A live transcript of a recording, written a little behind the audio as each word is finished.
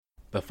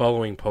The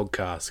following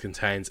podcast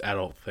contains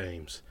adult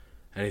themes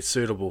and is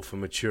suitable for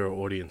mature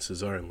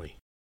audiences only.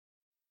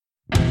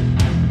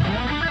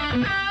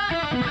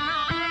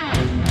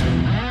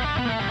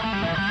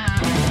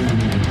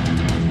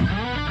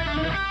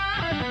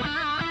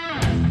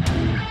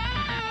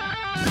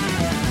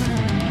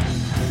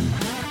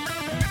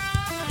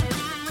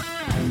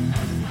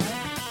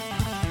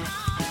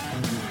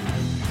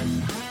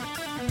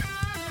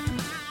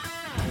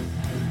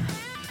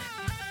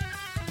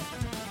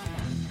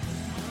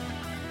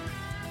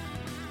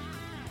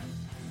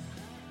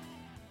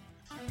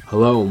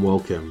 Hello and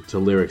welcome to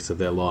Lyrics of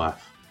Their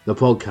Life, the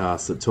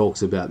podcast that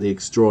talks about the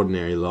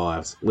extraordinary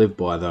lives lived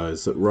by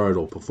those that wrote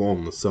or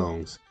performed the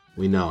songs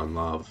we know and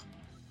love.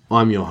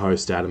 I'm your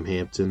host Adam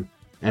Hampton,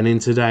 and in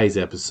today's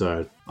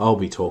episode I'll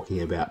be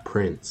talking about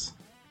Prince.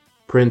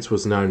 Prince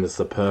was known as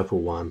the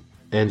Purple One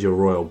and Your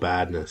Royal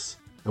Badness,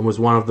 and was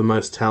one of the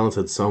most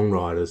talented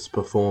songwriters,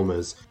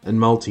 performers and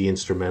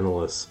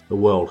multi-instrumentalists the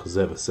world has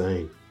ever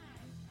seen.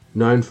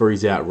 Known for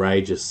his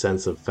outrageous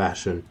sense of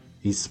fashion,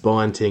 his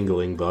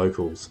spine-tingling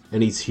vocals,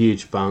 and his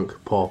huge funk,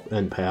 pop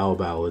and power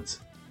ballads,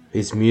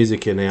 his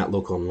music and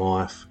outlook on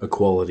life,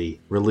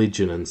 equality,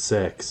 religion and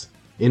sex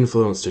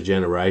influenced a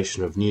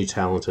generation of new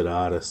talented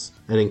artists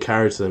and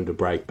encouraged them to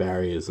break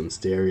barriers and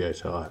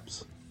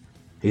stereotypes.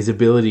 His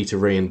ability to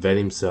reinvent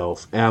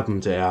himself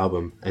album to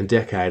album and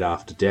decade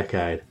after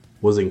decade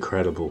was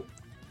incredible,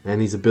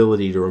 and his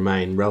ability to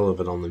remain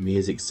relevant on the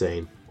music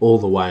scene all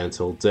the way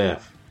until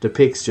death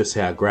depicts just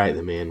how great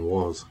the man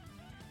was.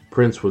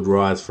 Prince would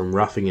rise from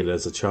roughing it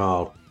as a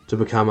child to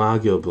become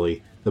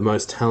arguably the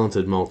most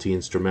talented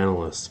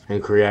multi-instrumentalist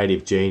and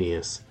creative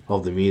genius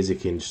of the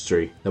music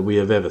industry that we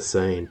have ever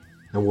seen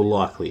and will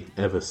likely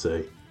ever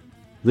see.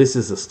 This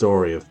is the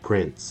story of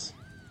Prince.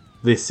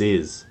 This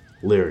is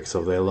Lyrics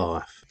of Their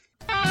Life.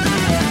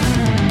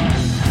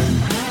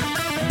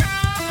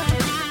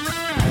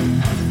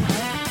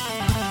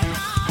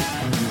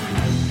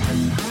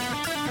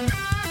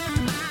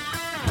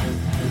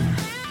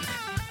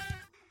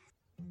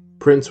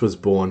 Prince was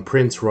born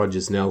Prince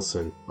Rogers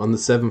Nelson on the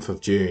 7th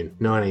of June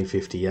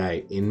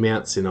 1958 in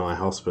Mount Sinai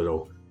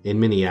Hospital in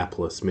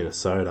Minneapolis,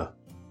 Minnesota.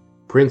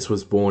 Prince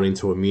was born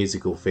into a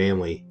musical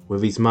family,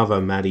 with his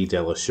mother Maddie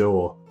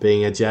Delashore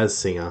being a jazz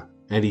singer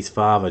and his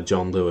father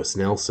John Lewis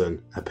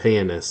Nelson, a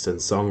pianist and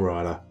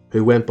songwriter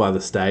who went by the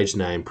stage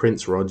name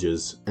Prince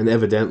Rogers and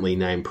evidently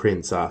named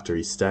Prince after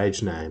his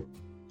stage name.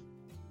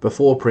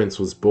 Before Prince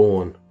was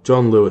born,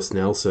 John Lewis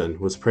Nelson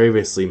was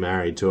previously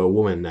married to a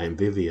woman named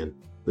Vivian.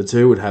 The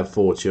two would have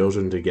 4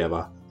 children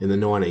together in the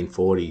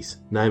 1940s,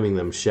 naming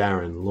them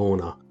Sharon,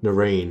 Lorna,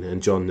 Noreen and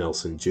John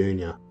Nelson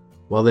Jr.,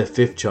 while their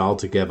 5th child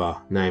together,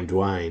 named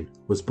Wayne,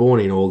 was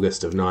born in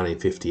August of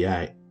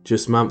 1958,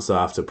 just months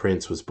after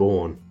Prince was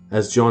born,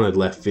 as John had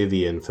left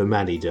Vivian for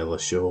Maddie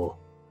Delashore.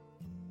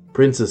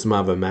 Prince's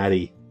mother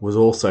Maddie was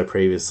also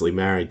previously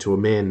married to a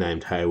man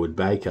named Hayward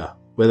Baker,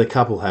 where the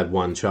couple had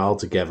 1 child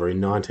together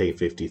in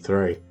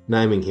 1953,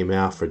 naming him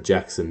Alfred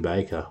Jackson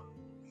Baker.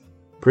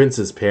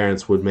 Prince's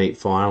parents would meet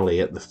finally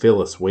at the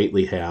Phyllis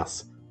Wheatley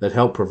House that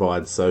helped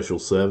provide social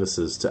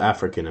services to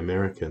African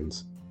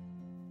Americans.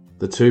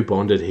 The two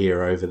bonded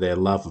here over their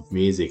love of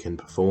music and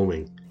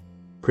performing.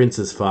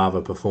 Prince's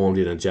father performed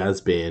in a jazz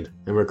band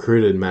and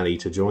recruited Maddie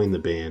to join the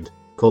band,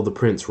 called the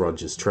Prince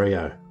Rogers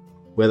Trio,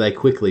 where they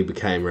quickly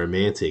became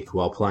romantic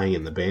while playing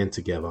in the band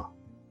together.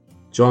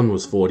 John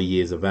was 40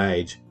 years of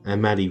age and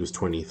Maddie was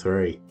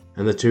 23,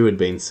 and the two had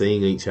been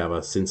seeing each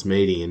other since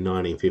meeting in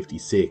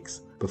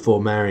 1956,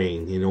 before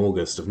marrying in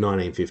August of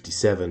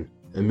 1957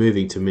 and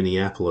moving to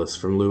Minneapolis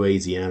from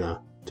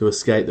Louisiana to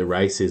escape the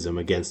racism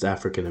against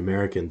African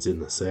Americans in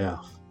the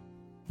South.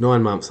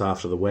 9 months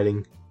after the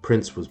wedding,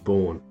 Prince was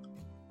born.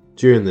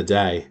 During the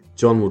day,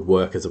 John would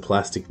work as a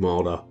plastic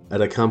moulder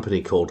at a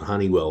company called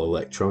Honeywell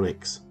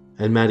Electronics,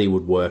 and Maddie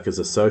would work as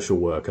a social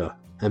worker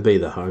and be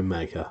the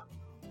homemaker.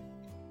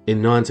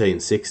 In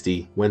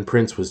 1960, when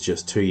Prince was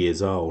just 2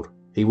 years old,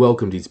 he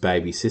welcomed his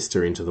baby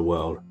sister into the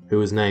world, who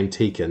was named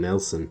Tika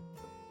Nelson.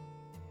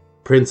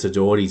 Prince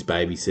adored his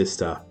baby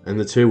sister, and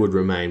the two would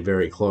remain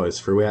very close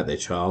throughout their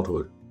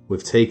childhood,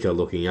 with Tika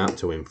looking up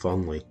to him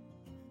fondly.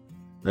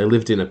 They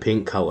lived in a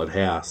pink-coloured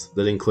house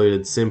that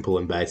included simple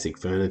and basic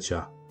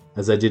furniture,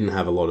 as they didn't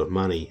have a lot of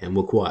money and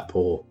were quite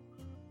poor.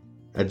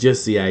 At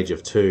just the age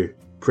of 2,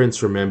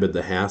 Prince remembered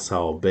the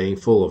household being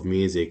full of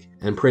music,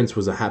 and Prince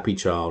was a happy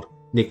child,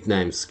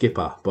 nicknamed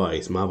Skipper by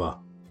his mother,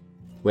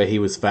 where he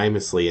was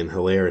famously and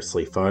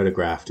hilariously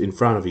photographed in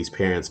front of his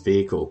parents'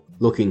 vehicle,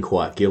 looking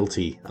quite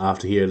guilty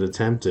after he had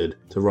attempted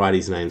to write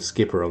his name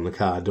Skipper on the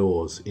car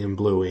doors in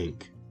blue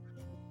ink.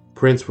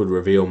 Prince would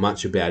reveal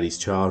much about his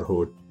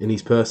childhood in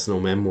his personal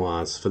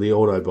memoirs for the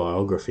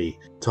autobiography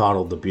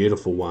titled The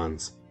Beautiful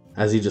Ones,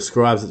 as he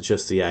describes at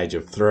just the age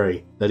of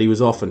 3 that he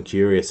was often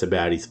curious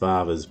about his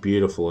father's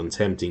beautiful and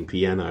tempting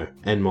piano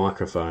and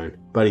microphone,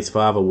 but his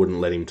father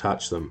wouldn't let him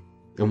touch them,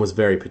 and was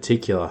very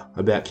particular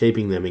about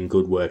keeping them in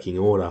good working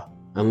order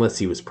unless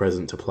he was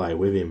present to play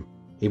with him.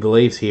 He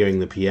believes hearing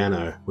the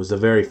piano was the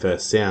very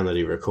first sound that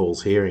he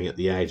recalls hearing at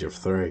the age of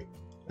 3.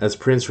 As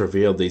Prince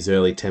revealed these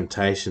early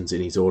temptations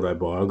in his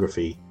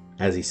autobiography,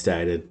 as he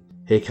stated,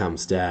 "Here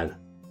comes Dad.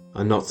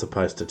 I'm not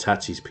supposed to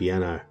touch his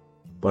piano,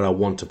 but I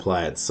want to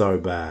play it so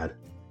bad."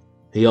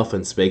 He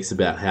often speaks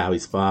about how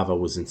his father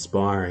was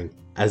inspiring,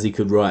 as he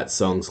could write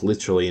songs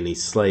literally in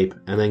his sleep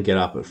and then get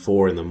up at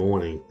 4 in the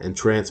morning and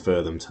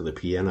transfer them to the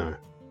piano.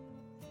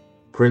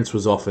 Prince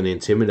was often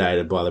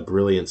intimidated by the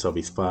brilliance of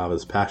his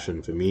father's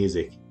passion for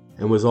music,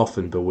 and was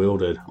often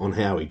bewildered on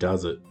how he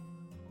does it.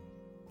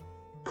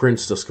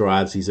 Prince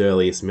describes his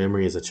earliest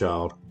memory as a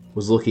child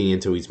was looking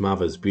into his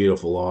mother's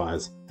beautiful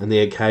eyes and the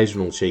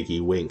occasional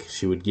cheeky wink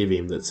she would give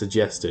him that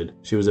suggested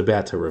she was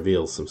about to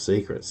reveal some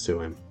secrets to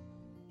him,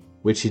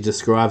 which he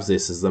describes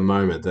this as the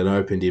moment that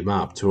opened him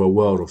up to a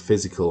world of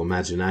physical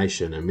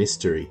imagination and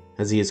mystery,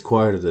 as he is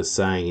quoted as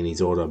saying in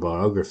his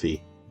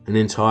autobiography, "An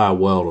entire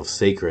world of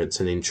secrets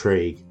and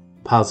intrigue,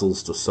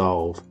 puzzles to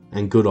solve,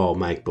 and good old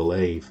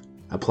make-believe.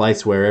 A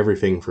place where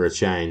everything for a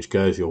change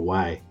goes your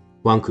way.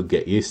 One could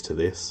get used to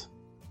this."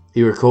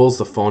 He recalls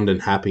the fond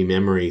and happy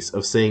memories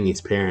of seeing his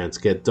parents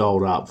get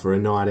dolled up for a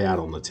night out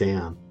on the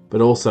town,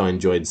 but also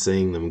enjoyed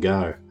seeing them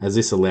go, as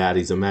this allowed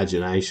his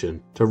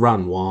imagination to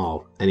run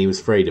wild and he was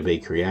free to be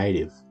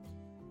creative.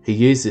 He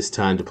used this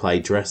time to play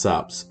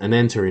dress-ups and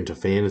enter into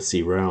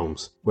fantasy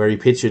realms, where he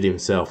pictured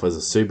himself as a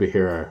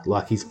superhero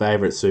like his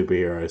favourite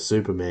superhero,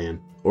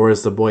 Superman, or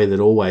as the boy that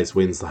always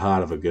wins the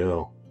heart of a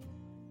girl.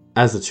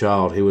 As a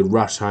child, he would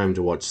rush home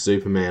to watch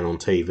Superman on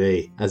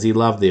TV, as he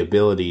loved the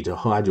ability to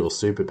hide your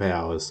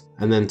superpowers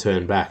and then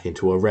turn back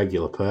into a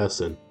regular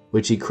person,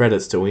 which he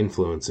credits to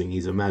influencing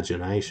his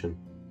imagination,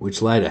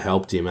 which later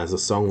helped him as a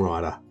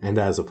songwriter and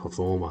as a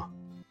performer.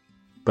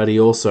 But he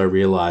also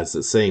realised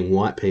that seeing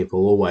white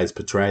people always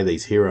portray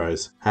these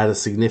heroes had a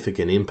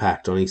significant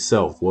impact on his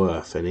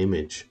self-worth and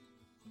image.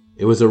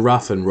 It was a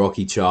rough and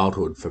rocky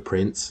childhood for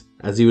Prince,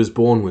 as he was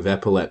born with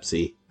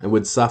epilepsy and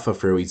would suffer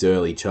through his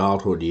early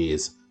childhood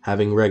years,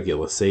 having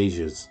regular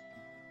seizures.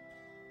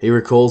 He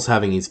recalls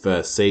having his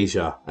first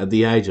seizure at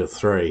the age of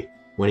 3,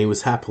 when he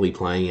was happily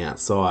playing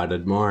outside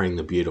admiring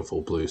the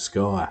beautiful blue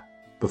sky.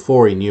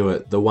 Before he knew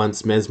it, the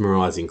once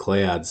mesmerising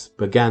clouds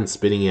began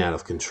spinning out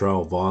of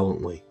control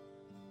violently.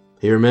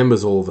 He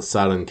remembers all of a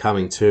sudden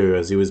coming to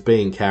as he was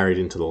being carried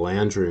into the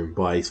lounge room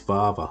by his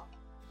father.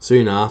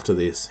 Soon after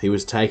this, he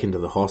was taken to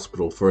the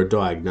hospital for a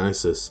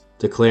diagnosis,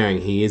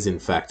 declaring he is in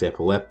fact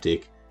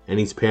epileptic, and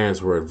his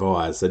parents were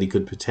advised that he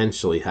could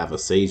potentially have a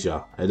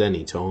seizure at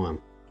any time.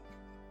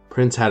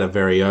 Prince had a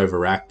very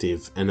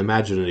overactive and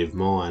imaginative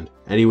mind,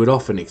 and he would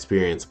often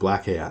experience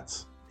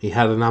blackouts. He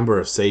had a number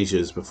of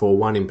seizures before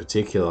one in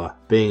particular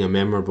being a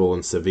memorable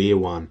and severe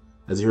one,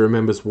 as he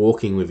remembers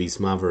walking with his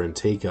mother and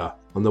Tika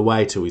on the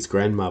way to his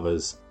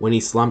grandmother's when he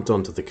slumped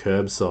onto the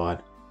curbside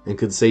and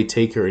could see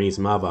Tika and his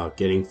mother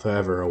getting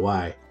further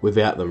away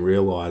without them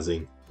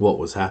realising what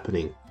was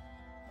happening.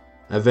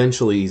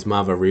 Eventually his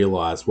mother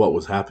realised what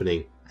was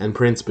happening, and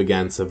Prince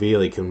began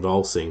severely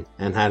convulsing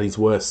and had his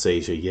worst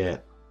seizure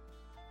yet.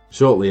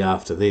 Shortly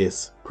after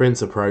this,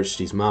 Prince approached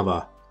his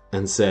mother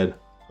and said,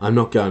 "I'm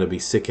not going to be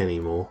sick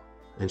anymore."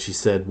 And she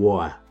said,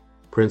 "Why?"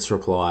 Prince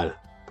replied,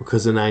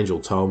 "Because an angel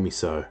told me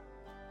so."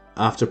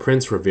 After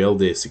Prince revealed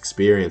this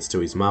experience to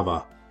his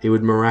mother, he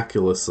would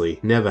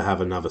miraculously never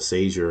have another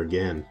seizure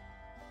again.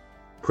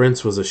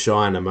 Prince was a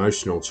shy and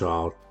emotional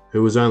child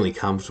who was only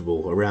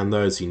comfortable around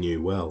those he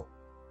knew well.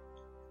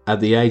 At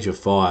the age of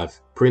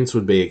 5, Prince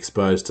would be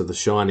exposed to the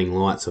shining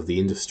lights of the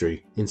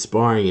industry,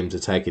 inspiring him to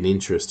take an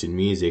interest in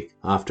music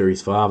after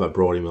his father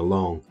brought him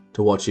along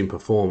to watch him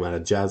perform at a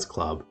jazz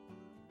club.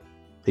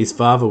 His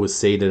father was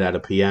seated at a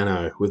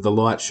piano with the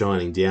light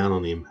shining down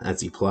on him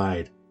as he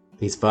played.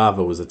 His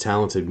father was a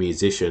talented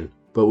musician,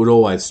 but would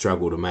always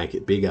struggle to make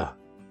it bigger.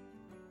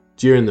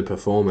 During the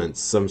performance,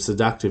 some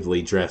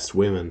seductively dressed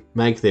women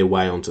make their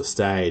way onto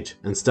stage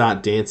and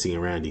start dancing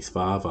around his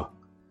father.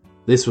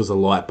 This was a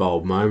light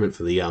bulb moment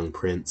for the young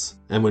Prince,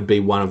 and would be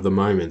one of the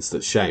moments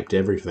that shaped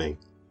everything.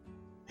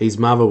 His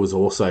mother was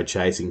also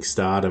chasing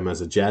stardom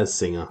as a jazz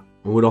singer,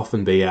 and would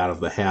often be out of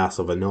the house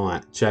of a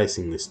night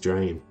chasing this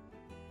dream.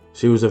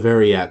 She was a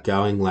very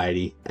outgoing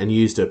lady, and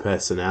used her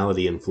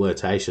personality and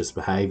flirtatious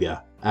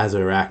behaviour as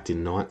her act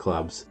in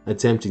nightclubs,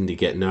 attempting to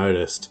get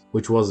noticed,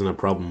 which wasn't a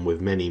problem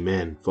with many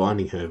men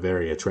finding her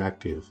very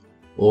attractive.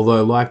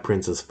 Although, like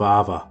Prince's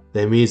father,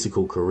 their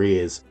musical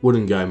careers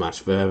wouldn't go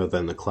much further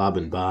than the club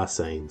and bar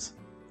scenes.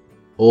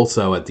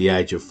 Also at the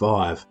age of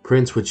 5,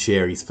 Prince would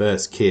share his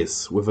first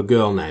kiss with a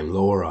girl named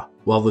Laura,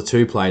 while the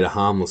two played a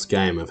harmless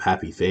game of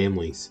happy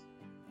families.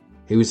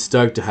 He was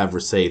stoked to have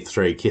received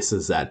 3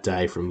 kisses that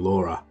day from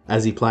Laura,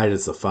 as he played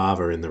as the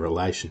father in the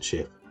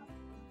relationship.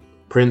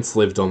 Prince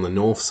lived on the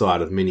north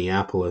side of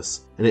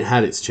Minneapolis, and it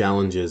had its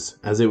challenges,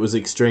 as it was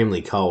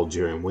extremely cold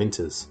during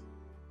winters.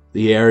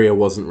 The area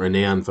wasn't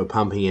renowned for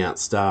pumping out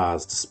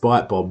stars,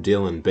 despite Bob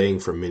Dylan being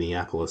from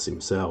Minneapolis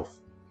himself.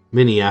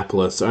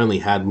 Minneapolis only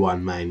had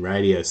one main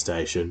radio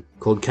station,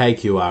 called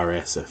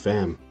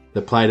KQRS-FM,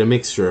 that played a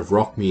mixture of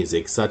rock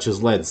music such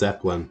as Led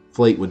Zeppelin,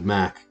 Fleetwood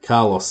Mac,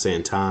 Carlos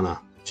Santana,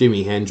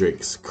 Jimi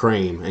Hendrix,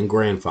 Cream, and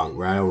Grand Funk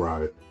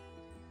Railroad.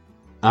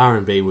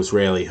 R&B was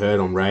rarely heard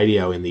on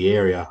radio in the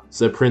area,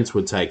 so Prince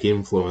would take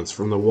influence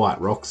from the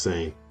white rock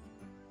scene.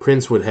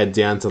 Prince would head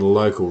down to the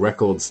local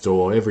record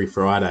store every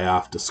Friday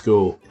after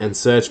school and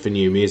search for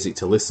new music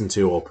to listen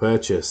to or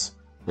purchase,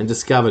 and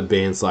discovered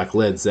bands like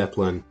Led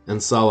Zeppelin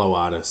and solo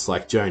artists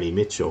like Joni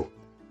Mitchell.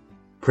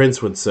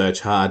 Prince would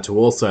search hard to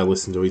also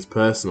listen to his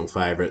personal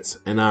favourites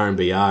and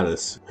R&B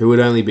artists who would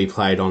only be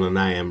played on an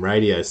AM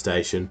radio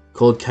station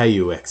called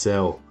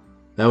KUXL.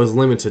 That was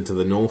limited to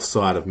the north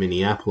side of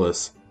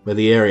Minneapolis, where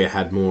the area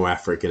had more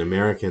African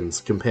Americans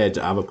compared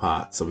to other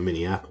parts of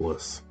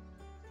Minneapolis.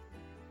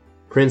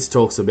 Prince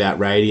talks about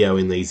radio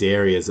in these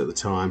areas at the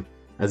time,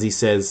 as he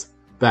says,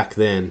 "Back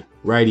then,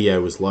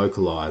 radio was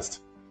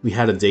localised. We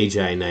had a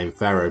DJ named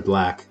Pharaoh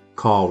Black,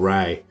 Kyle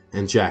Ray,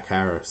 and Jack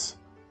Harris.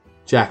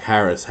 Jack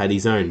Harris had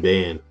his own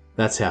band,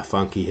 that's how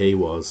funky he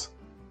was.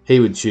 He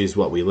would choose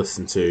what we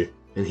listened to,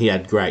 and he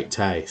had great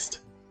taste."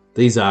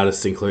 These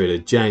artists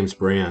included James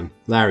Brown,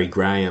 Larry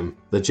Graham,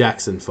 the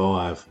Jackson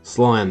 5,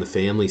 Sly and the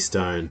Family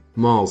Stone,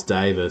 Miles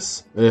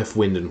Davis, Earth,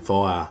 Wind and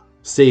Fire,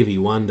 Stevie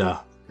Wonder,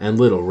 and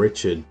Little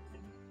Richard.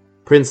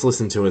 Prince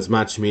listened to as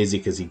much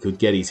music as he could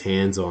get his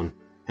hands on,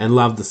 and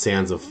loved the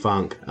sounds of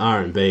funk,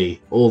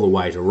 R&B, all the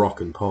way to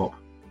rock and pop.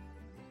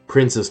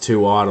 Prince's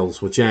two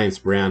idols were James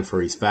Brown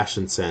for his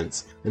fashion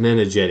sense and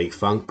energetic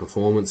funk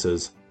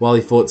performances, while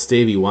he thought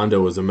Stevie Wonder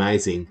was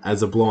amazing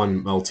as a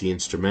blind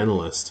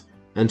multi-instrumentalist,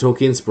 and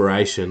took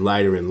inspiration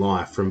later in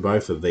life from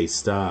both of these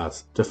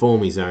stars to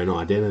form his own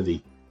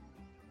identity.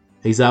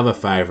 His other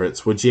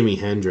favourites were Jimi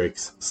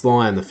Hendrix,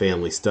 Sly and the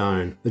Family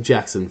Stone, the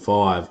Jackson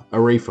 5,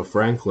 Aretha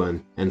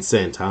Franklin, and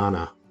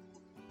Santana.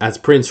 As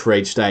Prince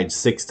reached age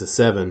 6 to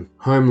 7,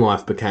 home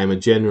life became a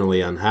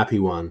generally unhappy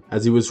one,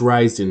 as he was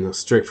raised in a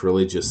strict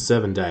religious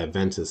Seventh-day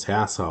Adventist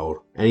household,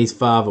 and his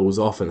father was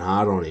often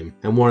hard on him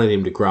and wanted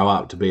him to grow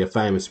up to be a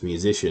famous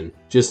musician,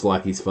 just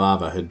like his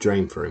father had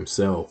dreamed for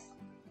himself.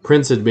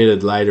 Prince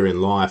admitted later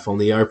in life on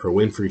the Oprah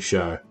Winfrey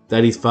Show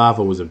that his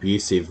father was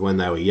abusive when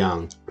they were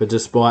young, but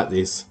despite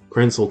this,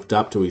 Prince looked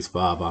up to his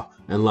father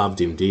and loved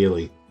him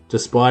dearly.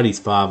 Despite his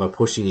father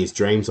pushing his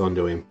dreams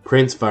onto him,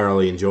 Prince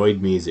thoroughly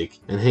enjoyed music,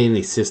 and he and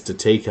his sister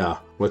Tika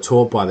were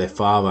taught by their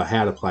father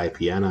how to play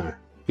piano.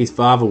 His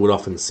father would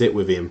often sit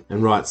with him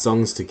and write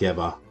songs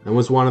together, and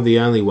was one of the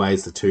only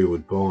ways the two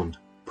would bond.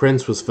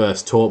 Prince was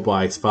first taught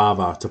by his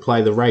father to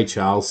play the Ray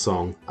Charles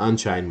song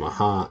Unchain My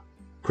Heart.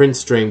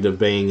 Prince dreamed of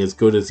being as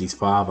good as his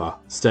father,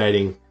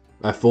 stating,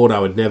 "I thought I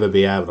would never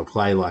be able to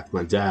play like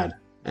my dad,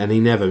 and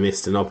he never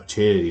missed an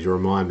opportunity to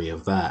remind me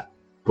of that.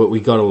 But we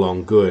got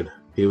along good.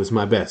 He was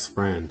my best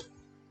friend."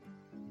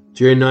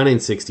 During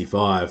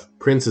 1965,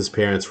 Prince's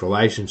parents'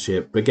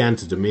 relationship began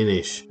to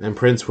diminish, and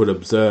Prince would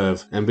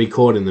observe and be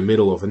caught in the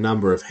middle of a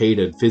number of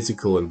heated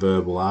physical and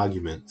verbal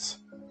arguments.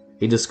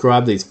 He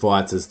described these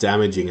fights as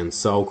damaging and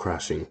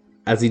soul-crushing,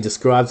 as he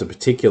describes a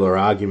particular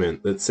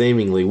argument that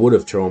seemingly would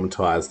have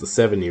traumatized the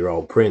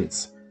 7-year-old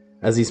Prince,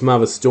 as his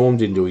mother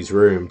stormed into his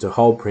room to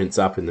hold Prince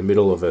up in the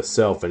middle of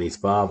herself and his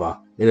father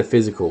in a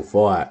physical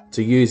fight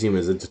to use him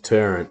as a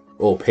deterrent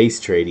or peace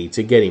treaty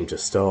to get him to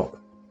stop.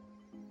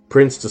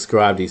 Prince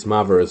described his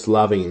mother as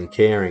loving and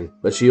caring,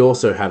 but she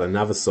also had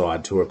another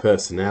side to her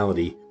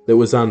personality that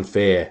was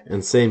unfair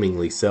and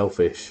seemingly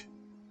selfish.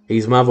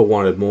 His mother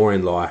wanted more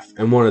in life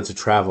and wanted to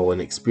travel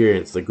and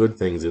experience the good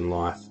things in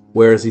life,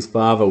 whereas his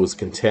father was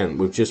content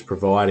with just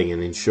providing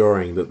and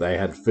ensuring that they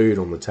had food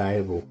on the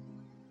table.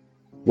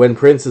 When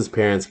Prince's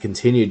parents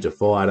continued to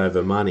fight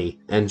over money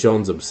and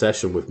John's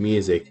obsession with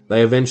music,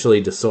 they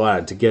eventually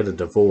decided to get a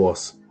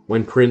divorce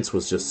when Prince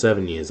was just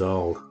 7 years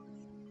old.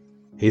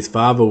 His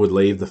father would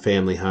leave the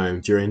family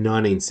home during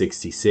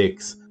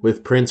 1966,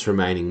 with Prince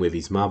remaining with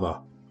his mother.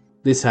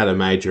 This had a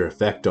major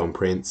effect on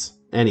Prince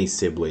and his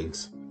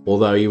siblings,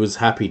 although he was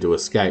happy to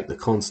escape the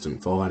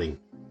constant fighting.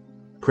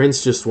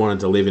 Prince just wanted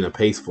to live in a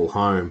peaceful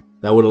home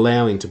that would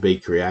allow him to be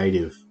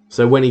creative,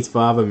 so when his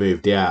father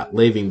moved out,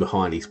 leaving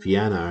behind his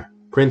piano,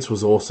 Prince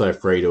was also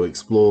free to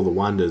explore the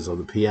wonders of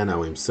the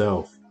piano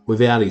himself,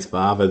 without his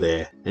father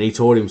there, and he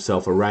taught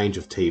himself a range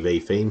of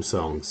TV theme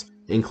songs,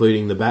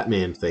 including the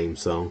Batman theme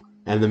song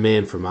and The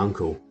Man from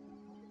U.N.C.L.E.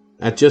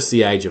 At just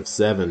the age of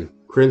 7,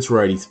 Prince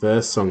wrote his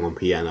first song on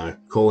piano,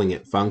 calling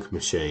it Funk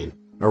Machine,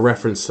 a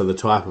reference to the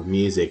type of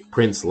music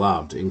Prince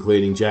loved,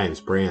 including James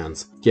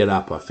Brown's Get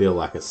Up I Feel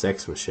Like a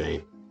Sex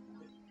Machine.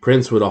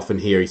 Prince would often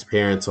hear his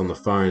parents on the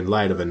phone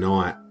late of a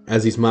night,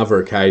 as his mother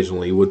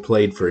occasionally would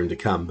plead for him to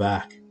come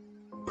back.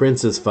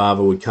 Prince's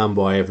father would come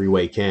by every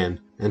weekend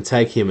and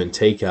take him and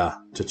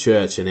Tika to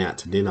church and out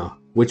to dinner,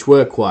 which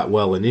worked quite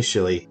well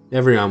initially.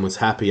 Everyone was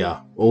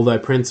happier, although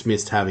Prince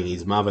missed having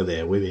his mother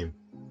there with him.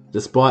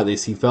 Despite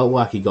this, he felt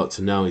like he got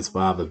to know his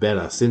father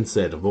better since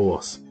their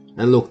divorce,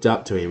 and looked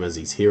up to him as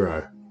his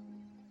hero.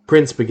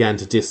 Prince began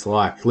to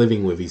dislike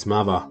living with his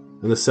mother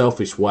and the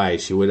selfish way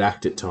she would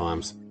act at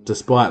times,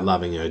 despite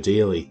loving her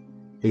dearly.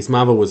 His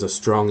mother was a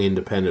strong,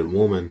 independent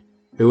woman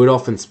who would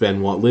often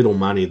spend what little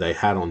money they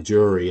had on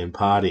jewellery and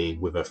partying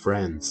with her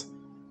friends,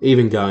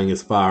 even going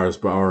as far as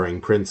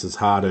borrowing Prince's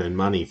hard-earned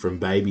money from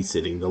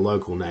babysitting the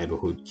local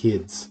neighbourhood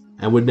kids,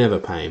 and would never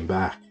pay him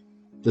back.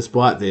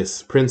 Despite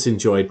this, Prince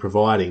enjoyed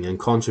providing and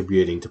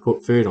contributing to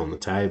put food on the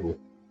table.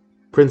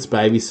 Prince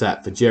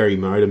babysat for Jerry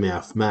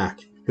Motormouth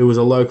Mac, who was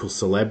a local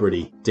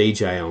celebrity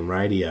DJ on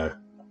radio.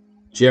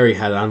 Jerry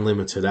had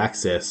unlimited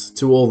access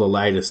to all the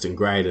latest and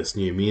greatest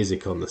new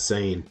music on the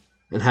scene,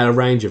 and had a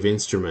range of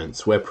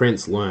instruments where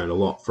Prince learned a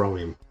lot from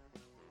him.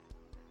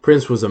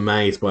 Prince was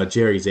amazed by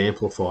Jerry's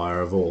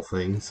amplifier of all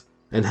things,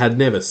 and had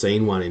never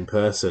seen one in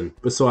person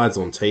besides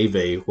on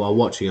TV while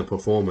watching a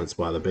performance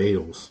by the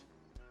Beatles.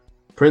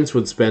 Prince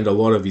would spend a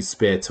lot of his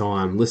spare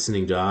time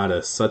listening to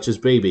artists such as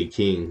B.B.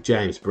 King,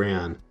 James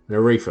Brown, and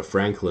Aretha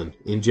Franklin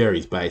in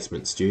Jerry's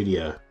basement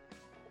studio.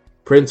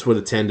 Prince would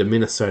attend a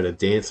Minnesota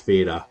dance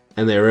theatre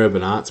and their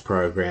urban arts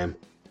program,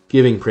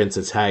 giving Prince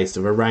a taste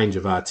of a range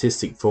of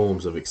artistic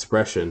forms of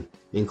expression,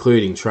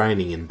 including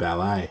training in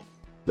ballet.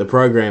 The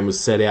program was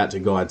set out to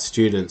guide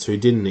students who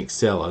didn't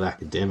excel at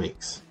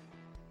academics.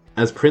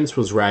 As Prince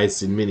was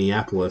raised in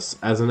Minneapolis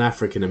as an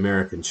African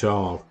American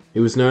child, he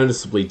was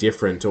noticeably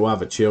different to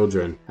other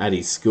children at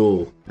his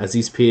school, as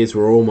his peers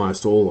were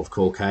almost all of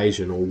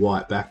Caucasian or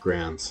white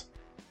backgrounds.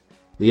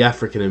 The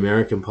African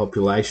American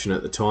population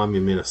at the time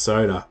in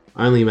Minnesota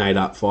only made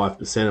up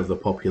 5% of the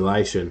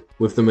population,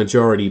 with the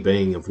majority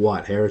being of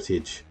white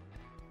heritage.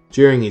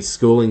 During his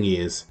schooling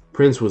years,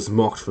 Prince was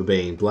mocked for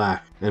being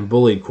black and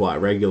bullied quite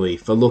regularly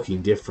for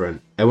looking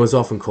different, and was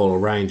often called a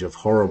range of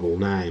horrible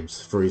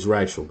names for his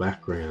racial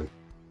background.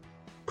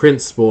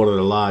 Prince sported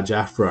a large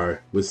afro,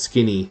 was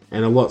skinny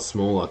and a lot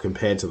smaller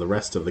compared to the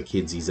rest of the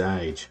kids his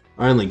age,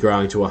 only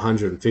growing to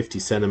 150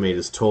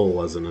 centimeters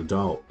tall as an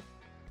adult.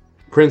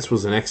 Prince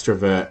was an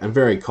extrovert and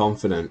very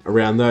confident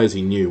around those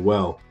he knew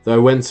well,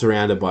 though when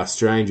surrounded by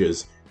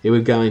strangers, he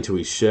would go into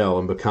his shell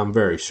and become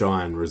very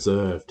shy and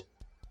reserved.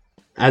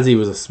 As he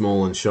was a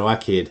small and shy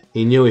kid,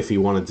 he knew if he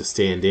wanted to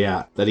stand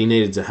out that he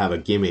needed to have a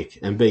gimmick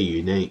and be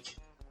unique.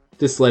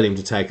 This led him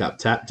to take up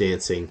tap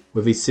dancing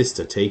with his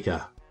sister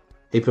Tika.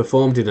 He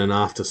performed in an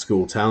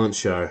after-school talent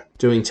show,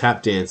 doing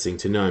tap dancing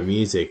to no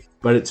music,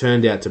 but it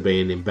turned out to be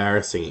an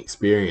embarrassing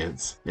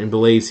experience, and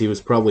believes he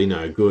was probably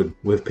no good,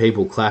 with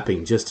people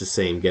clapping just to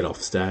see him get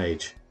off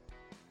stage.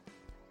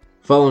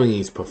 Following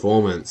his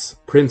performance,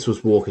 Prince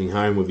was walking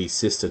home with his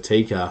sister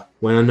Tika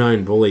when a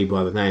known bully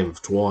by the name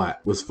of Dwight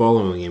was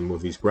following him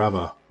with his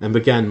brother and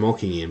began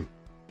mocking him.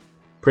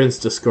 Prince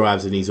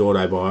describes in his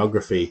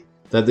autobiography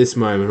that this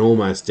moment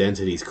almost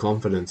dented his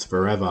confidence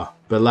forever,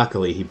 but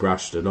luckily he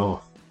brushed it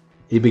off.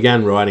 He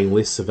began writing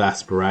lists of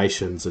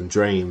aspirations and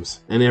dreams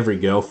and every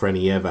girlfriend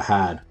he ever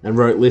had, and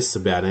wrote lists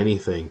about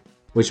anything,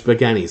 which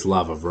began his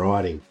love of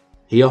writing.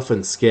 He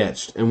often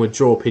sketched and would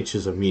draw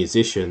pictures of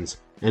musicians,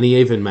 and he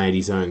even made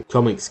his own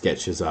comic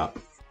sketches up.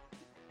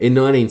 In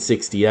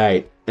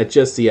 1968, at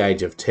just the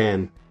age of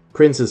 10,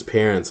 Prince's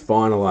parents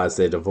finalised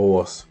their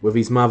divorce, with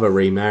his mother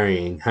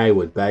remarrying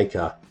Haywood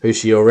Baker, who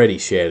she already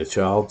shared a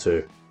child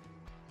to.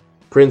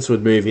 Prince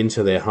would move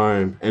into their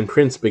home, and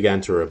Prince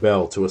began to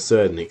rebel to a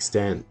certain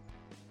extent.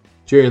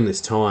 During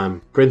this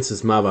time,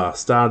 Prince's mother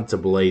started to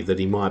believe that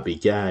he might be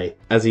gay,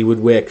 as he would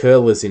wear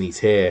curlers in his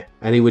hair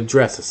and he would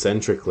dress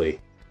eccentrically.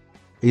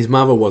 His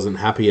mother wasn't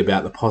happy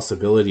about the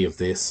possibility of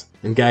this,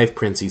 and gave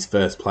Prince his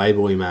first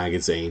Playboy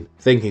magazine,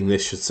 thinking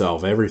this should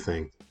solve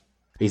everything.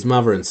 His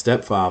mother and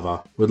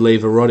stepfather would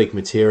leave erotic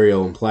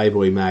material and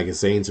Playboy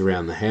magazines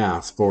around the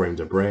house for him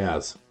to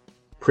browse.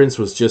 Prince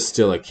was just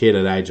still a kid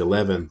at age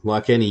 11,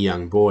 like any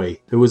young boy,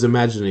 who was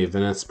imaginative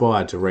and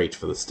aspired to reach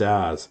for the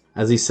stars,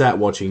 as he sat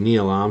watching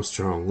Neil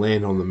Armstrong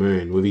land on the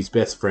moon with his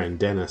best friend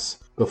Dennis,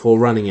 before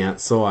running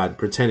outside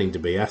pretending to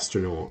be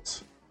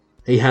astronauts.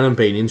 He hadn't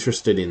been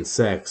interested in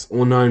sex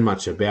or known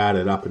much about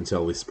it up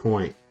until this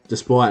point,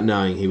 despite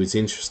knowing he was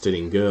interested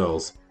in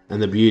girls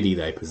and the beauty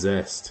they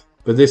possessed.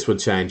 But this would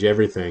change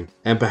everything,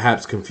 and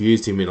perhaps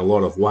confused him in a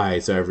lot of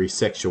ways over his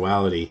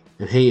sexuality,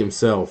 and he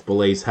himself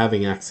believes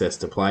having access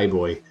to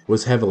Playboy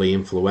was heavily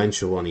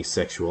influential on his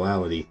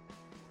sexuality.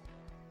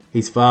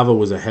 His father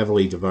was a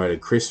heavily devoted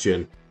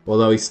Christian,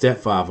 although his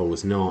stepfather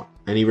was not,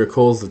 and he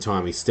recalls the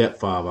time his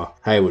stepfather,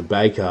 Haywood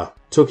Baker,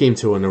 took him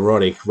to an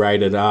erotic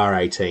rated R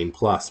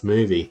 18+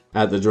 movie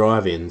at the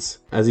drive-ins,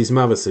 as his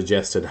mother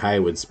suggested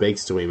Haywood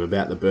speaks to him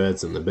about the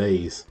birds and the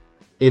bees.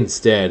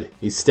 Instead,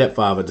 his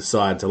stepfather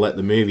decided to let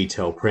the movie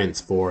tell Prince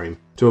for him,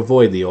 to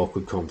avoid the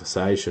awkward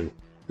conversation.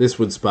 This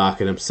would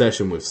spark an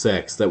obsession with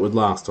sex that would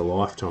last a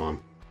lifetime.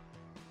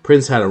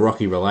 Prince had a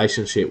rocky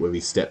relationship with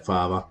his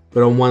stepfather,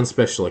 but on one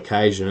special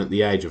occasion at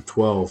the age of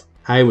 12,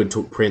 Haywood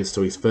took Prince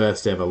to his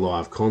first ever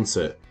live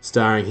concert,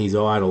 starring his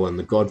idol and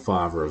the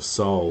godfather of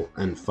soul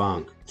and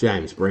funk,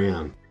 James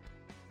Brown.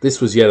 This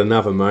was yet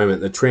another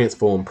moment that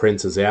transformed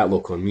Prince's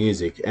outlook on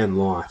music and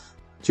life.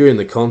 During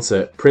the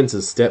concert,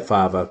 Prince's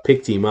stepfather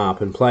picked him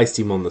up and placed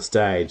him on the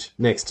stage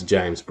next to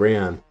James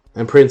Brown,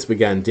 and Prince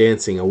began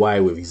dancing away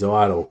with his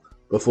idol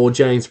before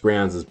James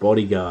Brown's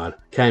bodyguard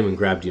came and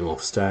grabbed him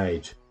off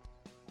stage.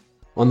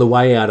 On the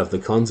way out of the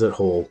concert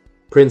hall,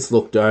 Prince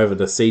looked over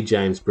to see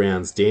James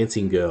Brown's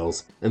dancing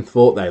girls and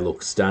thought they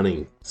looked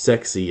stunning,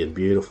 sexy and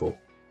beautiful.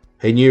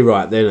 He knew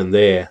right then and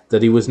there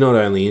that he was not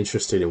only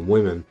interested in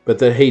women, but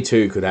that he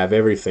too could have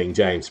everything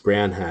James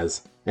Brown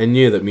has, and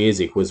knew that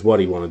music was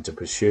what he wanted to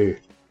pursue.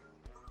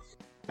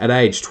 At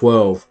age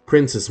 12,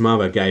 Prince's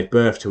mother gave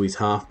birth to his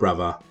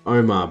half-brother,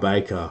 Omar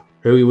Baker,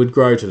 who he would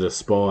grow to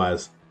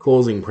despise,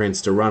 causing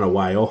Prince to run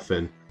away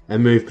often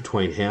and move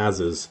between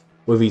houses,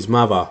 with his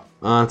mother,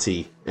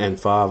 auntie, and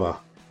father.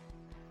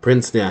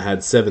 Prince now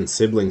had 7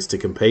 siblings to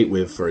compete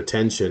with for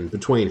attention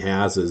between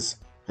houses,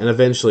 and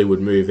eventually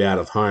would move out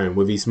of home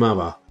with his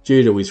mother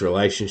due to his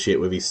relationship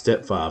with his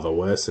stepfather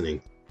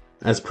worsening.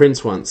 As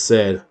Prince once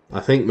said, "I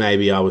think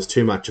maybe I was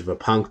too much of a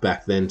punk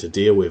back then to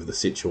deal with the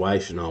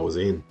situation I was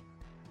in."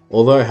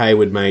 Although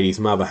Haywood made his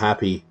mother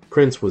happy,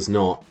 Prince was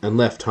not, and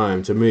left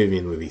home to move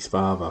in with his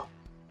father.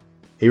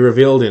 He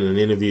revealed in an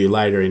interview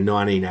later in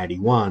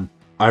 1981,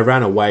 "I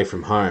ran away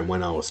from home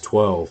when I was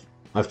 12.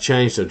 I've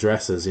changed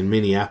addresses in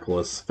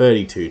Minneapolis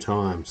 32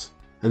 times,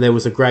 and there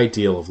was a great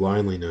deal of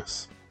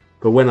loneliness.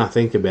 But when I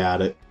think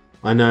about it,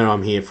 I know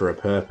I'm here for a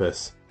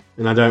purpose,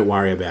 and I don't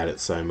worry about it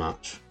so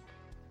much."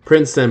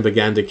 Prince then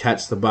began to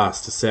catch the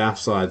bus to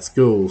Southside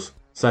schools,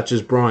 such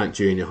as Bryant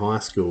Junior High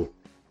School.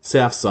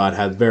 Southside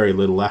had very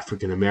little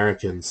African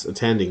Americans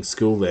attending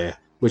school there,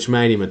 which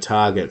made him a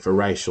target for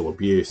racial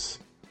abuse.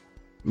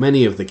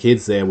 Many of the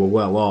kids there were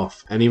well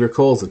off, and he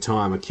recalls a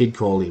time a kid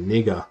called him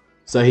nigger,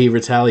 so he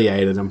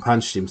retaliated and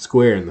punched him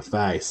square in the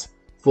face,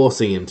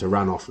 forcing him to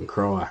run off and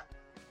cry.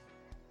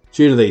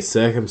 Due to these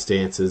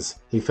circumstances,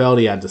 he felt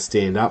he had to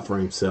stand up for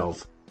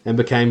himself, and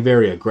became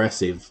very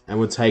aggressive and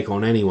would take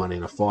on anyone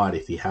in a fight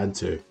if he had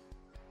to.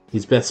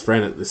 His best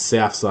friend at this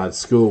Southside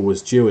school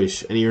was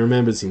Jewish, and he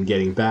remembers him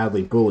getting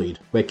badly bullied,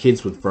 where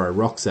kids would throw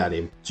rocks at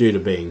him due to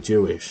being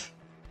Jewish.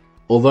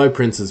 Although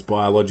Prince's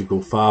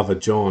biological father,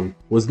 John,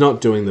 was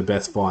not doing the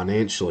best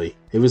financially,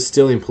 he was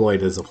still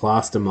employed as a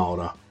plaster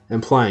moulder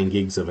and playing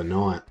gigs of a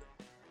night.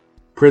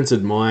 Prince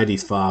admired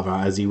his father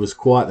as he was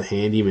quite the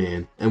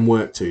handyman and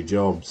worked 2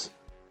 jobs.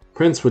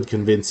 Prince would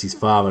convince his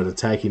father to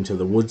take him to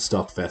the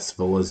Woodstock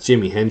Festival as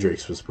Jimi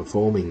Hendrix was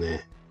performing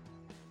there.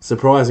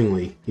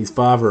 Surprisingly, his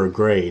father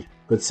agreed,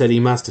 but said he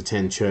must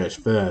attend church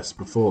first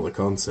before the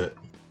concert.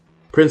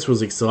 Prince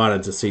was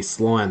excited to see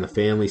Sly and the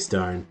Family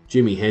Stone,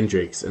 Jimi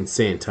Hendrix and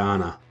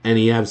Santana, and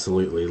he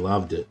absolutely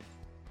loved it.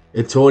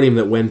 It taught him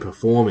that when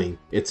performing,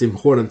 it's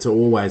important to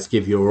always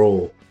give your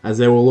all, as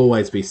there will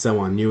always be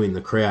someone new in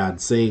the crowd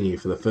seeing you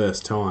for the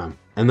first time,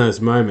 and those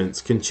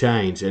moments can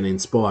change and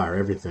inspire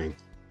everything.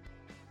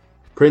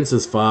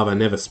 Prince's father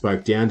never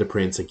spoke down to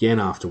Prince again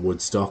after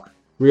Woodstock,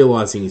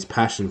 realising his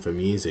passion for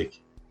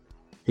music.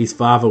 His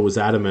father was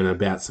adamant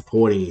about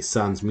supporting his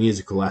son's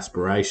musical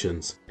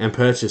aspirations, and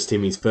purchased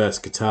him his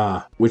first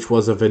guitar, which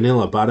was a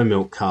vanilla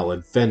buttermilk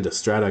coloured Fender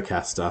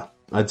Stratocaster,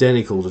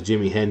 identical to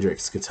Jimi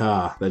Hendrix's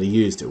guitar that he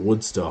used at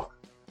Woodstock.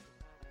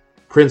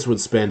 Prince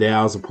would spend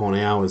hours upon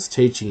hours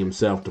teaching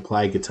himself to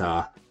play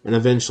guitar, and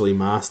eventually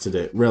mastered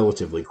it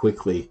relatively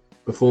quickly,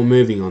 before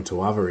moving on to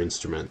other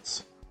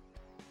instruments.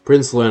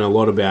 Prince learned a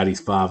lot about his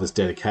father's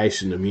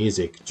dedication to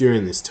music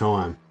during this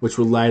time, which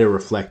would later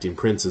reflect in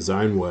Prince's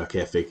own work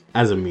ethic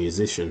as a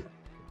musician.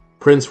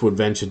 Prince would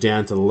venture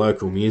down to the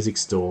local music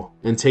store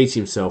and teach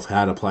himself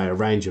how to play a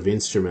range of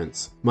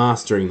instruments,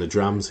 mastering the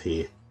drums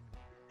here.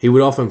 He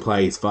would often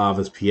play his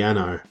father's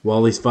piano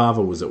while his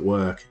father was at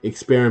work,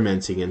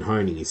 experimenting and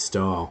honing his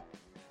style.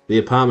 The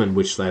apartment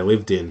which they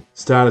lived in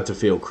started to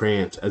feel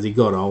cramped as he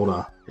got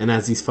older, and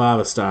as his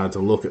father started to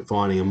look at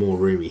finding a more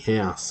roomy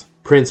house,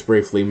 Prince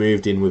briefly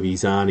moved in with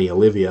his auntie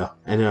Olivia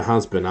and her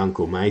husband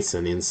Uncle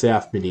Mason in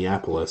South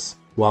Minneapolis,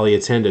 while he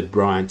attended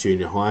Bryant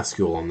Junior High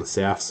School on the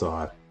south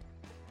side.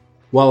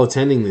 While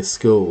attending this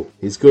school,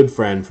 his good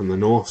friend from the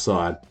north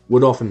side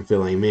would often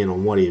fill him in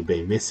on what he had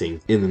been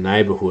missing in the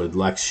neighbourhood,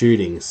 like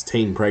shootings,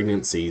 teen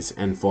pregnancies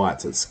and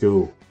fights at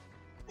school.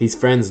 His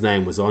friend's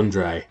name was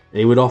Andre, and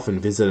he would often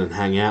visit and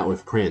hang out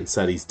with Prince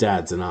at his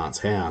dad's and aunt's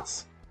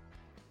house.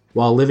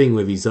 While living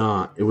with his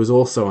aunt, it was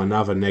also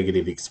another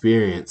negative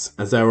experience,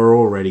 as they were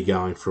already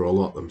going through a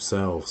lot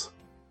themselves.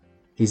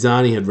 His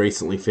auntie had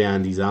recently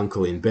found his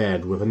uncle in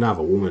bed with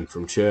another woman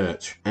from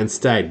church, and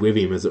stayed with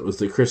him as it was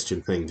the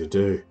Christian thing to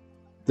do.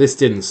 This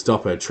didn't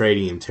stop her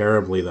treating him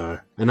terribly though,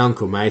 and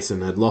Uncle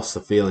Mason had lost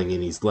the feeling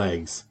in his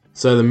legs,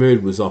 so the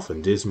mood was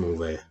often dismal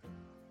there.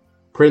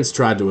 Prince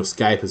tried to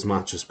escape as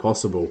much as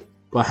possible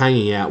by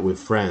hanging out with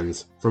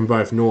friends from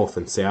both North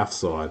and South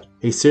Side.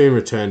 He soon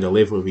returned to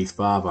live with his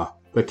father,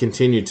 but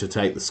continued to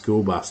take the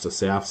school bus to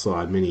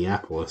Southside,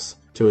 Minneapolis,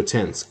 to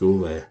attend school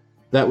there.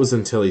 That was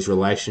until his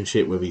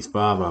relationship with his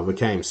father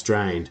became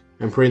strained,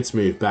 and Prince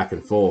moved back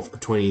and forth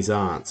between his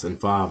aunts and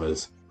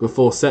fathers,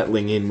 before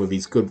settling in with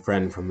his good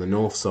friend from the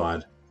north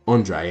side,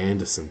 Andre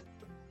Anderson.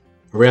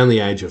 Around the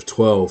age of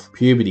 12,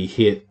 puberty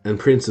hit and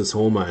Prince's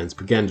hormones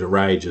began to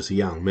rage as a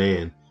young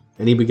man,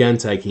 and he began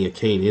taking a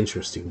keen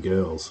interest in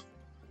girls.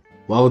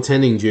 While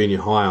attending junior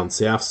high on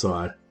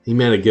Southside, he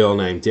met a girl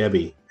named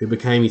Debbie, who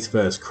became his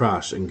first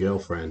crush and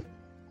girlfriend.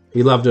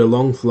 He loved her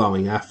long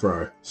flowing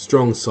afro,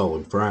 strong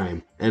solid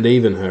frame, and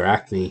even her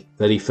acne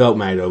that he felt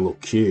made her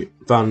look cute,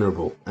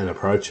 vulnerable and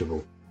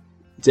approachable.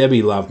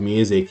 Debbie loved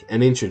music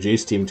and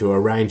introduced him to a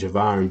range of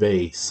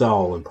R&B,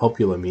 soul and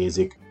popular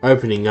music,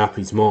 opening up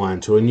his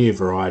mind to a new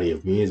variety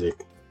of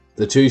music.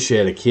 The two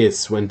shared a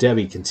kiss when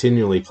Debbie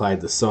continually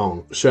played the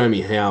song Show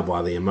Me How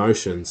by The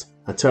Emotions,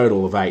 a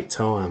total of 8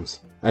 times,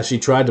 as she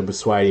tried to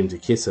persuade him to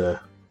kiss her.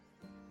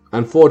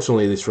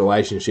 Unfortunately, this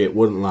relationship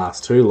wouldn't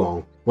last too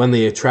long, when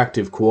the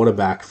attractive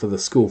quarterback for the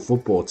school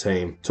football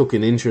team took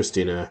an interest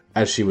in her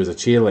as she was a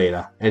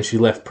cheerleader, and she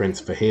left Prince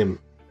for him.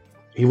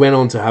 He went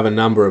on to have a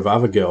number of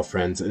other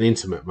girlfriends and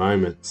intimate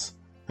moments,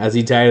 as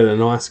he dated a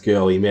nice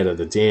girl he met at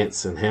a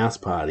dance and house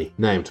party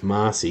named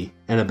Marcy,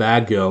 and a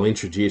bad girl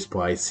introduced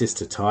by his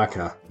sister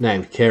Tyka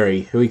named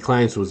Kerry, who he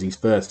claims was his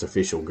first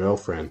official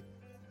girlfriend,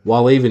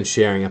 while even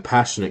sharing a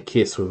passionate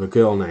kiss with a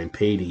girl named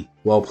Petey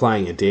while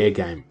playing a dare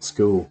game at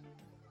school.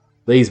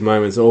 These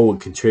moments all would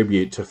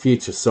contribute to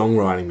future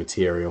songwriting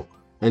material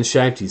and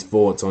shaped his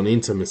thoughts on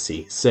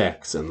intimacy,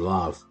 sex and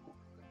love.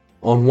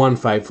 On one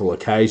fateful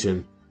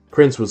occasion,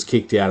 Prince was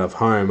kicked out of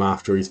home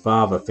after his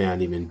father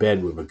found him in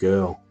bed with a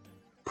girl.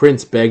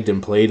 Prince begged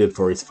and pleaded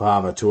for his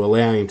father to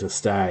allow him to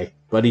stay,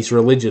 but his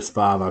religious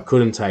father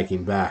couldn't take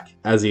him back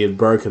as he had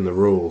broken the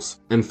rules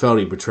and felt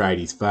he betrayed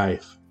his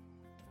faith.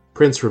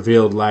 Prince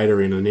revealed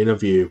later in an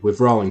interview with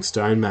Rolling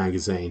Stone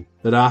magazine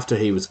that after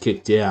he was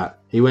kicked out,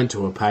 he went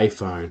to a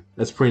payphone.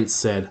 As Prince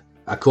said,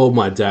 "I called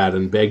my dad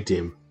and begged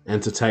him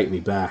and to take me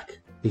back.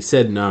 He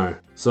said no,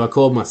 so I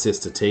called my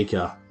sister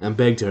Tika and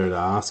begged her to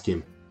ask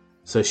him.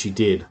 So she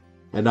did,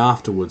 and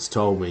afterwards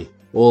told me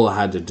all I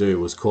had to do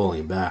was call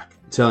him back,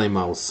 tell him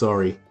I was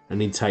sorry,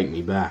 and he'd take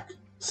me back.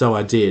 So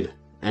I did,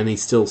 and he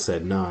still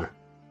said no.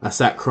 I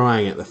sat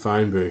crying at the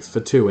phone booth for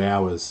 2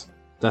 hours.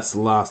 That's the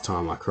last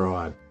time I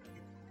cried."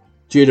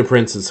 Due to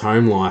Prince's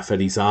home life at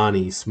his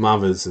aunties,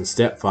 mothers and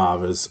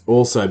stepfathers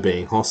also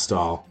being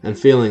hostile and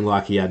feeling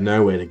like he had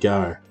nowhere to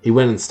go, he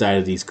went and stayed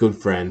at his good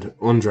friend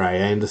Andre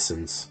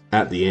Anderson's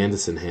at the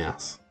Anderson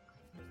House.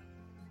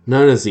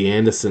 Known as the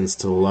Andersons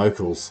to the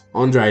locals,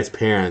 Andre's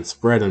parents,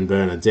 Fred and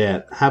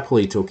Bernadette,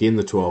 happily took in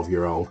the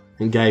 12-year-old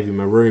and gave him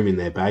a room in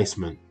their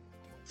basement.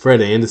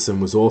 Fred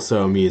Anderson was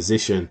also a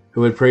musician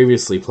who had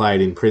previously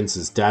played in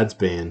Prince's dad's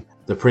band,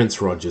 the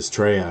Prince Rogers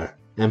Trio,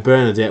 and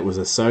Bernadette was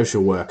a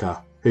social worker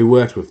who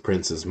worked with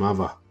Prince's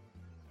mother.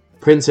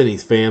 Prince and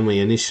his family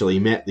initially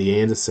met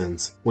the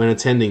Andersons when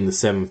attending the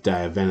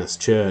Seventh-day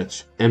Adventist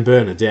Church, and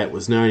Bernadette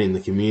was known in the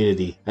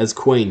community as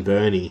Queen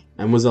Bernie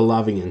and was a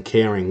loving and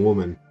caring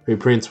woman who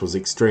Prince was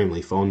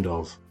extremely fond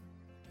of.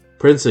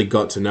 Prince had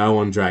got to know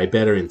Andre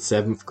better in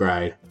 7th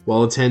grade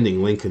while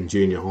attending Lincoln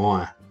Junior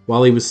High,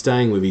 while he was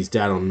staying with his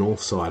dad on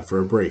Northside for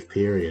a brief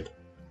period.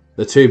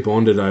 The two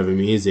bonded over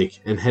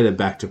music and headed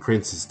back to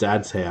Prince's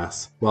dad's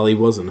house while he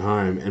wasn't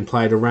home and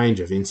played a range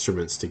of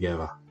instruments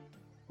together.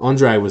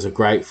 Andre was a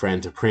great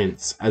friend to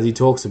Prince, as he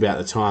talks about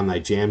the time they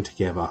jammed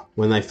together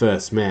when they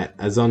first met.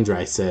 As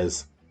Andre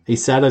says, he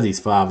sat at his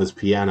father's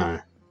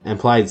piano and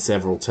played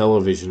several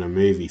television and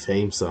movie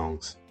theme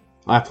songs.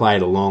 I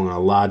played along on a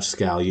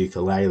large-scale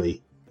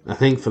ukulele. I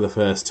think for the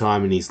first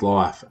time in his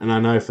life, and I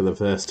know for the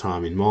first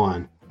time in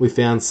mine, we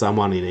found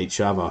someone in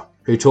each other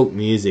who took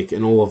music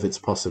and all of its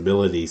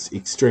possibilities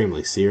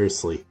extremely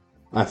seriously.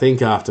 I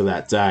think after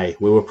that day,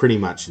 we were pretty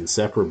much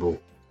inseparable.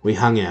 We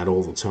hung out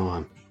all the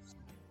time.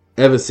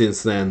 Ever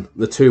since then,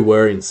 the two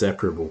were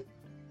inseparable.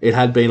 It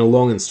had been a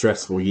long and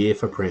stressful year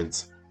for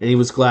Prince, and he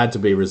was glad to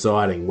be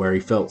residing where he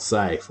felt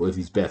safe with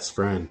his best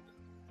friend.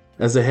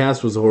 As the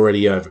house was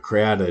already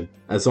overcrowded,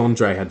 as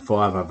Andre had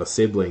 5 other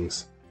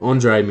siblings,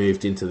 Andre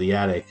moved into the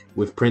attic,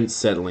 with Prince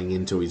settling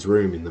into his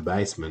room in the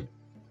basement.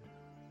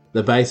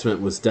 The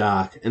basement was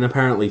dark and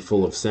apparently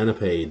full of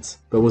centipedes,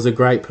 but was a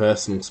great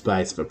personal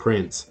space for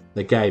Prince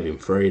that gave him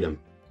freedom.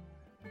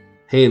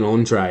 He and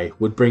Andre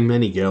would bring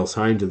many girls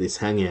home to this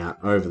hangout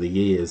over the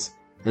years,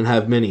 and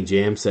have many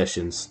jam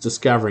sessions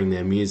discovering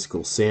their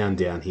musical sound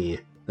down here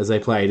as they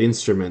played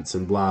instruments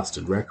and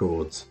blasted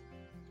records.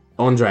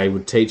 Andre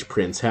would teach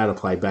Prince how to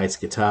play bass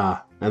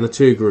guitar, and the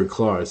two grew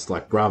close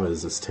like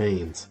brothers as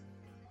teens.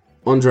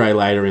 Andre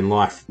later in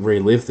life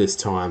relived this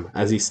time,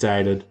 as he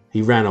stated,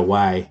 "He ran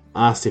away,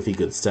 asked if he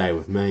could stay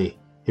with me.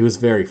 He was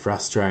very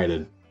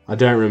frustrated. I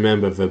don't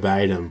remember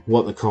verbatim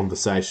what the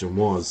conversation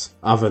was,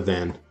 other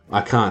than,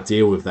 I can't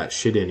deal with that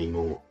shit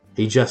anymore.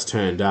 He just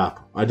turned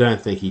up. I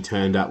don't think he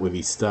turned up with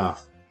his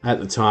stuff.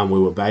 At the time we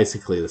were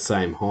basically the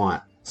same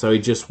height, so he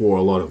just wore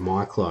a lot of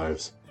my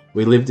clothes.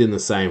 We lived in the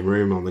same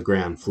room on the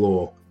ground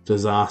floor.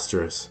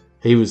 Disastrous.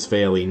 He was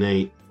fairly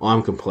neat.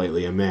 I'm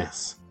completely a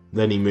mess.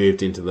 Then he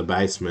moved into the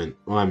basement.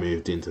 I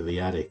moved into the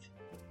attic."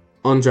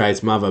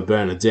 Andre's mother,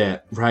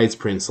 Bernadette, raised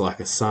Prince like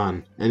a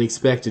son and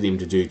expected him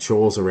to do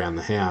chores around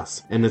the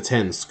house and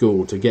attend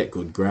school to get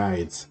good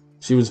grades.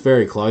 She was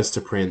very close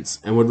to Prince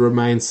and would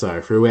remain so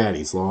throughout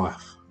his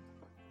life.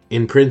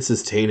 In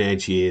Prince's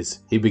teenage years,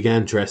 he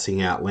began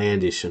dressing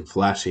outlandish and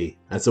flashy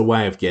as a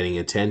way of getting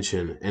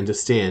attention and to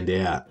stand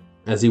out,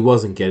 as he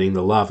wasn't getting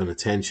the love and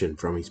attention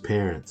from his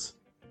parents.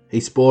 He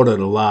sported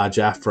a large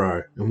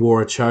afro and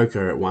wore a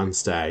choker at one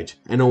stage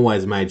and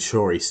always made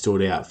sure he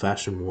stood out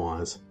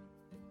fashion-wise.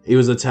 He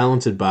was a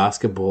talented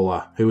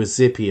basketballer who was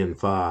zippy and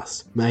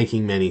fast,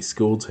 making many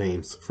school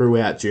teams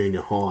throughout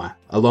junior high,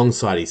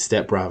 alongside his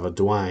stepbrother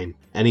Dwayne,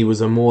 and he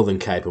was a more than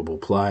capable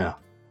player.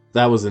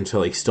 That was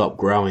until he stopped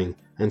growing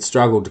and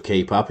struggled to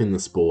keep up in the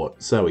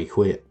sport, so he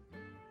quit.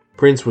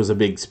 Prince was a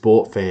big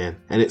sport fan,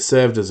 and it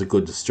served as a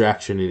good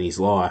distraction in his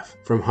life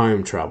from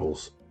home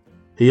troubles.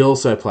 He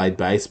also played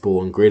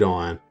baseball and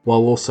gridiron, while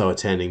also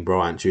attending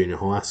Bryant Junior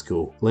High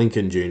School,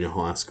 Lincoln Junior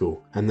High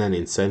School, and then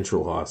in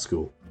Central High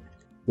School.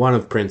 One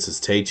of Prince's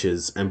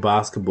teachers and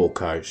basketball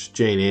coach,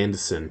 Gene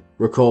Anderson,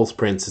 recalls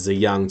Prince as a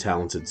young,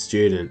 talented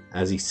student,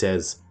 as he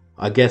says,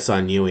 "I guess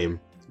I knew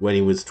him when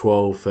he was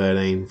 12,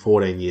 13,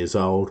 14 years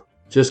old,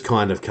 just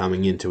kind of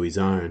coming into his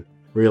own.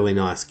 Really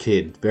nice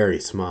kid, very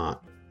smart.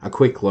 A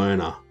quick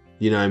learner,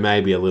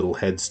 maybe a little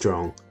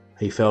headstrong.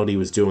 He felt he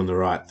was doing the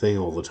right thing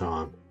all the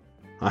time.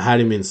 I had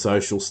him in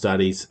social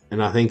studies,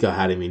 and I think I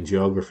had him in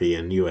geography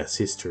and US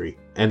history,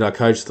 and I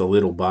coached the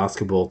little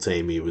basketball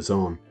team he was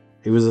on.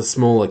 He was a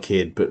smaller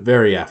kid, but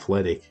very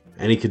athletic,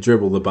 and he could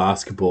dribble the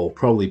basketball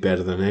probably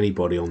better than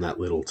anybody on that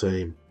little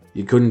team.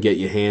 You couldn't get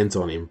your hands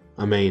on him.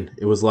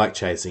 It was like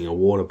chasing a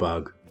water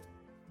bug."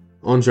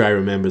 Andre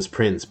remembers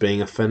Prince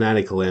being a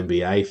fanatical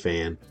NBA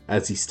fan.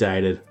 As he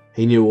stated,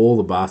 he knew all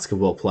the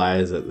basketball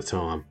players at the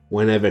time.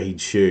 Whenever he'd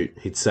shoot,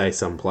 he'd say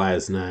some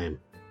player's name.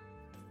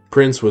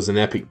 Prince was an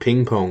epic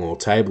ping pong or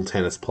table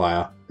tennis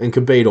player and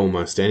could beat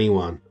almost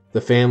anyone.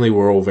 The family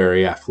were all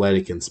very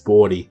athletic and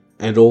sporty,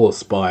 and all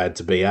aspired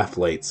to be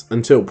athletes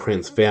until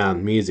Prince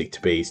found music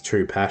to be his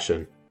true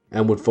passion,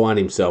 and would find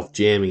himself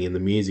jamming in the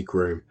music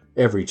room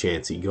every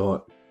chance he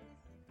got.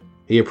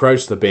 He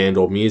approached the band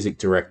or music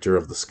director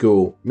of the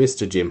school,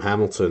 Mr. Jim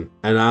Hamilton,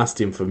 and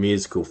asked him for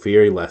musical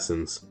theory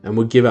lessons, and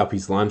would give up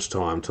his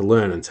lunchtime to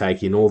learn and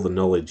take in all the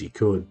knowledge he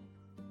could.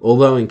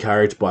 Although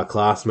encouraged by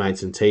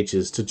classmates and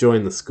teachers to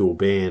join the school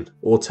band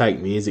or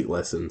take music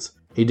lessons,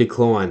 he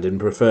declined and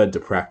preferred to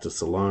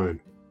practice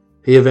alone.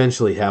 He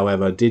eventually,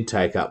 however, did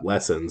take up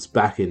lessons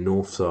back in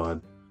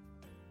Northside.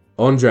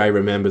 Andre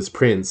remembers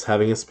Prince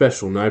having a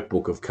special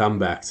notebook of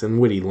comebacks and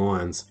witty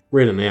lines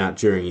written out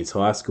during his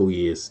high school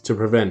years to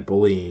prevent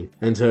bullying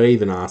and to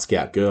even ask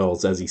out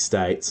girls, as he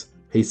states.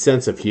 His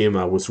sense of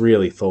humour was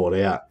really thought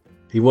out.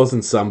 He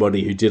wasn't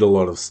somebody who did a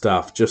lot of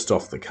stuff just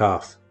off the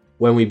cuff.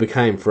 When we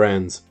became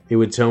friends, he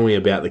would tell me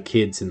about the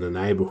kids in the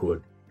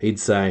neighbourhood. He'd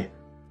say,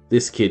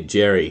 "This kid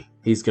Jerry,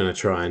 he's going to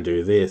try and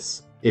do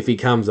this. If he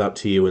comes up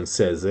to you and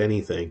says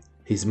anything,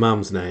 his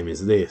mum's name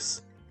is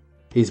this."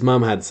 His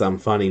mum had some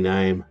funny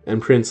name,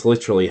 and Prince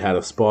literally had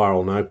a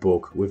spiral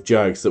notebook with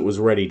jokes that was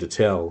ready to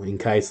tell in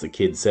case the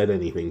kid said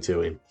anything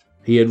to him.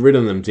 He had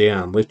written them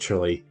down,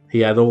 literally.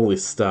 He had all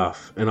this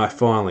stuff, and I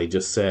finally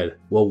just said,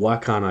 "Well, why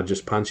can't I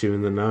just punch him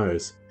in the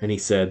nose?" And he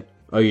said,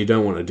 "Oh, you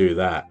don't want to do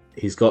that.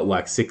 He's got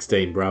like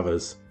 16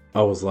 brothers."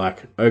 I was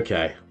like,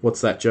 "Okay,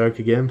 what's that joke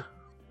again?"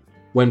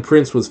 When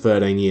Prince was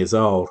 13 years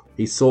old,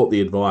 he sought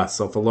the advice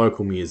of a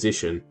local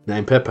musician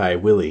named Pepe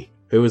Willie,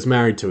 who was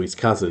married to his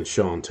cousin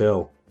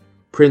Chantel.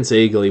 Prince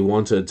eagerly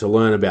wanted to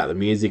learn about the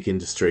music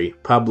industry,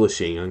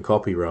 publishing and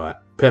copyright.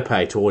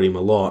 Pepe taught him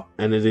a lot,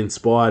 and it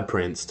inspired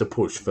Prince to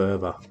push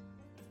further.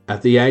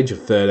 At the age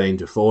of 13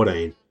 to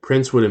 14,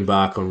 Prince would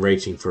embark on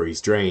reaching for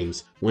his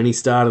dreams when he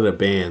started a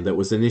band that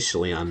was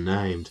initially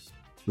unnamed.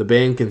 The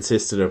band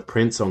consisted of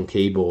Prince on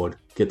keyboard,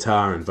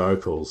 guitar and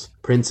vocals,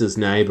 Prince's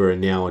neighbour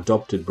and now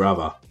adopted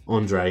brother,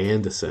 Andre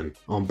Anderson,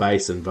 on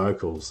bass and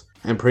vocals,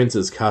 and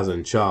Prince's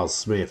cousin Charles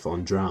Smith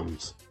on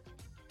drums.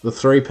 The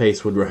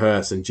three-piece would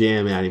rehearse and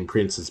jam out in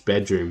Prince's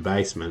bedroom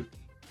basement.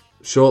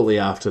 Shortly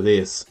after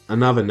this,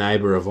 another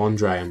neighbour of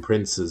Andre and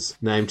Prince's,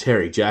 named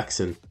Terry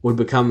Jackson, would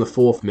become the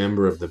fourth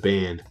member of the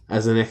band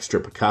as an extra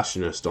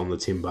percussionist on the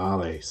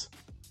timbales.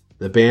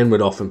 The band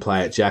would often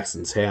play at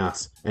Jackson's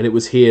house, and it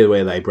was here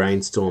where they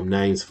brainstormed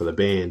names for the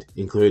band,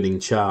 including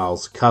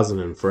Charles, Cousin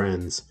and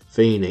Friends,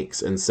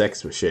 Phoenix and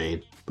Sex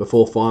Machine,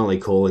 before finally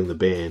calling the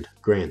band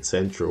Grand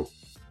Central.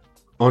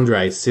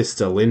 Andre's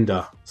sister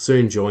Linda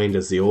soon joined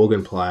as the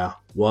organ player,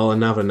 while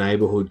another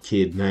neighbourhood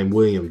kid named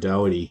William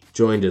Doherty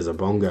joined as a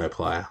bongo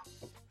player.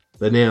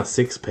 The now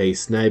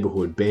six-piece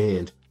neighbourhood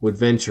band would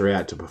venture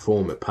out to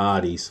perform at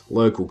parties,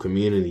 local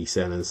community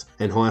centres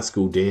and high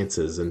school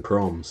dances and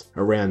proms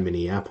around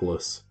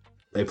Minneapolis.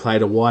 They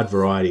played a wide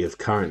variety of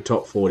current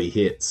top 40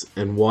 hits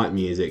and white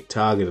music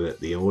targeted at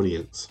the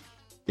audience.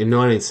 In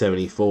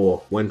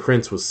 1974, when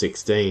Prince was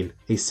 16,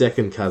 his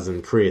second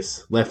cousin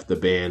Chris left the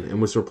band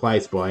and was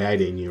replaced by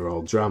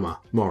 18-year-old drummer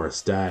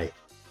Morris Day.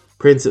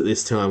 Prince at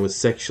this time was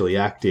sexually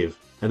active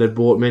and had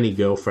brought many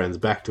girlfriends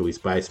back to his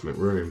basement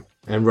room,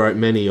 and wrote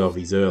many of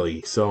his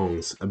early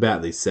songs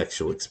about these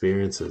sexual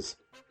experiences.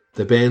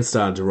 The band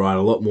started to write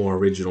a lot more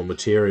original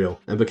material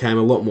and became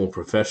a lot more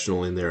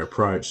professional in their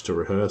approach to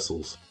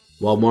rehearsals.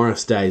 While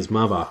Morris Day's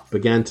mother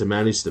began to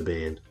manage the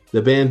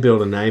band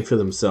built a name for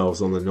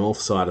themselves on the north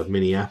side of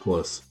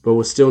Minneapolis, but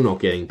were still not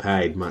getting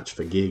paid much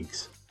for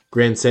gigs.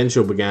 Grand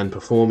Central began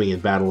performing in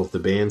Battle of the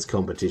Bands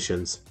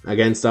competitions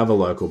against other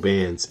local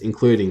bands,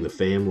 including The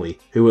Family,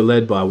 who were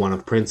led by one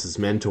of Prince's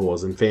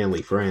mentors and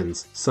family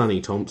friends,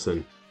 Sonny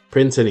Thompson.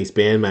 Prince and his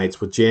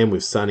bandmates would jam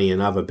with Sonny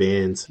and other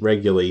bands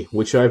regularly,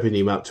 which opened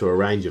him up to a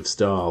range of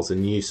styles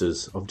and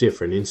uses of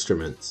different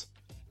instruments.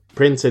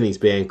 Prince and his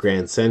band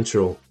Grand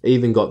Central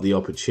even got the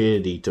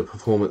opportunity to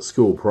perform at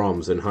school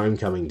proms and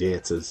homecoming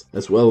dances,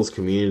 as well as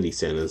community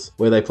centres,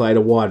 where they played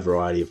a wide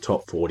variety of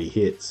top 40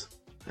 hits.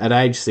 At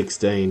age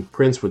 16,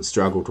 Prince would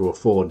struggle to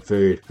afford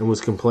food and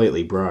was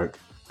completely broke.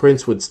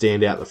 Prince would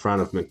stand out the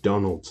front of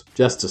McDonald's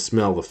just to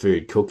smell the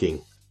food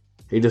cooking.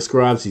 He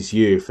describes his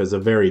youth as a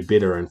very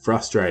bitter and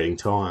frustrating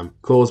time,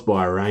 caused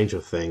by a range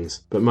of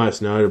things, but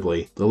most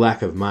notably, the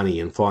lack of money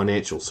and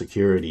financial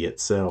security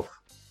itself.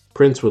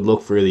 Prince would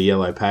look through the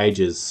yellow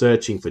pages,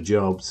 searching for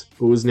jobs,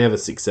 but was never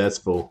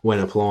successful when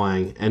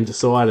applying, and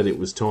decided it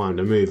was time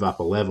to move up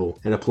a level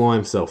and apply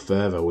himself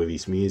further with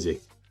his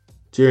music.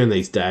 During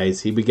these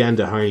days, he began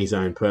to hone his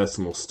own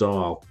personal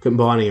style,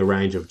 combining a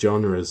range of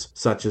genres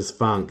such as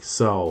funk,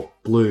 soul,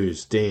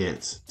 blues,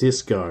 dance,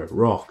 disco,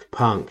 rock,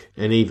 punk,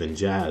 and even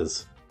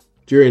jazz.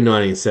 During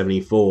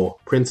 1974,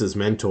 Prince's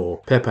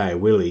mentor, Pepe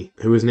Willie,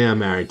 who was now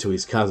married to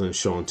his cousin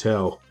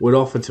Chantel, would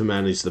offer to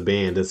manage the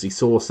band as he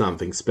saw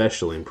something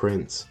special in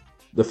Prince.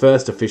 The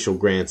first official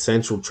Grand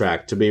Central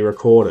track to be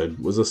recorded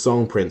was a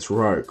song Prince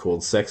wrote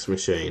called Sex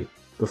Machine,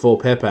 before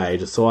Pepe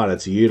decided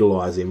to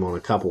utilise him on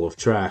a couple of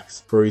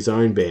tracks for his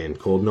own band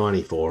called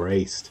 94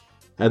 East.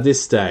 At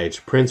this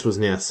stage, Prince was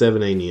now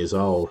 17 years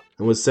old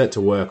and was set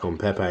to work on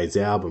Pepe's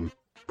album.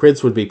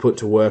 Prince would be put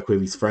to work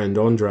with his friend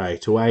Andre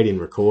to aid in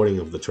recording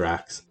of the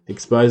tracks,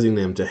 exposing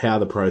them to how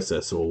the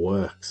process all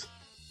works.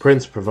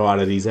 Prince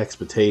provided his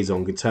expertise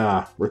on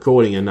guitar,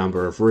 recording a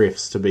number of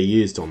riffs to be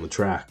used on the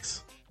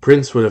tracks.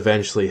 Prince would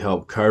eventually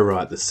help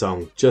co-write the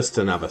song Just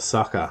Another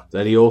Sucker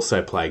that he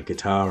also played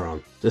guitar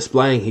on,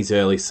 displaying his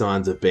early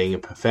signs of being a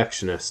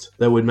perfectionist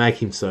that would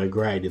make him so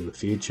great in the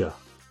future.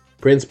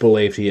 Prince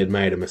believed he had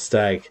made a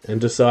mistake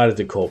and decided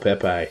to call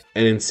Pepe,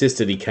 and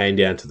insisted he came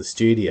down to the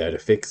studio to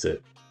fix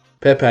it.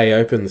 Pepe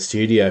opened the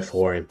studio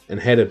for him and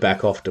headed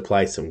back off to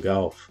play some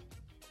golf.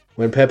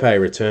 When Pepe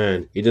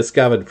returned, he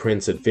discovered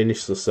Prince had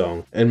finished the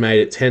song and made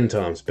it 10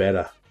 times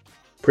better.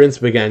 Prince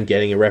began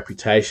getting a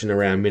reputation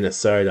around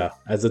Minnesota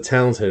as a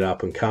talented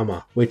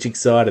up-and-comer, which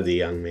excited the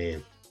young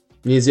man.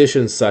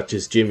 Musicians such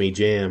as Jimmy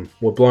Jam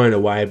were blown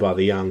away by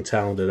the young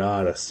talented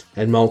artist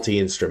and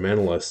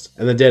multi-instrumentalist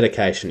and the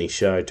dedication he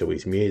showed to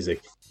his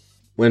music.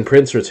 When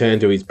Prince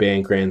returned to his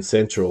band Grand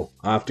Central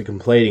after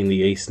completing the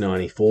East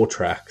 94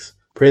 tracks,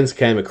 Prince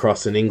came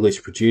across an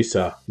English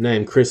producer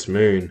named Chris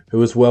Moon, who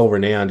was well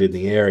renowned in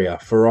the area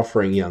for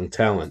offering young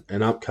talent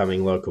and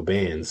upcoming local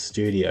bands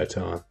studio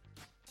time.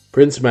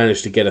 Prince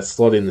managed to get a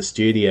slot in the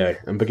studio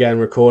and began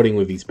recording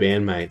with his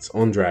bandmates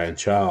Andre and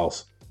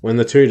Charles, when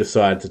the two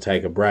decided to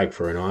take a break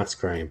for an ice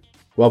cream,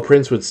 while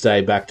Prince would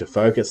stay back to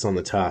focus on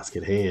the task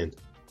at hand.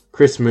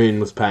 Chris Moon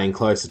was paying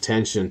close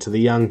attention to the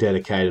young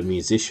dedicated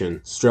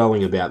musician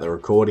strolling about the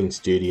recording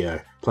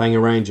studio, playing a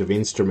range of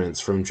instruments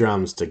from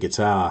drums to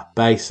guitar,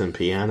 bass and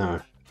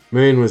piano.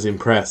 Moon was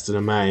impressed and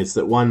amazed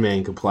that one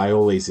man could play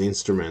all these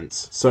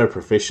instruments so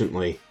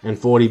proficiently, and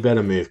thought he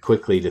better move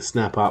quickly to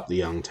snap up the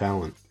young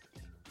talent.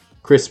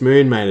 Chris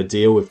Moon made a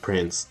deal with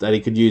Prince that he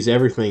could use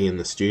everything in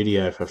the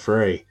studio for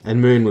free,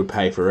 and Moon would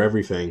pay for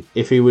everything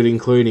if he would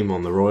include him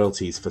on the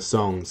royalties for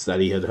songs that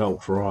he had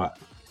helped write.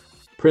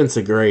 Prince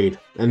agreed,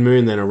 and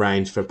Moon then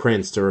arranged for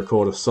Prince to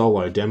record a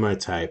solo demo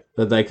tape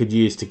that they could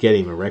use to get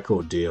him a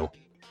record deal.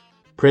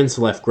 Prince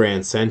left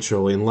Grand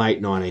Central in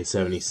late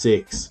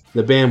 1976.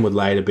 The band would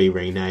later be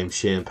renamed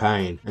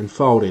Champagne and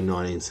fold in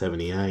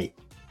 1978.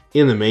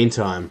 In the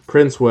meantime,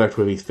 Prince worked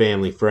with his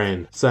family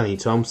friend, Sonny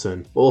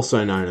Thompson,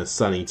 also known as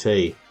Sonny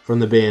T, from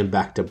the band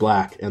Back to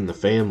Black and The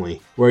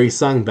Family, where he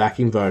sung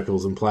backing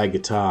vocals and played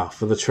guitar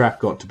for the track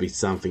Got to Be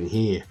Something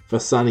Here for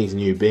Sonny's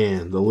new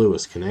band, The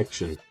Lewis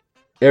Connection.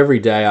 Every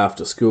day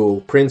after school,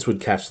 Prince would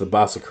catch the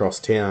bus across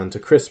town to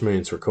Chris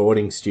Moon's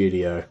recording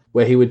studio,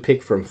 where he would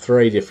pick from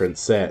 3 different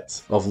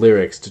sets of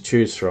lyrics to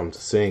choose from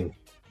to sing.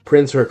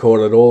 Prince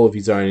recorded all of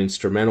his own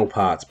instrumental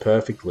parts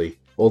perfectly,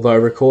 although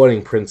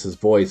recording Prince's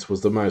voice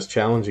was the most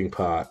challenging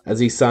part, as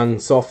he sung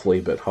softly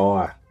but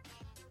high.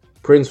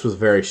 Prince was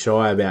very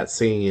shy about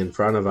singing in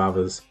front of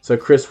others, so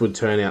Chris would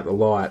turn out the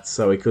lights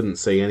so he couldn't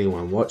see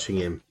anyone watching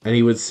him, and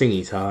he would sing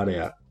his heart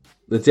out.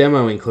 The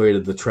demo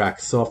included the track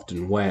Soft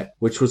and Wet,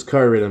 which was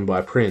co-written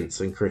by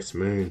Prince and Chris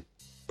Moon.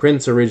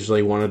 Prince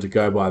originally wanted to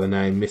go by the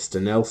name Mr.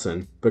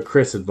 Nelson, but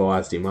Chris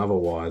advised him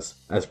otherwise,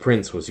 as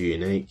Prince was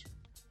unique.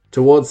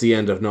 Towards the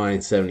end of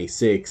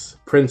 1976,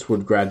 Prince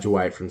would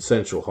graduate from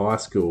Central High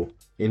School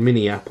in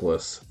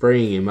Minneapolis,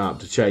 freeing him up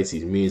to chase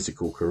his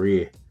musical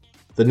career.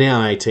 The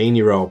now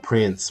 18-year-old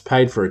Prince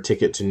paid for a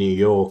ticket to New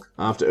York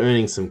after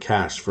earning some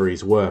cash for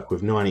his work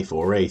with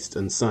 94 East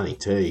and Sonny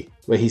T,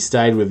 where he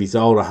stayed with his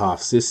older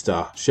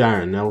half-sister,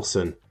 Sharon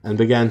Nelson, and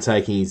began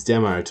taking his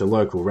demo to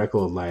local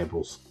record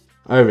labels.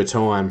 Over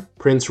time,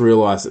 Prince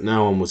realised that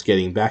no one was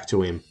getting back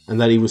to him and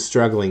that he was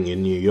struggling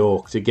in New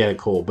York to get a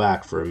call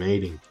back for a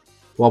meeting.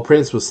 While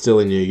Prince was still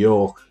in New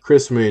York,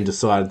 Chris Moon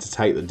decided to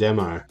take the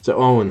demo to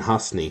Owen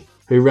Husney,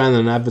 who ran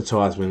an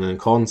advertisement and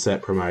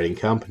concept promoting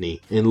company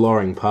in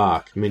Loring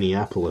Park,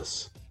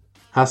 Minneapolis.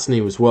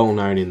 Husney was well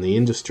known in the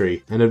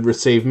industry and had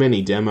received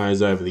many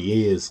demos over the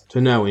years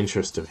to no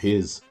interest of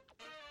his.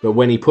 But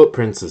when he put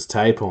Prince's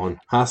tape on,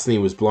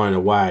 Husney was blown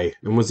away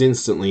and was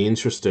instantly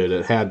interested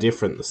at how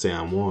different the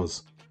sound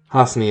was.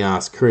 Husney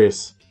asked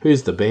Chris,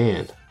 "Who's the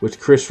band?" Which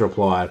Chris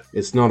replied,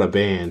 "It's not a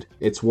band,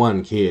 it's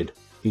one kid.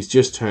 He's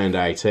just turned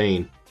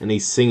 18 and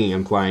he's singing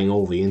and playing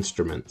all the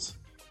instruments."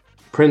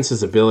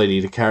 Prince's ability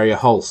to carry a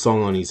whole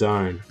song on his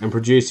own and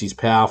produce his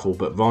powerful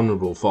but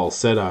vulnerable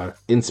falsetto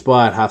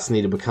inspired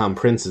Husney to become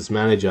Prince's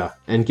manager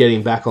and get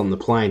him back on the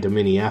plane to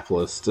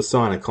Minneapolis to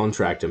sign a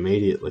contract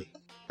immediately.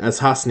 As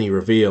Husney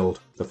revealed,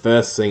 "The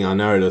first thing I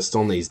noticed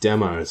on these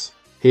demos,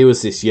 he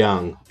was this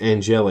young,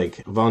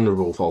 angelic,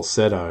 vulnerable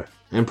falsetto,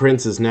 and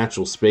Prince's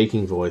natural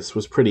speaking voice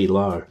was pretty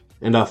low,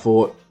 and I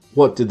thought,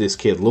 what did this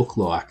kid look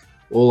like?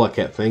 All I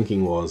kept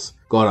thinking was,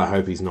 God, I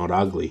hope he's not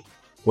ugly."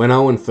 When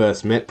Owen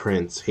first met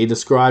Prince, he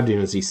described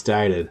him as he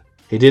stated,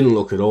 "He didn't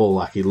look at all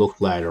like he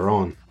looked later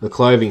on. The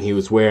clothing he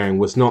was wearing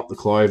was not the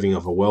clothing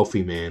of a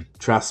wealthy man,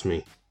 trust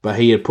me, but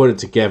he had put it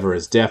together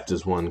as deft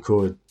as one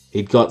could.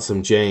 He'd got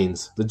some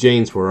jeans, the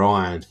jeans were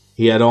ironed,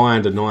 he had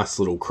ironed a nice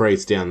little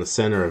crease down the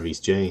centre of his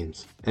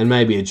jeans, and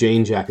maybe a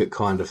jean jacket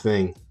kind of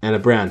thing, and a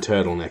brown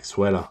turtleneck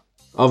sweater.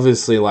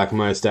 Obviously, like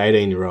most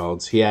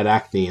 18-year-olds, he had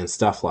acne and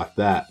stuff like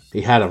that.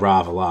 He had a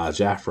rather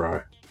large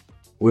afro."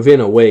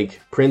 Within a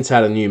week, Prince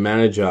had a new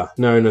manager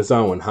known as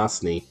Owen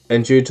Husney,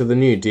 and due to the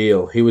new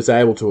deal, he was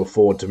able to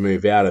afford to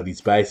move out of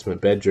his basement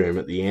bedroom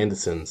at the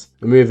Andersons,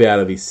 and move out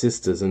of his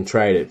sister's and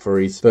trade it for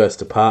his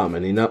first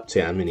apartment in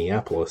uptown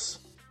Minneapolis.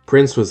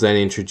 Prince was then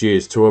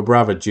introduced to a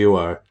brother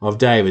duo of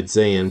David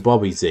Z and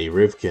Bobby Z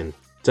Rivkin.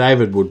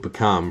 David would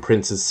become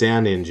Prince's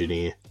sound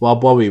engineer, while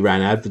Bobby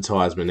ran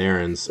advertisement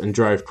errands and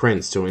drove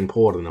Prince to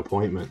important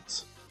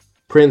appointments.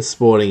 Prince,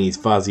 sporting his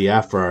fuzzy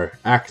afro,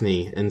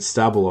 acne and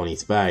stubble on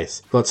his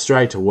face, got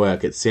straight to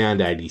work at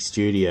Sound 80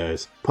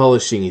 Studios,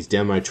 polishing his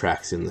demo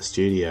tracks in the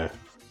studio.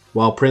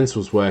 While Prince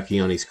was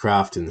working on his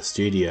craft in the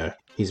studio,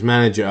 his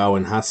manager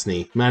Owen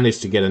Husney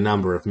managed to get a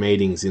number of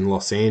meetings in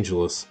Los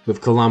Angeles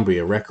with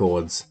Columbia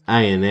Records,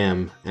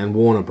 A&M and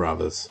Warner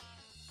Brothers.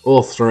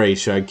 All three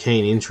showed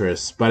keen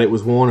interest, but it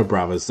was Warner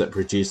Brothers that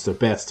produced the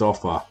best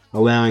offer,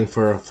 allowing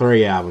for a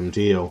 3-album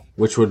deal,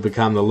 which would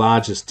become the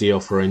largest deal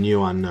for a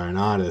new unknown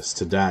artist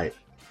to date.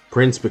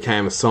 Prince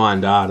became a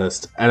signed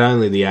artist at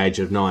only the age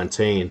of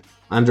 19,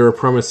 under a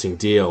promising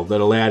deal that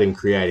allowed him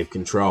creative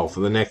control for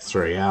the next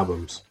 3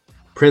 albums.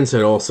 Prince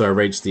had also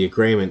reached the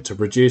agreement to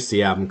produce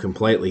the album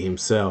completely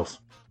himself.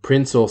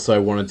 Prince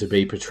also wanted to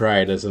be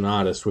portrayed as an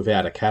artist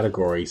without a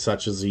category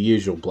such as the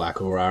usual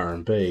black or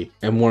R&B,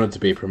 and wanted to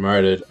be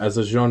promoted as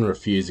a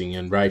genre-fusing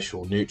and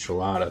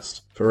racial-neutral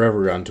artist for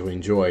everyone to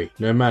enjoy,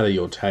 no matter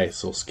your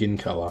taste or skin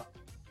colour.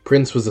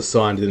 Prince was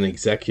assigned an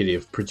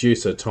executive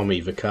producer, Tommy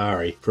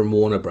Vicari, from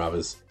Warner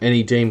Brothers, and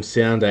he deemed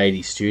Sound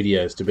 80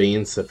 Studios to be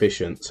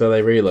insufficient, so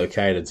they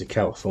relocated to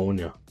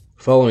California.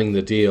 Following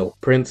the deal,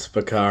 Prince,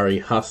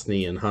 Vicari,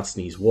 Husney and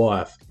Husney's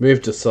wife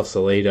moved to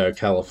Sausalito,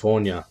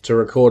 California to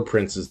record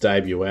Prince's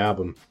debut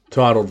album,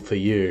 titled For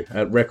You,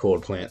 at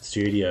Record Plant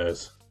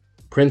Studios.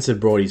 Prince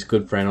had brought his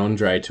good friend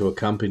Andre to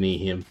accompany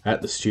him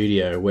at the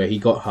studio, where he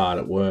got hard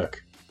at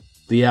work.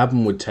 The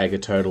album would take a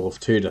total of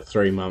 2 to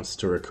 3 months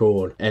to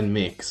record and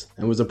mix,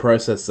 and was a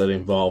process that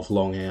involved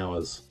long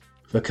hours.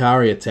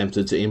 Vicari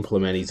attempted to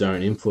implement his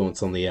own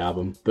influence on the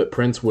album, but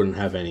Prince wouldn't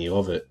have any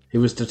of it. He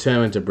was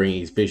determined to bring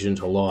his vision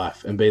to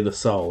life and be the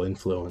sole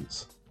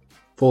influence.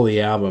 For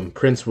the album,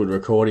 Prince would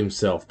record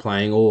himself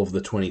playing all of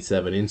the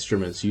 27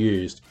 instruments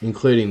used,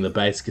 including the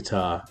bass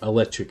guitar,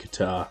 electric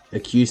guitar,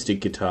 acoustic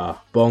guitar,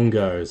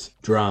 bongos,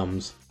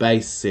 drums,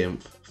 bass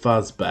synth,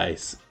 fuzz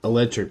bass,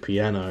 electric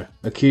piano,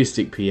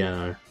 acoustic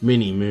piano,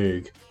 mini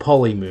moog,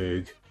 poly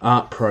moog,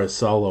 ARP Pro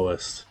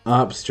soloist,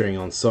 ARP string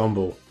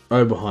ensemble,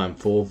 Oberheim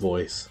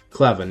 4-voice,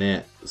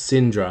 clavinet,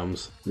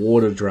 syndrums,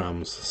 water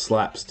drums,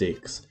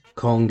 slapsticks,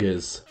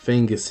 congas,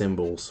 finger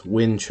cymbals,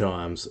 wind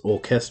chimes,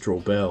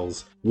 orchestral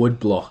bells, wood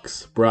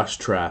blocks, brush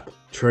trap,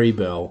 tree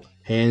bell,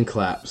 hand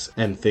claps,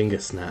 and finger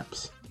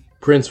snaps.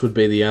 Prince would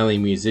be the only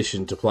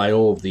musician to play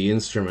all of the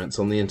instruments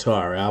on the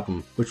entire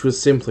album, which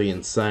was simply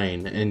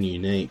insane and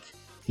unique.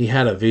 He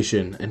had a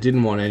vision and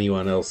didn't want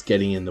anyone else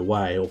getting in the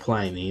way or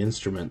playing the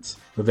instruments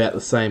without the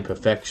same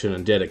perfection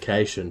and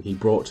dedication he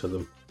brought to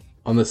them.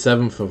 On the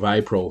 7th of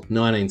April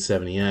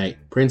 1978,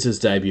 Prince's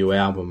debut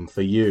album,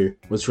 For You,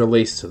 was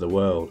released to the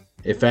world.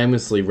 It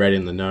famously read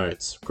in the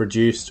notes,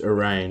 produced,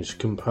 arranged,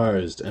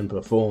 composed, and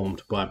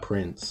performed by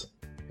Prince.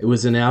 It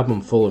was an album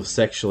full of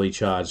sexually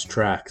charged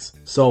tracks,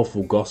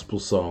 soulful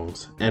gospel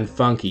songs, and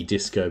funky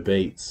disco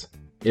beats.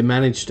 It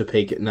managed to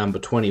peak at number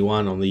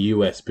 21 on the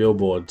US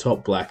Billboard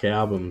Top Black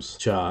Albums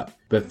chart,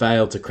 but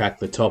failed to crack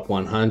the top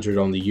 100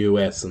 on the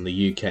US and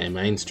the UK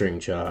mainstream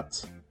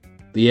charts.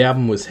 The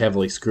album was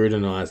heavily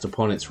scrutinised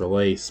upon its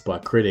release by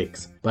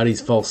critics, but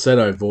his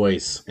falsetto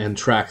voice and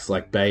tracks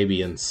like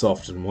Baby and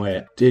Soft and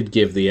Wet did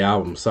give the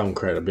album some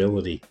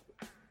credibility.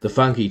 The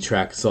funky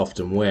track Soft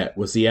and Wet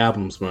was the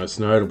album's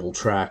most notable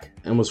track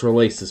and was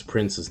released as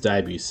Prince's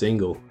debut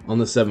single on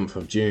the 7th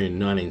of June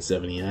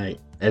 1978.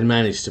 It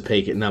managed to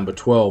peak at number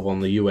 12 on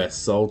the US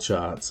Soul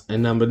charts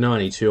and number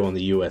 92 on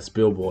the US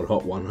Billboard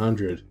Hot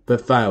 100,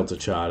 but failed to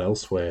chart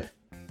elsewhere.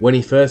 When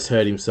he first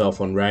heard himself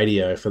on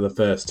radio for the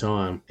first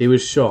time, he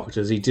was shocked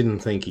as he didn't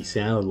think he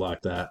sounded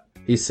like that.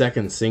 His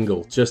second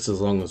single, Just As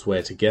Long As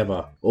We're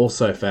Together,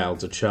 also failed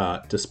to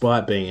chart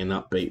despite being an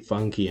upbeat,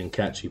 funky and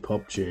catchy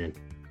pop tune.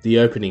 The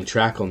opening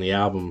track on the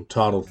album,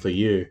 titled For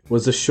You,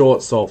 was a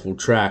short, soulful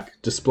track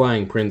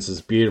displaying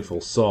Prince's beautiful,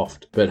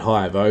 soft but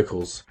high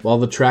vocals, while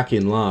the track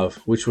In Love,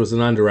 which was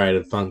an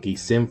underrated funky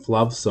synth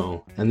love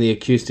song, and the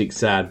acoustic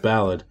sad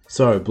ballad,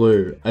 So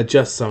Blue, are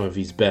just some of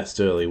his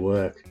best early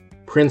work.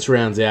 Prince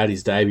rounds out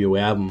his debut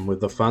album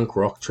with the funk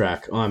rock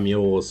track I'm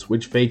Yours,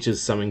 which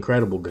features some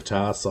incredible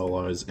guitar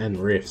solos and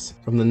riffs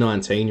from the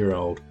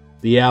 19-year-old.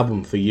 The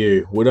album For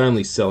You would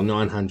only sell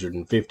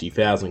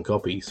 950,000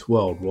 copies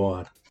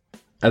worldwide.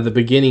 At the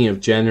beginning of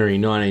January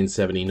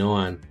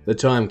 1979, the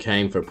time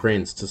came for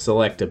Prince to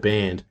select a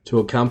band to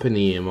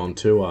accompany him on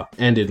tour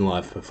and in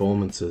live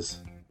performances.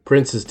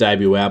 Prince's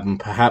debut album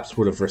perhaps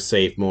would have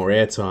received more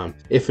airtime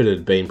if it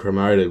had been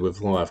promoted with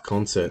live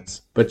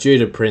concerts, but due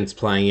to Prince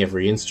playing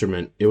every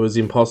instrument, it was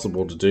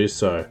impossible to do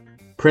so.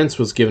 Prince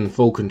was given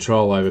full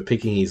control over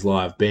picking his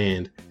live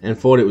band and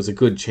thought it was a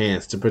good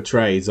chance to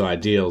portray his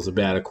ideals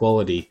about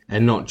equality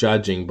and not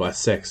judging by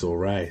sex or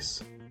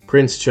race.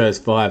 Prince chose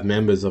 5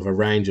 members of a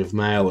range of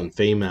male and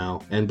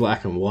female and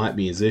black and white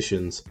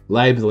musicians,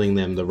 labelling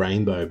them the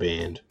Rainbow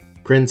Band.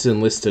 Prince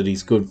enlisted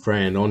his good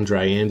friend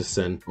Andre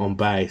Anderson on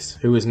bass,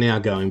 who was now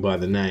going by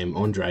the name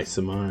Andre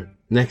Simone.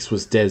 Next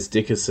was Des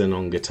Dickerson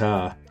on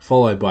guitar,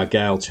 followed by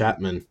Gail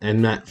Chapman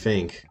and Matt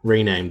Fink,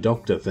 renamed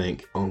Dr.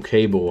 Fink, on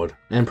keyboard,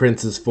 and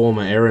Prince's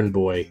former errand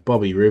boy,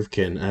 Bobby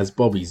Rivkin, as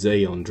Bobby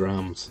Z on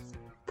drums.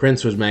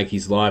 Prince would make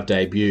his live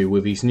debut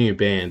with his new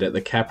band at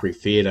the Capri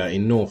Theatre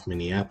in North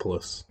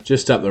Minneapolis,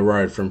 just up the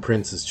road from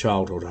Prince's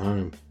childhood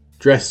home.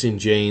 Dressed in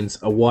jeans,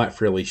 a white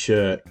frilly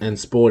shirt, and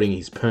sporting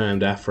his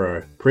permed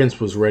afro, Prince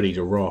was ready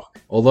to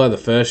rock, although the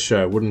first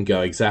show wouldn't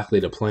go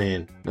exactly to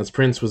plan, as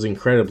Prince was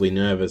incredibly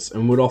nervous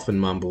and would often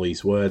mumble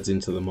his words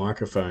into the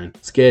microphone,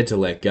 scared to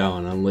let go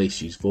and unleash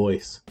his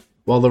voice,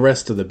 while the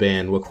rest of the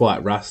band were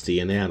quite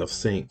rusty and out of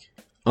sync.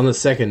 On the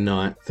second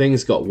night,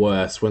 things got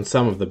worse when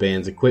some of the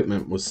band's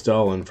equipment was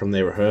stolen from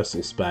their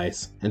rehearsal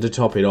space, and to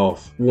top it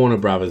off, Warner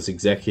Brothers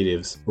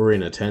executives were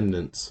in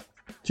attendance.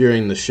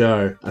 During the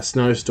show, a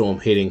snowstorm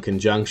hit in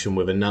conjunction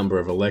with a number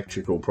of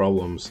electrical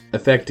problems,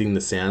 affecting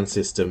the sound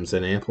systems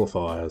and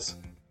amplifiers.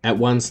 At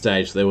one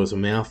stage there was a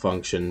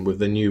malfunction with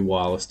the new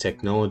wireless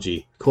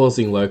technology,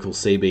 causing local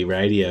CB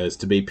radios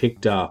to be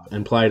picked up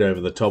and played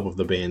over the top of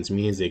the band's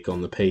music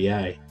on the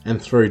PA,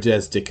 and through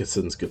Des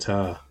Dickerson's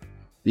guitar.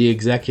 The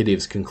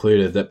executives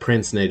concluded that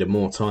Prince needed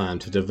more time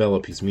to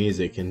develop his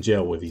music and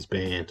gel with his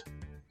band.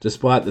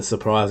 Despite the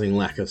surprising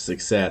lack of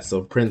success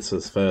of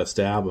Prince's first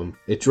album,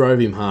 it drove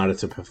him harder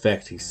to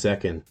perfect his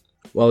second,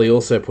 while he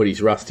also put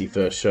his rusty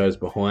first shows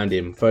behind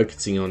him,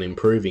 focusing on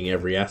improving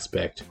every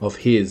aspect of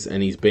his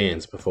and his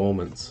band's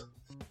performance.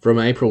 From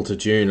April to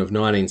June of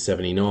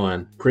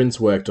 1979, Prince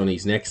worked on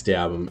his next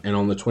album, and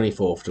on the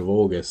 24th of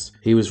August,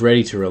 he was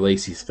ready to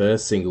release his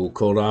first single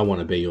called I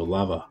Wanna Be Your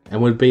Lover,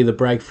 and would be the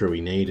breakthrough he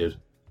needed.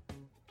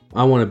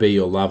 I Wanna Be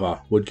Your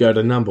Lover would go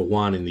to number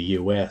 1 in the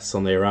US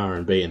on their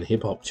R&B and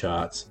hip-hop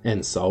charts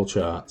and soul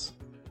charts,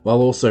 while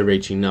also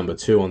reaching number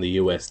 2 on the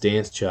US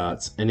dance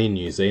charts and in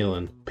New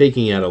Zealand,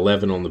 peaking at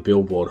 11 on the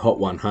Billboard Hot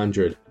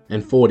 100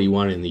 and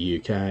 41 in the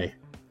UK.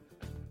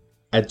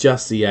 At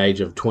just the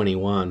age of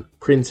 21,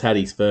 Prince had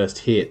his first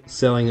hit,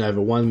 selling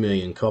over 1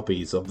 million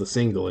copies of the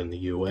single in the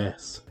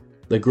US.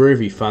 The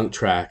groovy funk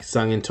track,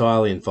 sung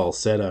entirely in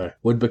falsetto,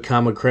 would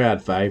become a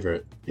crowd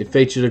favourite. It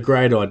featured a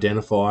great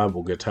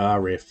identifiable guitar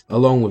riff,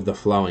 along with the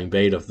flowing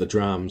beat of the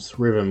drums,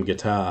 rhythm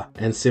guitar,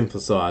 and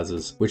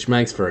synthesizers, which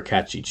makes for a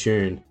catchy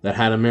tune that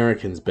had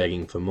Americans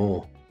begging for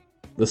more.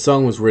 The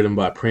song was written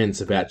by Prince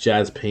about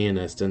jazz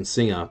pianist and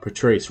singer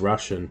Patrice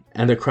Rushen,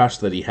 and a crush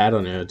that he had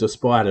on her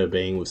despite her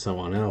being with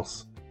someone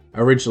else.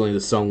 Originally the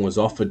song was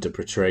offered to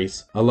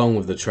Patrice, along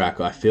with the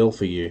track I Feel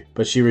For You,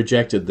 but she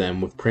rejected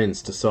them, with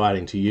Prince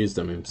deciding to use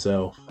them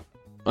himself.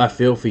 I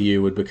Feel For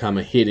You would become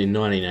a hit in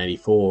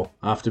 1984,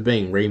 after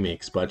being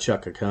remixed by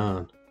Chaka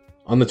Khan.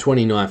 On the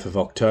 29th of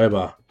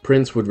October,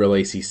 Prince would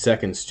release his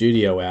second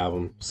studio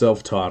album,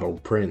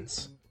 self-titled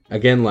Prince.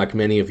 Again, like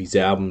many of his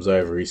albums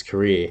over his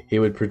career, he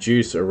would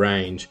produce,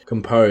 arrange,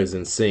 compose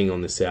and sing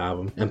on this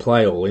album, and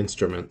play all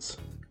instruments.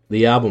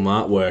 The album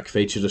artwork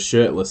featured a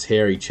shirtless,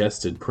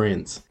 hairy-chested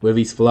Prince, with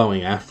his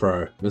flowing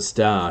afro,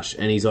 moustache,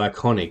 and his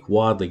iconic,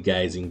 widely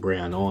gazing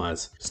brown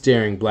eyes,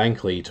 staring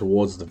blankly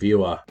towards the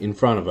viewer in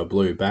front of a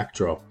blue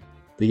backdrop.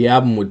 The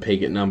album would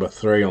peak at number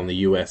 3 on the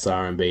US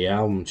R&B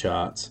album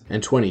charts,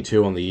 and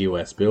 22 on the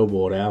US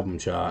Billboard album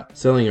chart,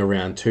 selling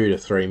around 2 to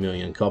 3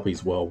 million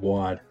copies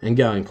worldwide, and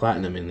going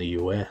platinum in the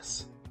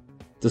US.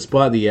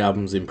 Despite the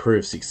album's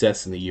improved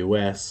success in the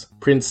US,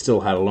 Prince still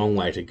had a long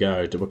way to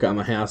go to become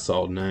a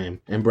household name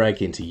and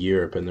break into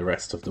Europe and the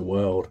rest of the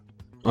world.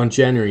 On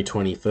January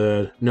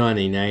 23,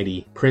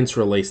 1980, Prince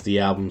released the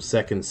album's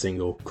second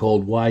single,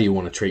 called Why You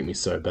Wanna Treat Me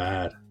So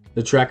Bad.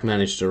 The track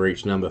managed to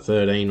reach number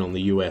 13 on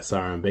the US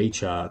R&B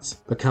charts,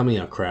 becoming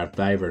a crowd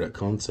favourite at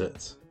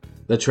concerts.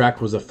 The track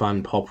was a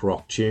fun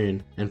pop-rock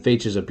tune and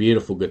features a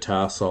beautiful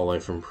guitar solo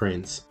from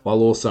Prince,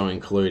 while also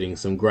including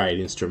some great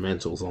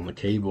instrumentals on the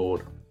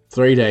keyboard.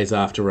 3 days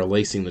after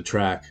releasing the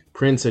track,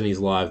 Prince and his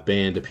live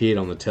band appeared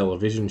on the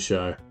television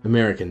show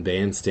American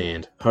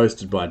Bandstand,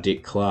 hosted by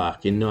Dick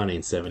Clark in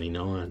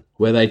 1979,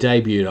 where they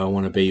debuted I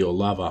Wanna Be Your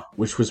Lover,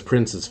 which was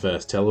Prince's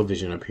first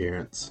television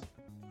appearance.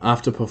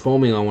 After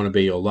performing I Wanna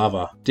Be Your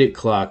Lover, Dick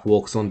Clark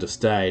walks onto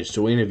stage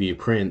to interview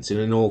Prince in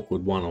an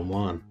awkward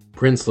one-on-one.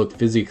 Prince looked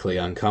physically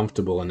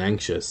uncomfortable and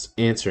anxious,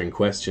 answering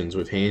questions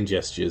with hand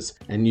gestures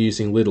and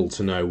using little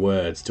to no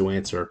words to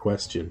answer a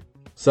question.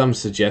 Some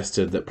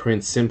suggested that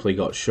Prince simply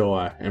got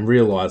shy and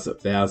realised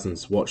that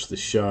thousands watched the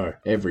show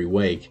every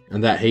week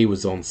and that he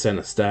was on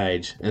centre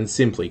stage and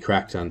simply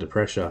cracked under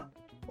pressure.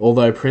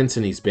 Although Prince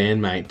and his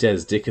bandmate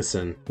Des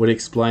Dickerson would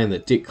explain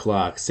that Dick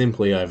Clark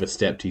simply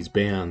overstepped his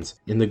bounds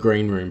in the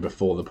green room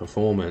before the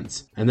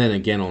performance, and then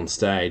again on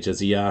stage as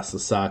he asked the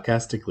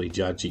sarcastically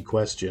judgy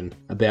question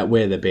about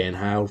where the band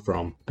hailed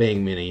from,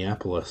 being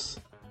Minneapolis.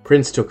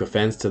 Prince took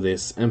offence to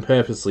this and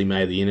purposely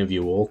made the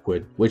interview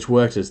awkward, which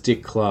worked as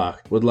Dick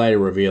Clark would later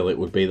reveal it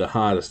would be the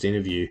hardest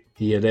interview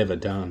he had ever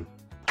done.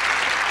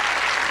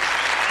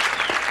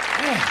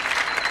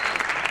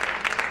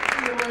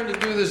 You learned to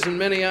do this in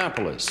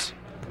Minneapolis.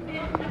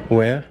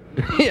 Where?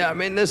 Yeah, I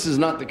mean, this is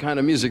not the kind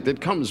of music that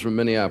comes from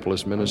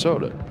Minneapolis,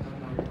 Minnesota.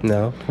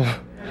 No.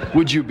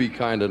 Would you be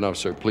kind enough,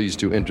 sir, please,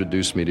 to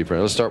introduce me to your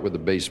friend? Let's start with the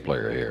bass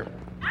player here.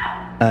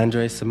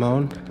 Andre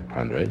Simone.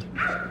 Andre.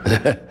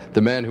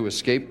 The man who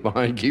escaped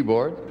behind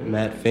keyboard.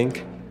 Matt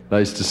Fink.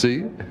 Nice to see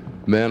you.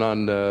 Man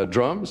on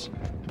drums.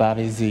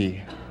 Bobby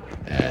Z.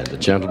 And the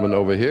gentleman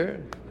over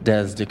here.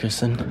 Des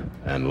Dickerson.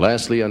 And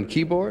lastly on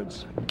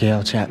keyboards.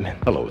 Gail Chapman.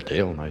 Hello,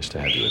 Dale. Nice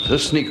to have you.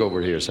 Let's sneak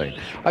over here a second.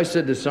 I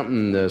said there's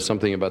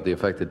something about the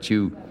effect that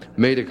you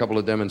made a couple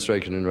of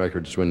demonstration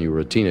records when you were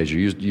a teenager.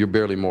 You're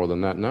barely more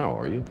than that now,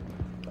 are you?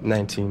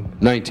 19.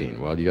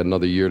 19. Well, you got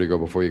another year to go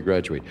before you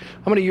graduate.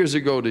 How many years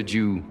ago did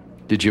you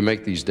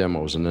make these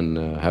demos and then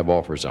have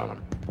offers on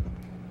them?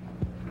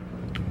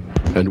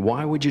 And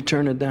why would you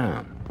turn it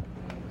down?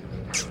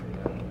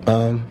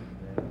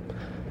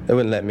 They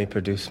wouldn't let me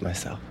produce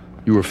myself.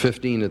 You were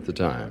 15 at the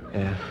time.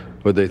 Yeah.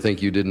 Would they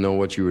think you didn't know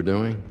what you were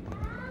doing?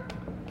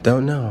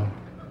 Don't know.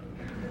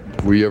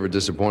 Were you ever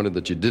disappointed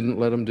that you didn't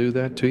let them do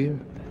that to you?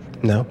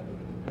 No.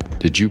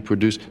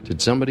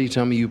 Did somebody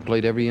tell me you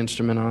played every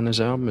instrument on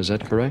this album? Is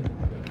that correct?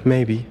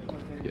 Maybe.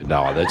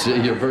 No,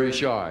 you're very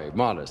shy,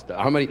 modest.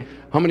 How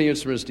many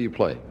instruments do you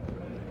play?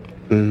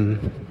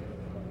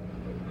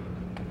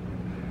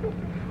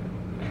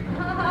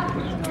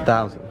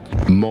 1,000.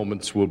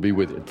 Moments will be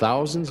with you.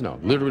 Thousands? No.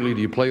 Literally,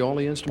 do you play all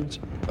the instruments?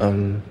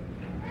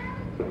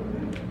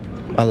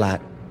 A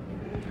lot.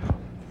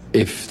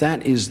 If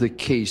that is the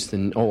case,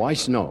 then, I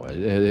know.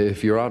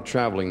 If you're out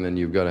traveling, then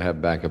you've got to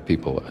have backup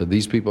people. Are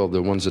these people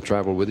the ones that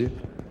travel with you?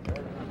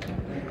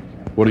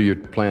 What are your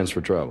plans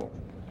for travel?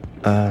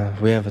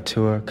 We have a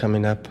tour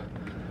coming up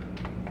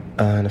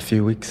in a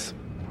few weeks.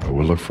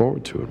 We'll look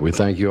forward to it. We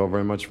thank you all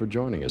very much for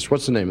joining us.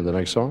 What's the name of the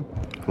next song?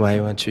 Why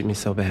You Want to Treat Me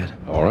So Bad?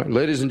 All right,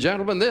 ladies and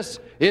gentlemen, this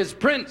is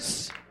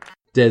Prince.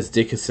 Des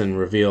Dickerson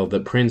revealed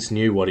that Prince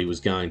knew what he was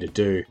going to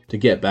do to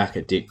get back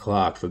at Dick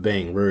Clark for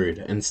being rude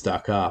and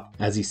stuck up,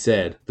 as he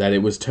said that it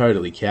was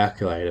totally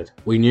calculated.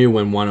 We knew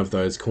when one of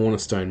those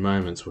cornerstone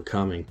moments were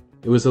coming.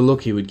 It was a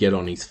look he would get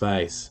on his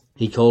face.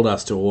 He called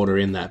us to order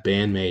in that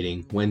band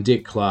meeting when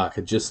Dick Clark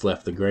had just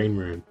left the green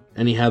room,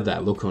 and he had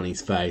that look on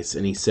his face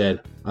and he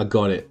said, "I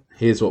got it.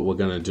 Here's what we're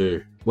gonna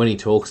do. When he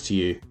talks to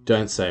you,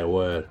 don't say a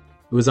word."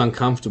 It was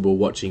uncomfortable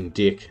watching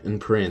Dick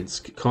and Prince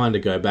kinda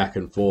go back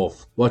and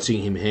forth,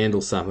 watching him handle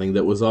something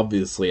that was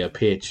obviously a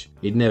pitch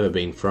he'd never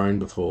been thrown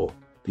before.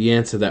 The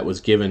answer that was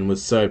given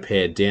was so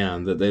pared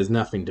down that there's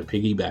nothing to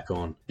piggyback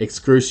on,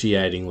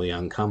 excruciatingly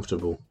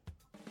uncomfortable.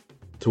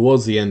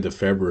 Towards the end of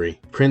February,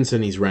 Prince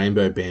and his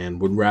Rainbow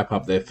Band would wrap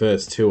up their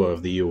first tour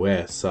of the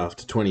US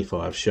after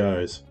 25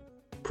 shows.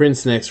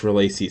 Prince next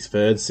released his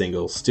third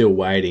single, Still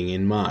Waiting,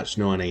 in March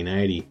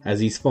 1980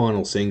 as his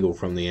final single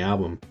from the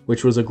album,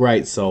 which was a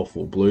great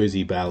soulful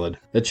bluesy ballad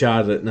that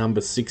charted at number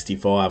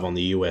 65 on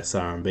the US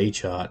R&B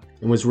chart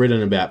and was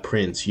written about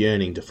Prince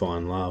yearning to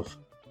find love.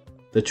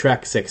 The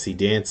track Sexy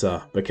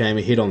Dancer became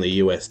a hit on the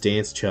US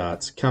dance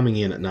charts, coming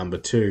in at number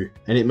 2,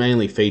 and it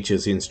mainly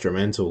features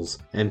instrumentals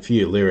and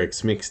few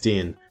lyrics mixed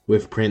in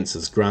with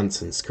Prince's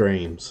grunts and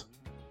screams.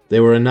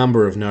 There were a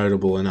number of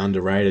notable and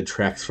underrated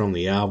tracks from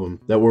the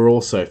album that were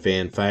also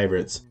fan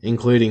favourites,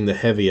 including the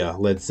heavier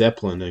Led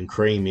Zeppelin and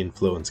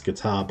Cream-influenced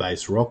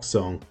guitar-based rock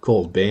song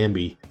called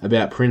Bambi,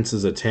 about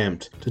Prince's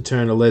attempt to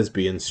turn a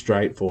lesbian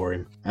straight for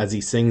him, as he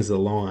sings the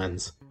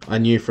lines, "I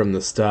knew from the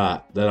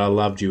start that I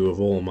loved you with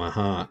all my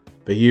heart."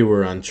 But you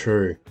were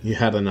untrue. You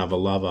had another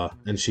lover,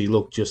 and she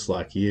looked just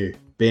like you.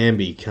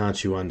 Bambi,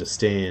 can't you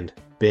understand?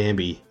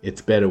 Bambi,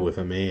 it's better with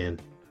a man.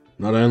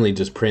 Not only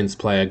does Prince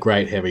play a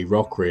great heavy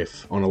rock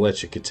riff on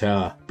electric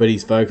guitar, but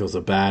his vocals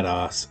are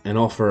badass and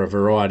offer a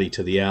variety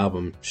to the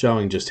album,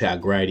 showing just how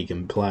great he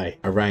can play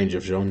a range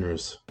of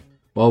genres.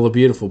 While the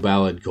beautiful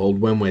ballad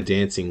called When We're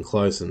Dancing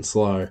Close and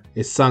Slow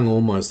is sung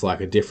almost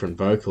like a different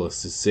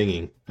vocalist is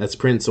singing, as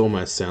Prince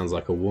almost sounds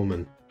like a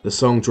woman. The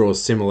song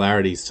draws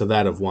similarities to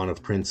that of one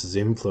of Prince's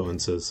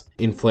influences,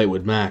 in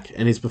Fleetwood Mac,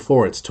 and is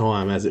before its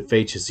time as it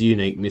features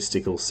unique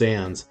mystical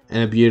sounds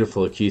and a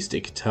beautiful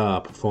acoustic guitar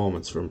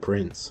performance from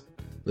Prince.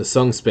 The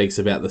song speaks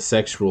about the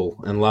sexual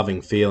and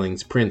loving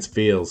feelings Prince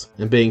feels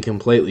and being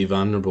completely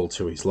vulnerable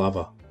to his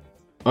lover.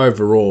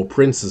 Overall,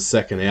 Prince's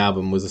second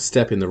album was a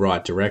step in the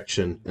right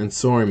direction and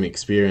saw him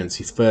experience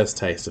his first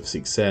taste of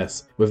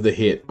success with the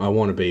hit I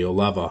Want to Be Your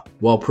Lover,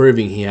 while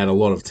proving he had a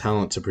lot of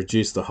talent to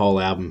produce the whole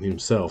album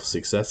himself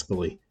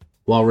successfully.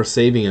 While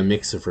receiving a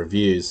mix of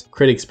reviews,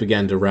 critics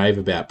began to rave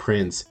about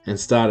Prince and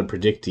started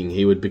predicting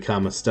he would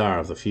become a star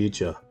of the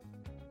future.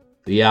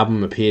 The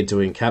album appeared to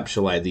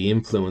encapsulate the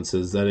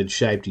influences that had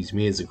shaped his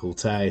musical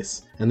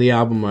tastes, and the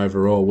album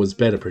overall was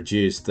better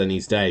produced than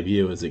his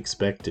debut as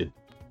expected.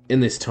 In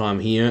this time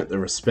he earned the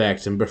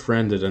respect and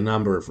befriended a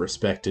number of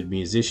respected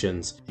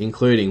musicians,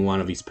 including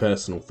one of his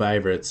personal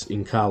favourites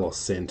in Carlos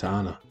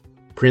Santana.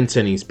 Prince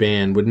and his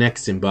band would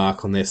next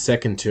embark on their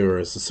second tour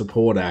as a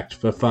support act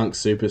for funk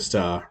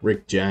superstar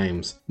Rick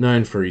James,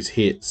 known for his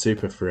hit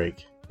Super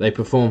Freak. They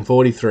performed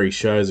 43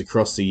 shows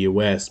across the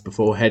US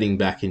before heading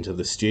back into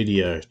the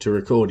studio to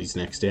record his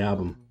next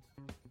album.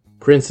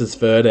 Prince's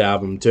third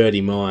album,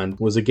 Dirty Mind,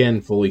 was again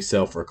fully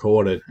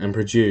self-recorded and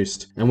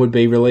produced and would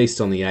be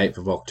released on the 8th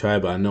of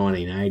October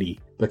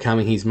 1980,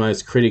 becoming his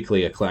most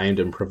critically acclaimed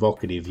and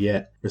provocative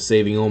yet,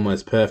 receiving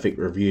almost perfect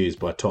reviews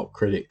by top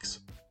critics.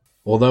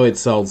 Although it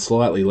sold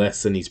slightly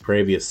less than his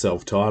previous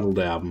self-titled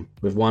album,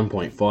 with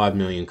 1.5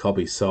 million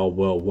copies sold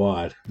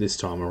worldwide this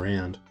time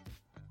around.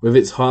 With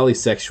its highly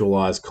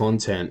sexualized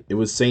content, it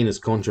was seen as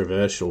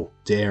controversial,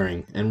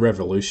 daring, and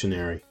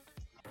revolutionary.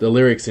 The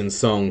lyrics in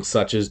songs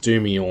such as Do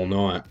Me All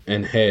Night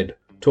and Head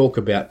talk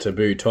about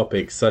taboo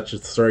topics such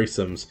as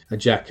threesomes,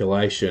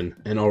 ejaculation,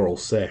 and oral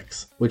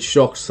sex, which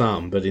shocked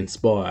some but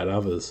inspired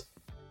others.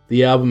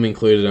 The album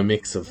included a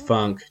mix of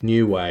funk,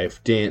 new wave,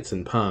 dance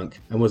and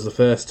punk, and was the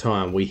first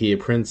time we hear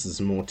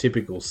Prince's more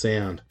typical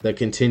sound that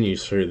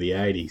continues through the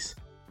 80s.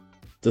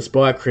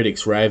 Despite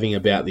critics raving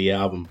about the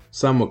album,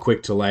 some were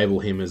quick to label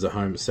him as a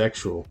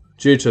homosexual,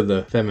 due to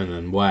the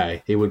feminine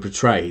way he would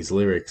portray his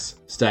lyrics,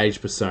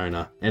 stage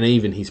persona, and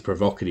even his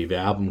provocative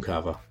album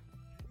cover.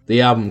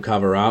 The album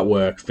cover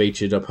artwork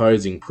featured a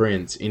posing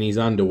Prince in his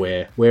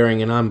underwear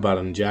wearing an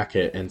unbuttoned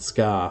jacket and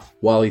scarf,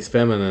 while his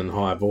feminine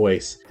high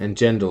voice and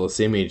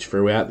genderless image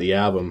throughout the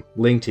album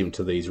linked him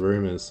to these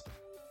rumours.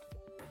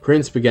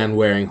 Prince began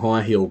wearing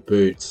high-heeled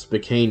boots,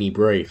 bikini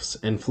briefs,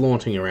 and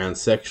flaunting around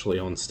sexually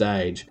on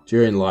stage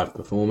during live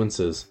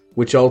performances,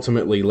 which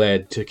ultimately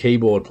led to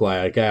keyboard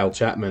player Gail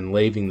Chapman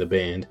leaving the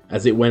band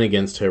as it went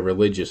against her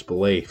religious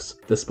beliefs,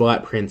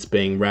 despite Prince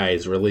being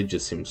raised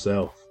religious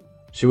himself.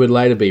 She would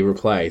later be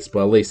replaced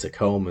by Lisa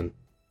Coleman.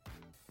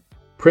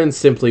 Prince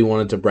simply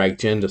wanted to break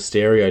gender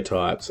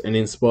stereotypes and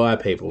inspire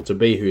people to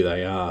be who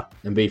they are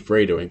and be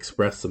free to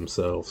express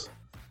themselves.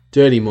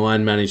 Dirty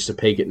Mind managed to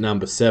peak at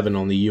number 7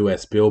 on the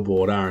US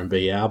Billboard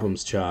R&B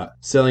albums chart,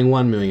 selling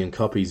 1 million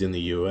copies in the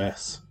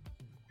US.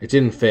 It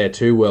didn't fare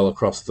too well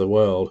across the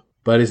world,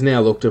 but is now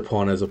looked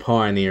upon as a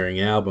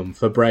pioneering album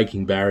for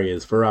breaking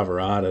barriers for other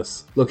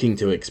artists looking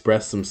to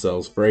express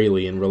themselves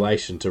freely in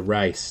relation to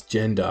race,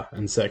 gender,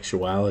 and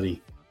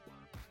sexuality.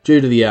 Due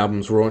to the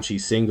album's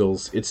raunchy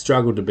singles, it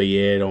struggled to be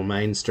aired on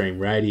mainstream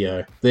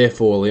radio,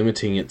 therefore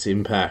limiting its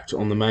impact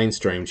on the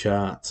mainstream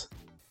charts.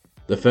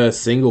 The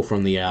first single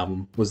from the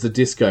album was the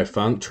disco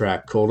funk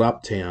track called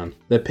Uptown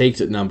that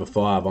peaked at number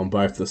 5 on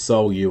both the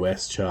Soul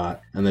US chart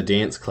and the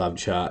Dance Club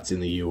charts in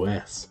the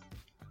US.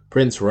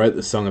 Prince wrote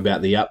the song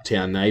about the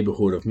uptown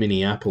neighbourhood of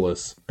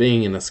Minneapolis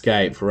being an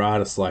escape for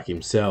artists like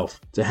himself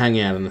to hang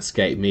out and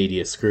escape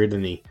media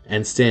scrutiny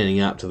and standing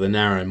up to the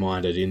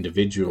narrow-minded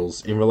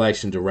individuals in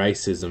relation to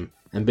racism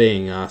and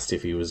being asked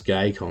if he was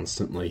gay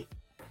constantly.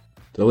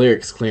 The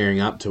lyrics clearing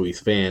up to his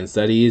fans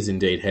that he is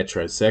indeed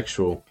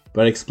heterosexual,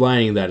 but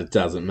explaining that it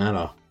doesn't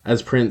matter.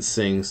 As Prince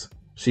sings,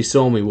 "She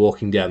saw me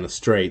walking down the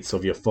streets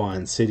of your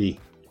fine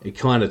city. It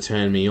kinda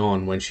turned me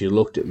on when she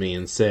looked at me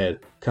and said,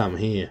 'Come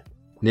here.'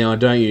 Now I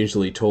don't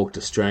usually talk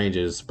to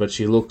strangers, but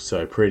she looked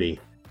so pretty.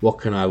 What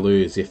can I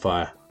lose if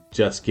I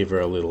just give her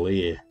a little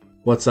ear?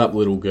 What's up,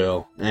 little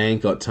girl? I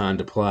ain't got time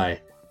to play.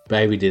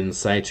 Baby didn't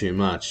say too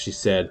much. She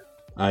said,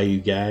 'Are you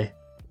gay?'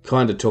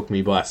 Kinda took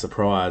me by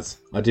surprise.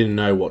 I didn't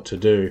know what to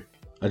do.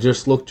 I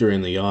just looked her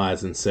in the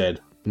eyes and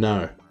said,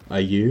 'No, are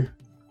you?'"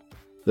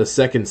 The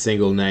second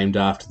single named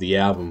after the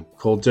album,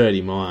 called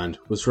Dirty Mind,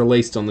 was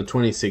released on the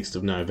 26th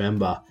of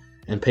November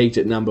and peaked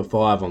at number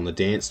 5 on the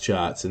dance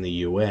charts in the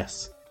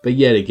US, but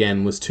yet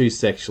again was too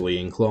sexually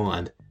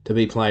inclined to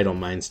be played on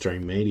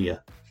mainstream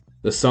media.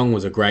 The song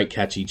was a great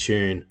catchy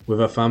tune,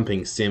 with a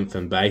thumping synth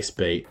and bass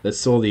beat that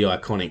saw the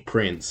iconic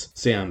Prince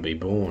sound be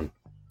born.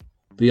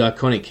 The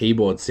iconic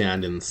keyboard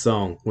sound in the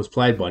song was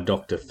played by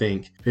Dr.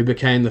 Fink, who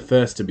became the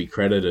first to be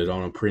credited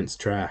on a Prince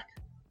track.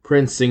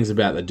 Prince sings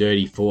about the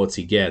dirty thoughts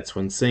he gets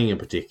when seeing a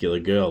particular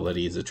girl that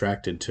he is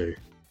attracted to.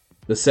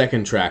 The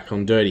second track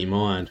on Dirty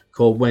Mind,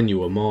 called When You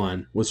Were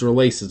Mine, was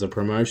released as a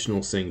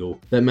promotional single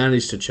that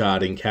managed to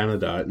chart in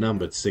Canada at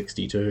number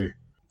 62.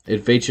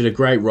 It featured a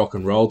great rock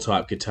and roll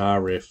type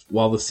guitar riff,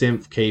 while the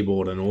synth,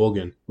 keyboard and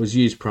organ was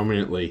used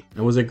prominently,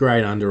 and was a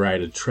great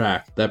underrated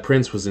track that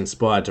Prince was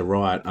inspired to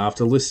write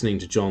after listening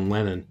to John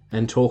Lennon,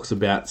 and talks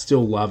about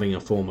still loving a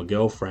former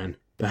girlfriend,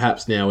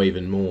 perhaps now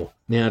even more,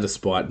 now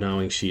despite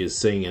knowing she is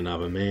seeing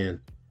another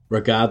man.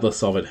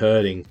 Regardless of it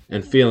hurting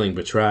and feeling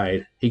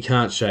betrayed, he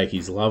can't shake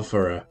his love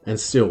for her and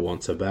still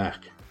wants her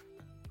back.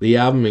 The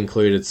album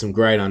included some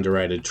great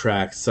underrated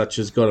tracks such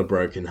as Got a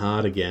Broken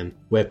Heart Again,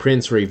 where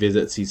Prince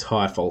revisits his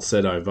high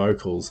falsetto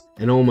vocals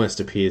and almost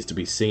appears to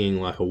be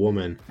singing like a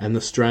woman, and the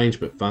strange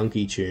but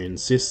funky tune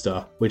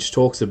Sister, which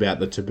talks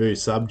about the taboo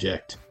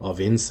subject of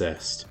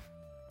incest.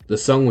 The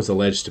song was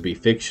alleged to be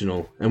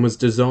fictional and was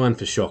designed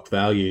for shock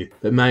value,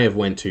 but may have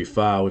went too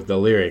far with the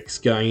lyrics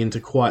going into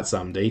quite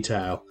some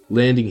detail,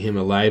 landing him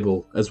a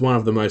label as one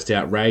of the most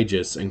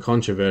outrageous and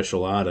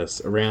controversial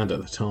artists around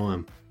at the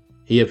time.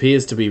 He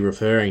appears to be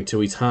referring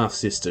to his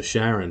half-sister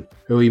Sharon,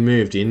 who he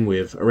moved in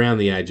with around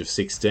the age of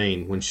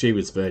 16 when she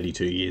was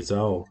 32 years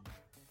old.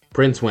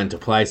 Prince went to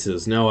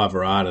places no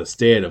other artist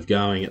dared of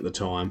going at the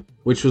time,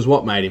 which was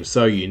what made him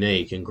so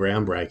unique and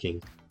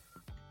groundbreaking.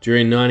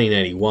 During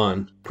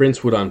 1981,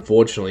 Prince would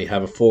unfortunately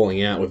have a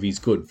falling out with his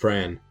good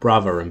friend,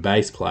 brother and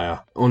bass player,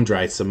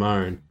 Andre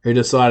Simone, who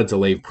decided to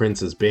leave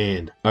Prince's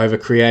band over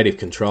creative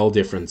control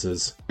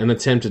differences and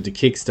attempted to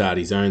kickstart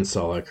his own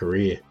solo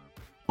career.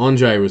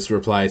 Andre was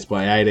replaced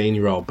by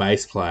 18-year-old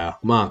bass player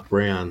Mark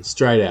Brown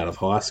straight out of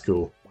high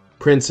school.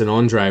 Prince and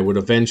Andre would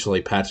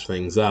eventually patch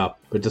things up,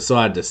 but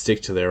decided to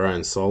stick to their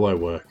own solo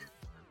work.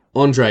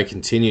 Andre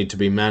continued to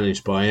be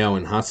managed by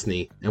Owen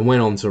Husney and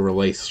went on to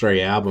release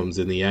 3 albums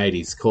in the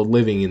 80s called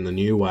Living in the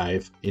New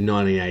Wave in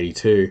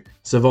 1982,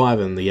 Survive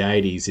in the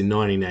 80s in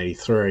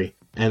 1983,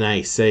 and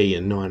AC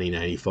in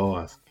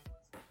 1985.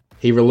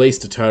 He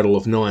released a total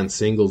of 9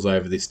 singles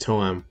over this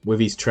time, with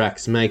his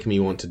tracks Make Me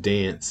Want to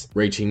Dance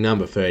reaching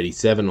number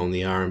 37 on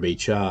the R&B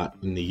chart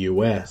in the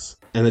US,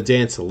 and The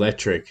Dance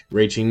Electric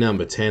reaching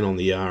number 10 on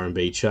the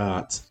R&B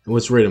charts, and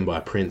was written by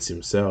Prince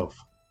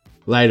himself.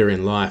 Later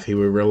in life, he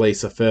would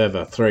release a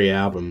further 3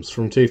 albums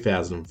from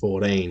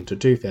 2014 to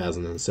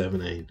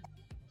 2017.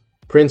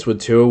 Prince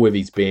would tour with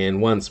his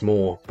band once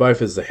more,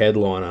 both as the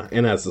headliner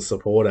and as the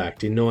support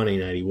act in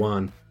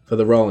 1981 for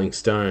the Rolling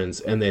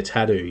Stones and their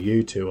Tattoo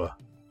You tour.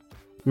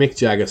 Mick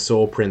Jagger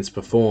saw Prince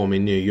perform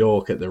in New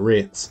York at the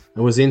Ritz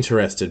and was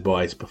interested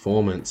by his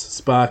performance,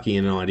 sparking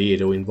an idea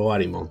to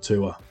invite him on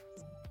tour.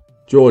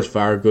 George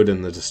Thorogood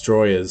and the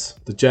Destroyers,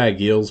 the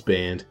Jag Eels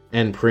Band,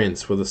 and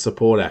Prince were the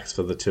support acts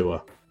for the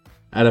tour.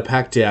 At a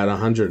packed out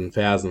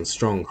 100,000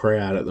 strong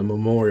crowd at the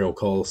Memorial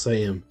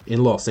Coliseum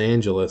in Los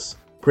Angeles,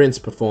 Prince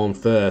performed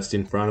first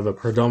in front of a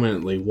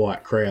predominantly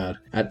white crowd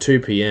at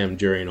 2 p.m.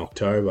 during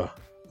October.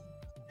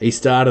 He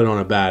started on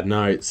a bad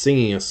note,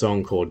 singing a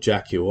song called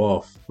Jack You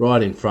Off,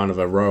 right in front of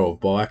a row of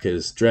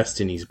bikers dressed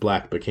in his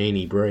black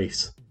bikini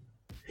briefs.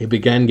 He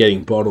began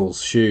getting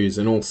bottles, shoes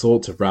and all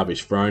sorts of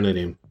rubbish thrown at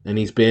him, and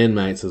his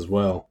bandmates as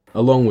well,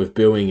 along with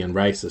booing and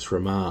racist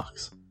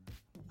remarks.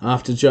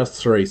 After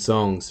just 3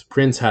 songs,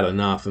 Prince had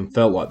enough and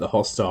felt like the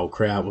hostile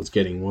crowd was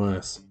getting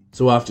worse.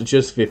 So after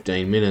just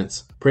 15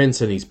 minutes,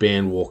 Prince and his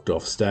band walked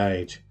off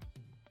stage.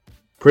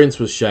 Prince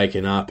was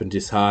shaken up and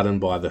disheartened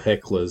by the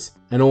hecklers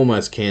and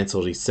almost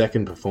cancelled his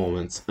second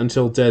performance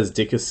until Des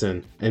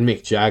Dickerson and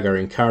Mick Jagger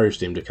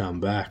encouraged him to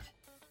come back.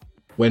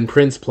 When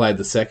Prince played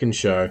the second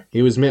show,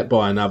 he was met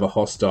by another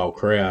hostile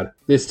crowd,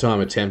 this time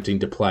attempting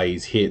to play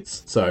his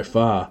hits so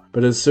far,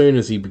 but as soon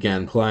as he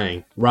began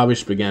playing,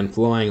 rubbish began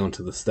flying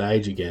onto the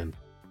stage again.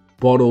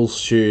 Bottles,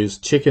 shoes,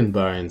 chicken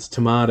bones,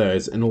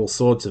 tomatoes and all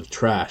sorts of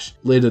trash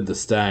littered the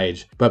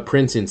stage, but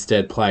Prince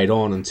instead played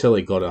on until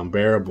it got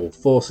unbearable,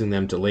 forcing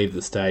them to leave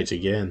the stage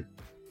again.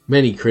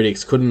 Many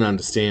critics couldn't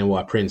understand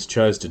why Prince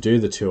chose to do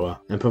the tour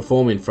and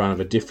perform in front of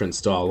a different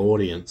style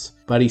audience,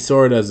 but he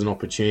saw it as an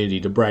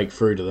opportunity to break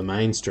through to the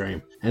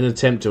mainstream and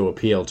attempt to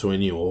appeal to a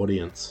new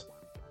audience.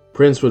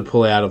 Prince would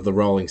pull out of the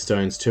Rolling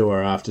Stones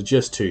tour after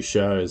just 2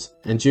 shows,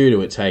 and due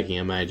to it taking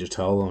a major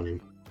toll on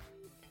him.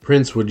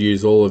 Prince would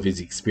use all of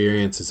his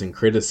experiences and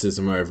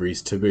criticism over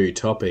his taboo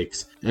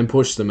topics and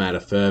push the matter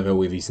further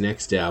with his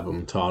next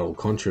album titled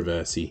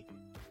Controversy.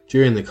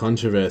 During the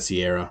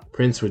Controversy era,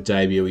 Prince would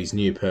debut his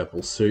new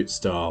purple suit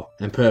style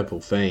and purple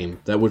theme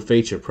that would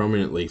feature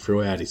prominently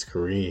throughout his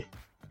career.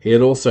 He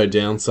had also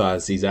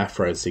downsized his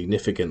afro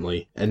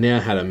significantly and now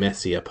had a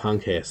messier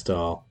punk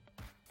hairstyle.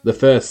 The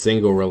first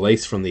single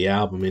released from the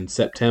album in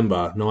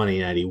September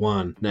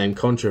 1981, named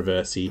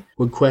Controversy,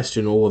 would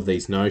question all of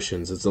these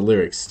notions as the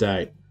lyrics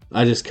state,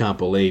 "I just can't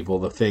believe all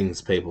the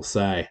things people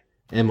say.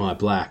 Am I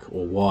black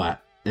or white?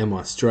 Am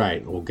I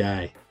straight or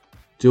gay?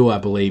 Do I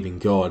believe in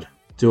God?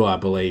 Do I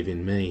believe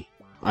in me?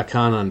 I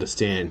can't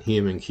understand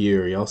human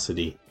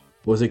curiosity.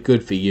 Was it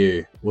good for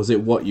you? Was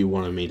it what you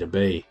wanted me to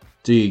be?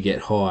 Do you get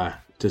high?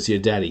 Does your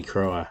daddy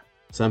cry?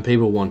 Some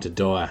people want to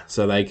die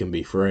so they can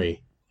be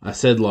free. I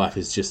said life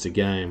is just a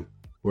game.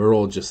 We're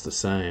all just the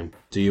same.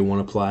 Do you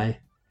want to play?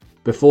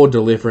 Before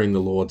delivering the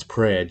Lord's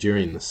Prayer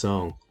during the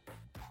song.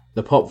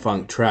 The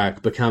pop-funk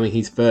track becoming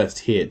his first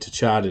hit to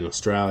chart in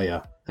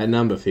Australia at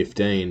number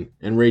 15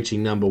 and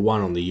reaching number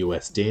 1 on the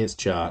US dance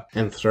chart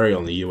and 3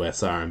 on the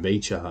US R&B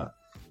chart.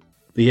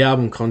 The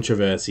album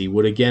Controversy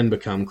would again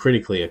become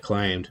critically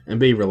acclaimed and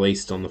be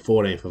released on the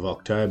 14th of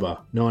October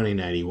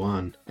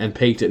 1981 and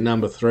peaked at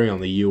number 3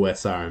 on the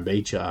US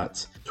R&B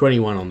charts,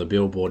 21 on the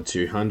Billboard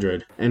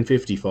 200 and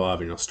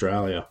 55 in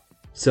Australia,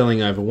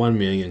 selling over 1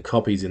 million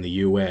copies in the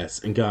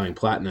US and going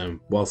platinum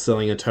while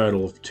selling a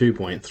total of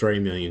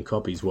 2.3 million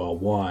copies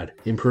worldwide,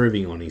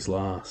 improving on his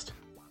last.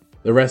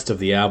 The rest of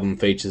the album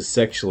features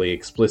sexually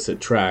explicit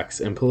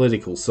tracks and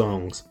political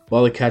songs,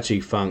 while the catchy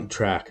funk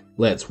track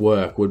Let's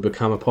Work would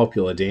become a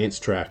popular dance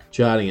track,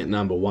 charting at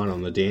number 1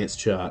 on the dance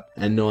chart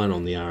and 9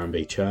 on the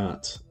R&B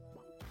charts.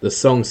 The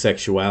song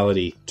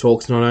Sexuality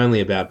talks not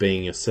only about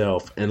being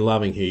yourself and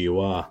loving who you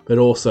are, but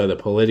also the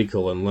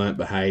political and learnt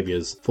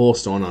behaviours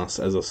forced on us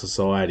as a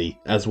society,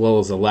 as well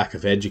as a lack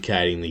of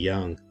educating the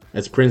young.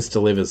 As Prince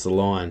delivers the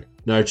line,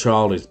 "No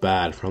child is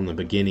bad from the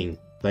beginning,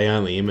 they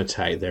only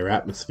imitate their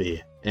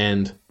atmosphere,"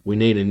 and "We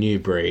need a new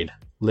breed.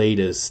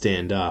 Leaders,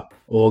 stand up,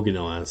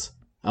 organise.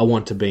 I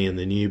want to be in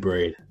the new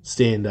breed.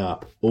 Stand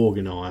up,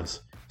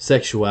 organise.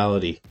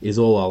 Sexuality is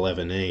all I'll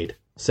ever need.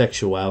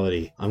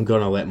 Sexuality, I'm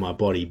gonna let my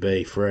body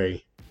be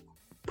free."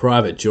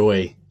 Private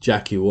Joy,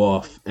 Jack You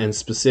Off, and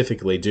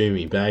specifically Do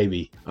Me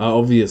Baby are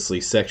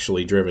obviously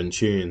sexually driven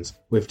tunes,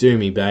 with Do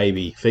Me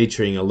Baby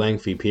featuring a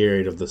lengthy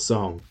period of the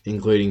song,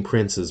 including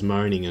Prince's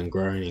moaning and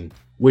groaning,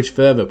 which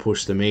further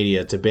pushed the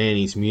media to ban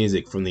his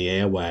music from the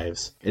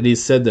airwaves. It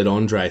is said that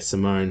Andre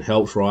Simone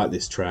helped write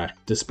this track,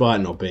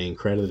 despite not being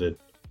credited.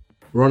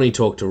 Ronnie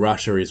Talk to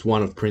Russia is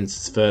one of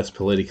Prince's first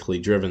politically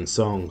driven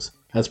songs,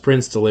 as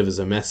Prince delivers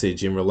a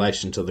message in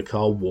relation to the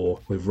Cold War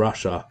with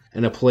Russia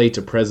and a plea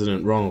to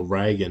President Ronald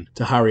Reagan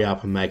to hurry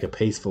up and make a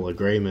peaceful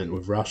agreement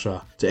with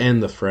Russia to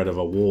end the threat of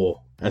a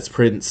war. As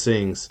Prince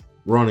sings,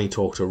 "Ronnie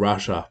Talk to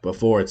Russia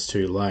before it's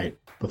too late,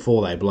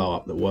 before they blow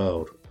up the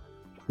world."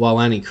 While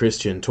Annie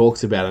Christian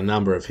talks about a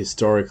number of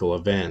historical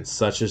events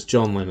such as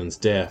John Lennon's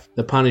death,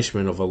 the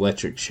punishment of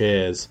electric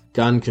chairs,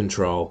 gun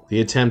control, the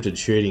attempted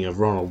shooting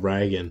of Ronald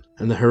Reagan,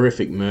 and the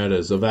horrific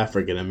murders of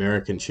African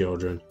American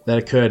children that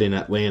occurred in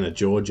Atlanta,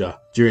 Georgia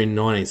during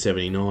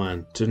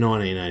 1979 to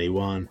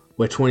 1981,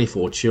 where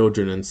 24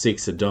 children and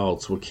 6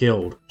 adults were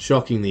killed,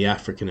 shocking the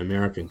African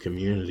American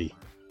community.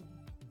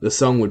 The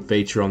song would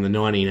feature on the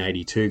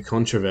 1982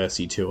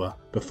 Controversy tour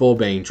before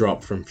being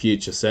dropped from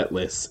future set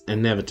lists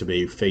and never to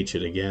be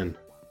featured again.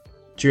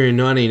 During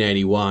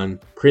 1981,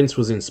 Prince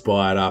was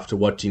inspired after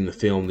watching the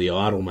film The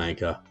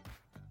Idolmaker.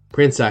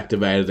 Prince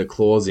activated a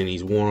clause in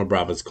his Warner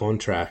Brothers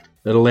contract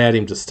that allowed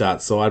him to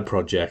start side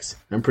projects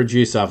and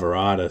produce other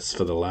artists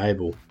for the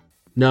label.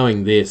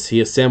 Knowing this, he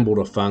assembled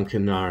a funk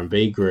and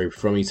R&B group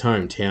from his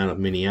hometown of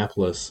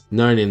Minneapolis,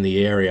 known in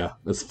the area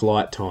as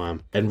Flight Time,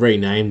 and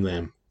renamed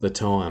them The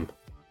Time.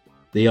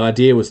 The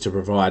idea was to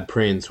provide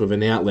Prince with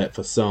an outlet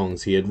for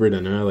songs he had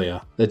written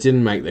earlier that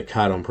didn't make the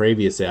cut on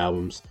previous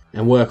albums,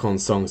 and work on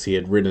songs he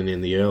had written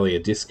in the earlier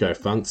disco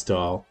funk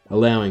style,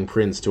 allowing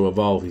Prince to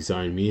evolve his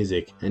own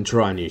music and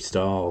try new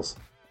styles.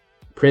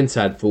 Prince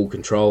had full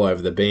control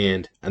over the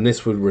band, and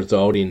this would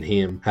result in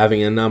him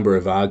having a number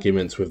of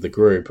arguments with the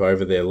group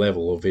over their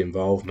level of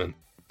involvement.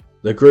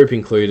 The group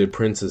included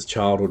Prince's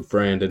childhood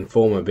friend and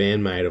former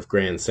bandmate of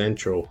Grand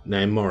Central,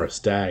 named Morris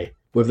Day,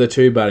 with the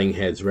two butting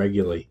heads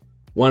regularly.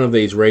 One of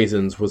these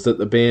reasons was that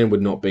the band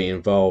would not be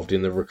involved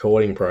in the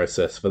recording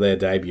process for their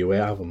debut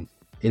album.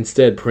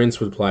 Instead, Prince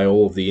would play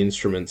all of the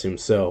instruments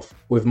himself,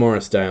 with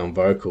Morris Day on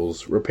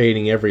vocals,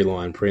 repeating every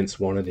line Prince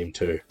wanted him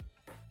to.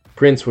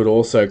 Prince would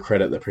also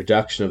credit the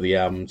production of the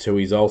album to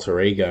his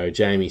alter ego,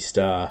 Jamie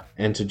Starr,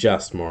 and to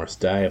just Morris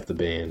Day of the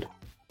band.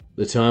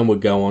 The Time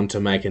would go on to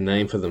make a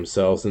name for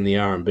themselves in the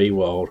R&B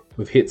world,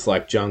 with hits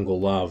like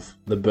Jungle Love,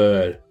 The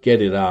Bird,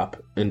 Get It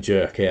Up, and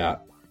Jerk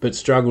Out, but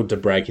struggled to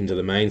break into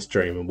the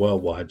mainstream and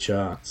worldwide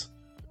charts.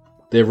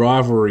 Their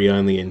rivalry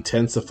only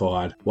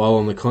intensified while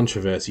on the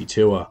Controversy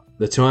tour.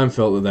 The Time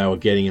felt that they were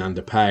getting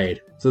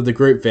underpaid, so the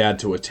group vowed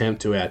to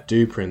attempt to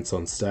outdo Prince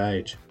on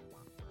stage.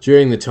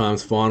 During the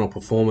Time's final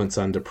performance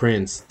under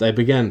Prince, they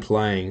began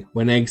playing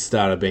when eggs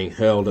started being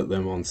hurled at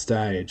them on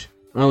stage,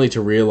 only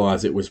to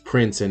realise it was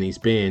Prince and his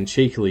band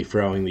cheekily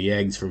throwing the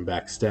eggs from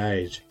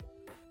backstage.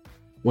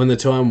 When the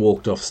Time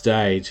walked off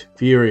stage,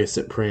 furious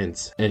at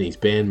Prince and his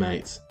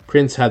bandmates,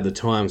 Prince had the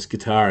Time's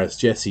guitarist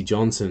Jesse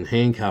Johnson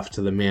handcuffed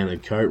to the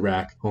mounted coat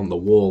rack on the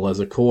wall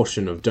as a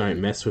caution of "Don't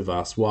mess with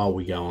us while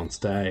we go on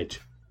stage."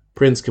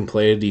 Prince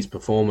completed his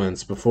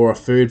performance before a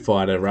food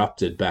fight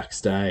erupted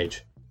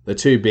backstage. The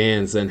two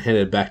bands then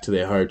headed back to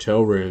their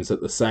hotel rooms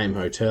at the same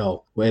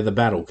hotel where the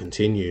battle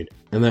continued,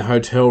 and their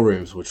hotel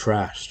rooms were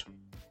trashed.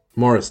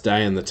 Morris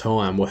Day and The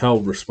Time were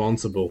held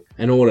responsible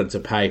and ordered to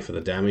pay for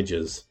the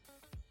damages.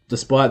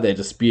 Despite their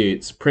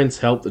disputes, Prince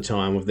helped The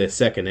Time with their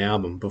second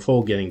album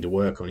before getting to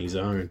work on his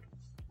own.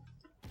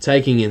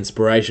 Taking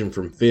inspiration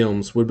from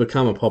films would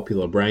become a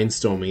popular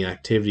brainstorming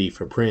activity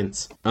for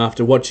Prince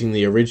after watching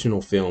the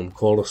original film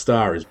called A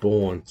Star Is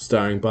Born,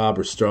 starring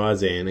Barbra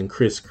Streisand and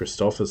Chris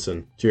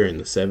Christopherson during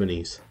the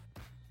 70s.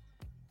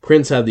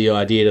 Prince had the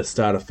idea to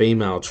start a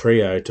female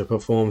trio to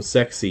perform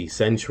sexy,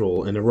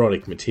 sensual and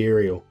erotic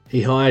material.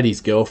 He hired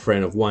his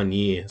girlfriend of 1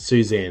 year,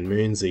 Suzanne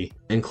Moonsey,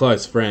 and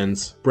close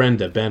friends,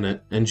 Brenda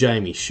Bennett and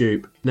Jamie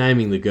Shoup,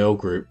 naming the girl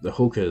group The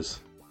Hookers.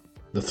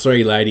 The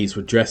three ladies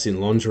would dress in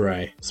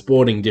lingerie,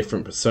 sporting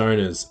different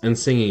personas and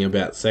singing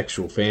about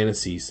sexual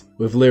fantasies,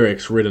 with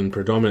lyrics written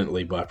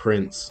predominantly by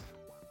Prince.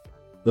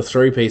 The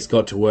three-piece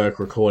got to work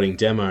recording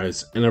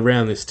demos, and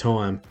around this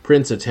time,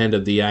 Prince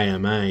attended the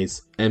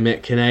AMAs and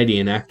met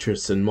Canadian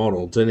actress and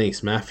model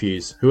Denise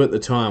Matthews, who at the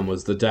time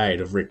was the date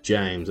of Rick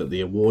James at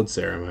the award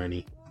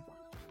ceremony.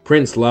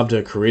 Prince loved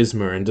her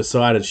charisma and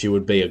decided she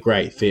would be a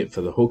great fit for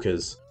the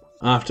Hookers.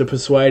 After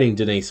persuading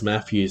Denise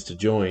Matthews to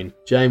join,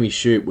 Jamie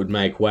Shoup would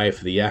make way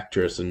for the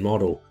actress and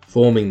model,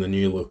 forming the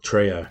New Look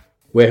Trio,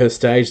 where her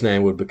stage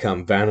name would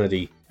become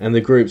Vanity, and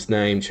the group's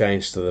name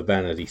changed to the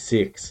Vanity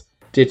Six,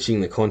 ditching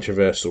the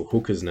controversial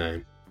Hookers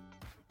name.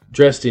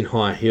 Dressed in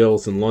high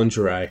heels and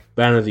lingerie,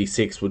 Vanity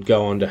Six would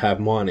go on to have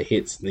minor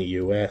hits in the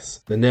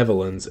US, the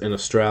Netherlands and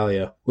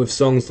Australia, with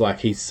songs like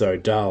He's So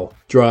Dull,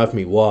 Drive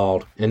Me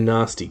Wild and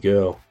Nasty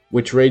Girl,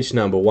 which reached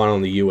number 1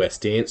 on the US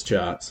dance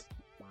charts.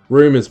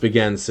 Rumours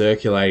began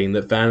circulating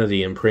that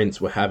Vanity and Prince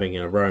were having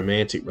a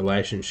romantic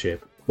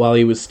relationship, while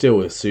he was still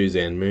with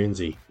Suzanne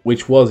Moonsey,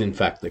 which was in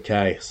fact the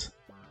case.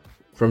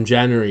 From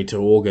January to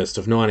August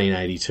of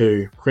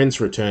 1982, Prince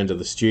returned to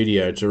the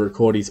studio to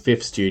record his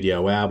 5th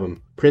studio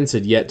album. Prince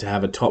had yet to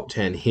have a top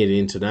 10 hit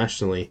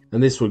internationally,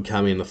 and this would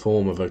come in the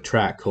form of a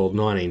track called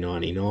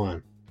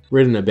 1999,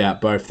 written about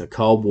both the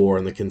Cold War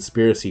and the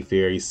conspiracy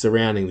theories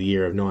surrounding the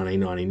year of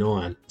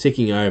 1999,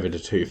 ticking over to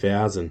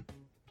 2000.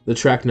 The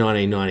track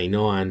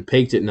 1999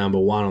 peaked at number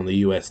 1 on the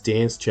US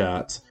dance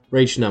charts,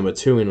 reached number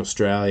 2 in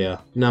Australia,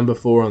 number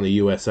 4 on the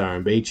US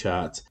R&B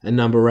charts, and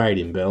number 8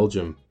 in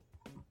Belgium.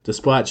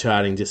 Despite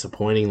charting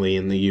disappointingly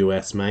in the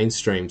US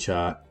mainstream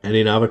chart and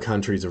in other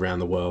countries around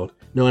the world,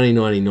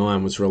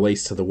 1999 was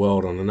released to the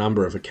world on a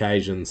number of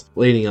occasions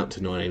leading up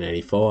to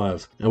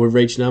 1985, and would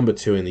reach number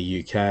 2 in the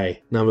UK,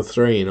 number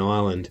 3 in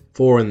Ireland,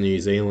 4 in New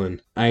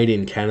Zealand, 8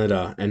 in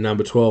Canada, and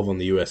number 12 on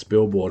the US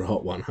Billboard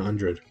Hot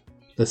 100.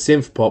 The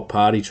synth-pop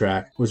party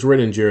track was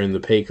written during the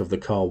peak of the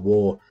Cold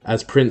War,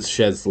 as Prince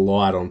sheds the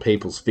light on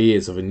people's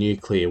fears of a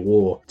nuclear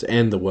war to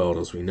end the world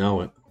as we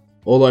know it.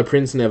 Although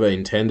Prince never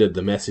intended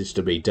the message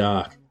to be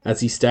dark,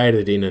 as he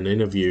stated in an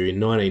interview in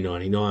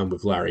 1999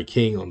 with Larry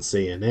King on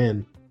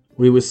CNN,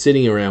 "We were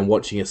sitting around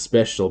watching a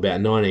special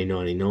about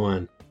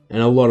 1999,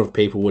 and a lot of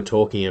people were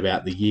talking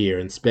about the year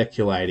and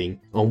speculating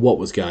on what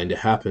was going to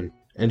happen.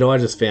 And I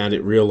just found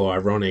it real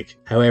ironic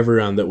how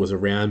everyone that was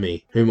around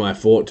me, whom I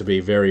thought to be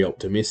very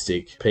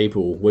optimistic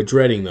people, were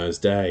dreading those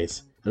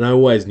days, and I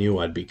always knew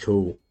I'd be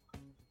cool.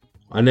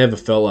 I never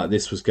felt like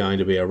this was going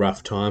to be a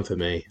rough time for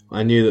me.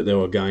 I knew that there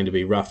were going to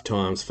be rough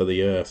times for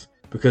the Earth,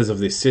 because of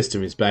this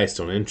system is based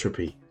on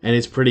entropy, and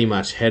it's pretty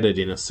much headed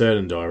in a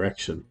certain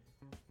direction.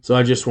 So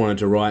I just wanted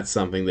to write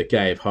something that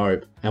gave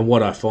hope, and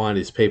what I find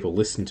is people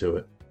listen to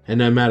it. And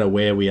no matter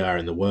where we are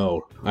in the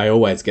world, I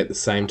always get the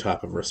same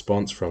type of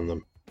response from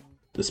them."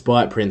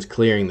 Despite Prince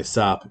clearing this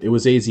up, it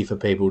was easy for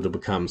people to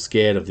become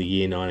scared of the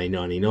year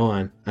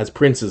 1999, as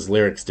Prince's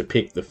lyrics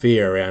depict the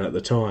fear around at the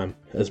time.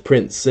 As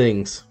Prince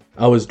sings,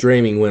 "I was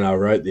dreaming when I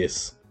wrote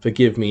this,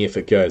 forgive me if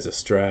it goes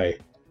astray.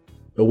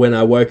 But when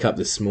I woke up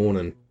this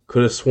morning,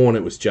 could have sworn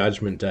it was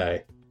Judgment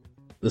Day.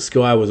 The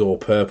sky was all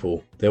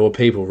purple, there were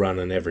people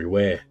running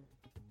everywhere.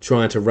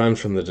 Trying to run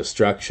from the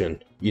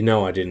destruction, you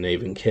know I didn't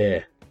even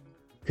care.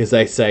 'Cause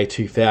they say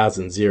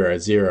 2000,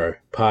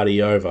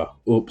 party over,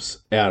 oops,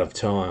 out of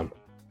time.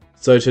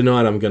 So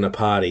tonight I'm gonna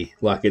party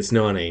like it's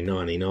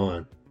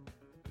 1999.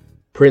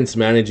 Prince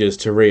manages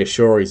to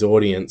reassure his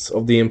audience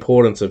of the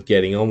importance of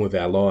getting on with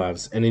our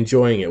lives and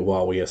enjoying it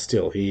while we are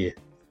still here.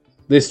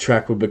 This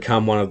track would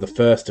become one of the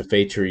first to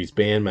feature his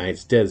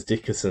bandmates Des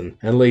Dickerson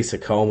and Lisa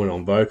Coleman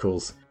on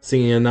vocals,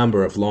 singing a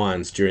number of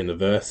lines during the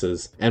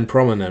verses, and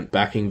prominent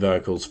backing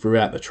vocals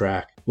throughout the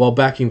track, while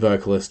backing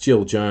vocalist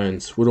Jill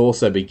Jones would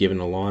also be given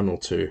a line or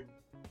two.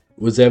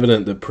 It was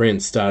evident that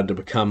Prince started to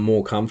become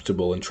more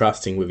comfortable and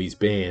trusting with his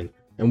band,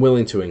 and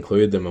willing to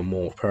include them on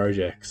more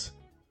projects.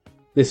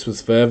 This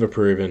was further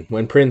proven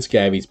when Prince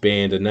gave his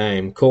band a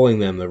name, calling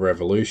them The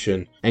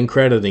Revolution, and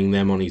crediting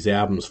them on his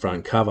album's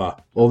front cover,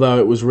 although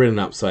it was written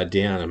upside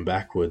down and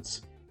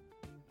backwards.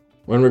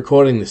 When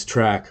recording this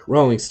track,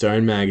 Rolling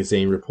Stone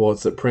magazine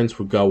reports that Prince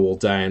would go all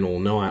day and all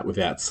night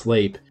without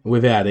sleep and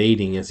without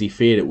eating, as he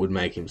feared it would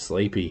make him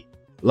sleepy.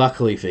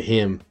 Luckily for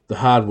him, the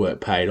hard work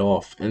paid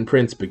off and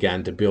Prince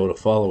began to build a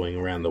following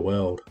around the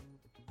world.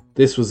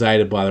 This was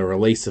aided by the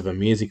release of a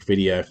music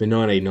video for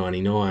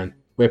 1999,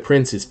 where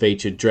Prince is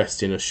featured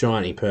dressed in a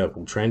shiny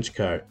purple trench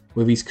coat,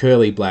 with his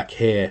curly black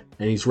hair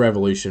and his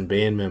Revolution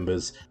band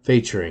members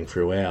featuring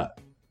throughout.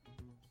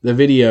 The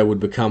video would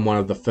become one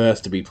of the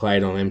first to be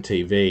played on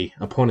MTV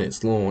upon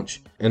its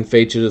launch, and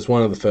featured as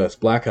one of the first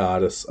black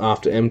artists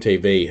after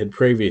MTV had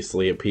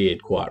previously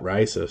appeared quite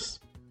racist.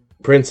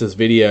 Prince's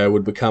video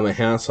would become a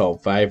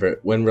household favourite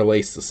when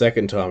released the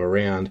second time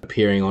around,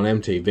 appearing on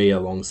MTV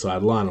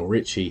alongside Lionel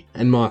Richie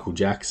and Michael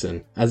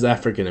Jackson as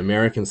African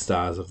American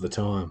stars of the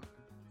time.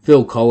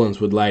 Phil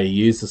Collins would later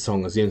use the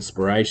song as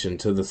inspiration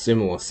to the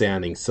similar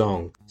sounding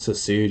song,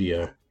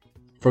 Sussudio.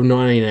 From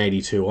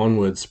 1982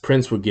 onwards,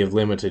 Prince would give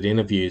limited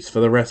interviews for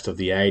the rest of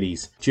the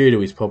 80s due to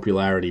his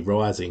popularity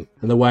rising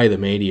and the way the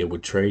media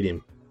would treat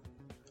him.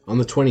 On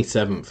the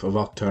 27th of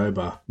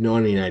October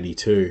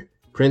 1982,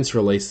 Prince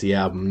released the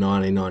album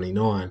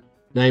 1999,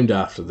 named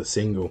after the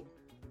single.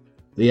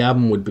 The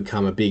album would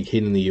become a big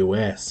hit in the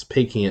US,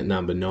 peaking at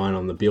number 9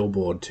 on the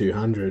Billboard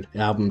 200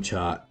 album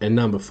chart and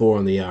number 4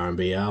 on the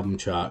R&B album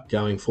chart,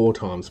 going 4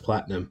 times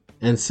platinum,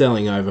 and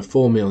selling over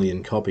 4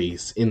 million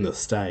copies in the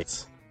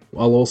States.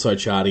 While also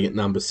charting at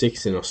number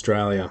 6 in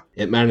Australia,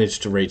 it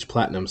managed to reach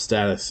platinum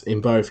status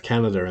in both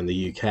Canada and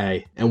the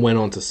UK, and went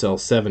on to sell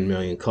 7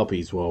 million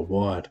copies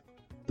worldwide.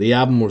 The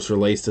album was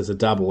released as a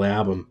double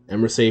album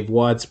and received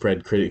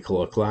widespread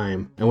critical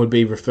acclaim, and would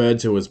be referred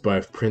to as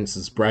both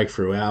Prince's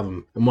breakthrough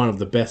album and one of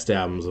the best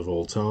albums of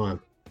all time.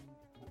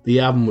 The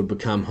album would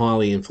become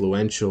highly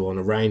influential on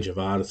a range of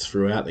artists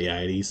throughout the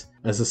 80s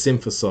as the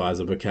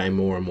synthesizer became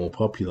more and more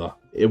popular.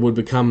 It would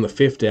become the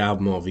 5th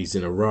album of his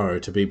in a row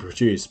to be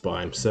produced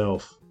by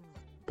himself.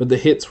 But the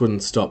hits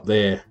wouldn't stop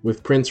there,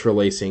 with Prince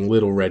releasing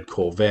Little Red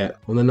Corvette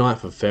on the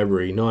 9th of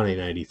February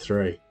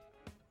 1983.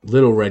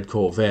 Little Red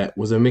Corvette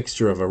was a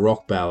mixture of a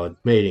rock ballad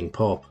meeting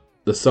pop.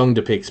 The song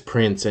depicts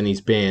Prince and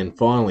his band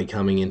finally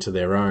coming into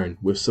their own,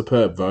 with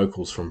superb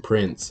vocals from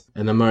Prince,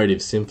 an emotive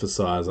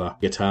synthesizer,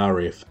 guitar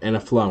riff, and a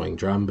flowing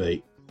drum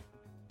beat.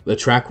 The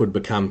track would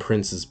become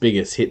Prince's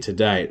biggest hit to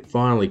date,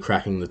 finally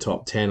cracking the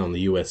top 10 on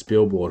the US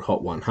Billboard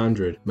Hot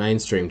 100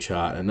 mainstream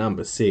chart at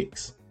number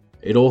 6.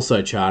 It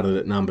also charted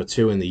at number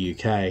 2 in the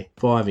UK,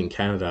 5 in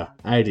Canada,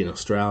 8 in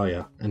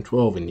Australia, and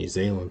 12 in New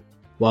Zealand,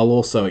 while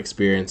also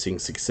experiencing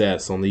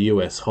success on the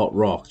US Hot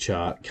Rock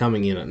chart,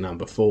 coming in at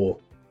number 4.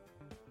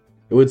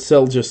 It would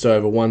sell just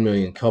over 1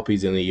 million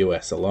copies in the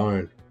US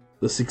alone.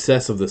 The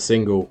success of the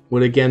single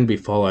would again be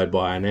followed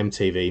by an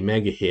MTV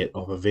mega hit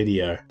of a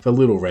video for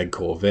Little Red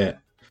Corvette.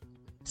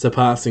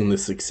 Surpassing the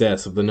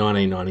success of the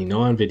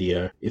 1999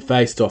 video, it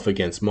faced off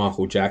against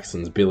Michael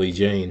Jackson's Billie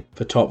Jean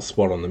for top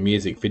spot on the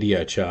music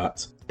video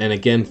charts, and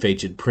again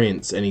featured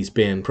Prince and his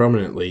band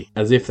prominently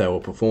as if they were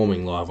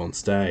performing live on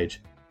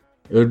stage.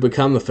 It would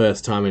become the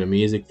first time in a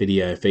music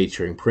video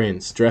featuring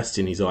Prince dressed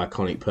in his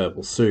iconic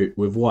purple suit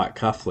with white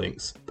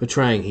cufflinks,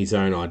 portraying his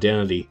own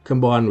identity,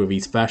 combined with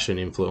his fashion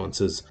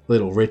influences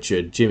Little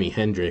Richard, Jimi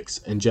Hendrix,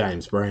 and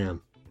James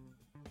Brown.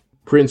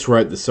 Prince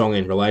wrote the song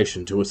in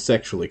relation to a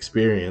sexual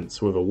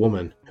experience with a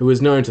woman who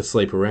was known to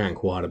sleep around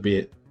quite a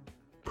bit.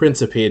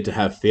 Prince appeared to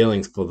have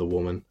feelings for the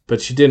woman,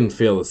 but she didn't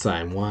feel the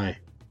same way.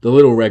 The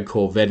Little Red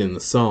Corvette in the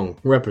song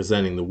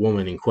representing the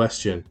woman in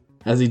question,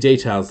 as he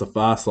details the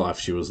fast life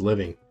she was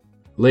living,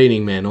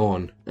 leading men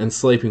on and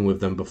sleeping with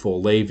them before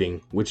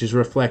leaving, which is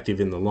reflective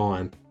in the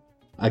line,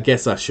 "I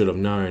guess I should have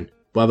known,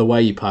 by the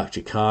way you parked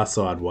your car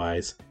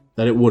sideways,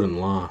 that it wouldn't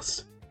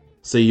last.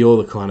 So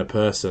you're the kind of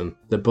person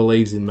that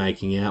believes in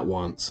making out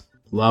once,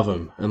 love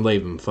 'em and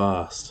leave 'em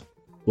fast."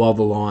 While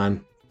the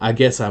line, "I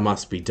guess I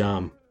must be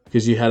dumb,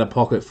 'cause you had a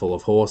pocket full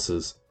of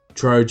horses,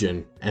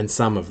 Trojan, and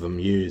some of them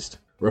used,"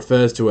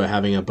 refers to her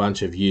having a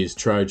bunch of used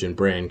Trojan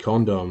brand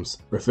condoms,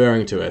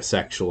 referring to her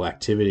sexual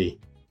activity,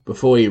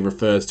 before he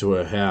refers to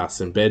her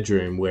house and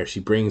bedroom where she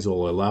brings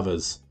all her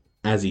lovers,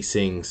 as he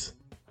sings,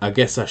 "I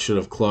guess I should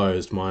have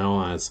closed my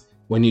eyes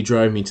when you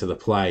drove me to the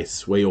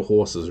place where your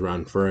horses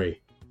run free,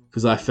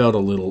 'cause I felt a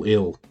little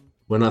ill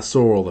when I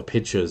saw all the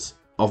pictures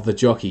of the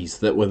jockeys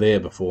that were there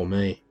before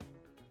me."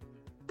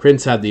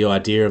 Prince had the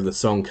idea of the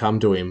song come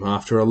to him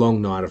after a long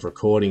night of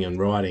recording and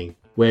writing,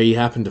 where he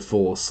happened to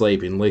fall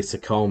asleep in Lisa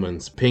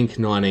Coleman's pink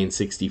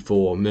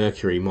 1964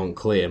 Mercury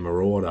Montclair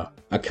Marauder,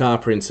 a car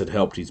Prince had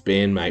helped his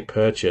bandmate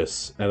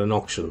purchase at an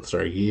auction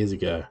 3 years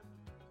ago.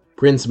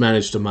 Prince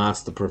managed to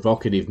mask the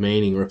provocative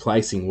meaning,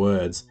 replacing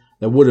words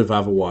that would have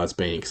otherwise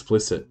been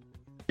explicit.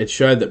 It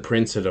showed that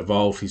Prince had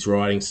evolved his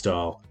writing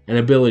style and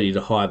ability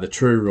to hide the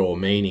true raw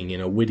meaning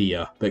in a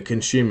wittier but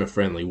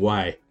consumer-friendly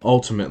way,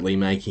 ultimately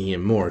making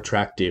him more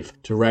attractive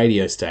to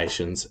radio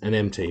stations and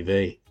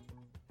MTV.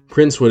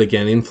 Prince would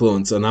again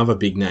influence another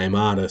big-name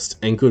artist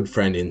and good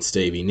friend in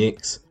Stevie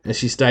Nicks, as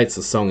she states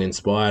the song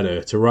inspired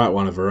her to write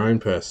one of her own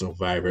personal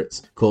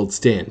favourites called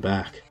Stand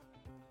Back.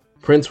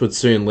 Prince would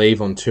soon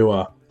leave on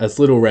tour, as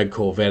Little Red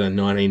Corvette in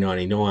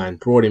 1999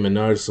 brought him a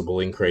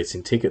noticeable increase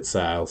in ticket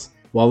sales,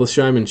 while the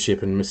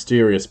showmanship and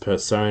mysterious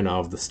persona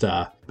of the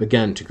star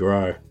began to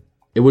grow.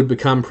 It would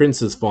become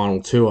Prince's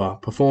final tour,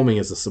 performing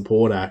as a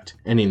support act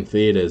and in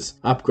theatres,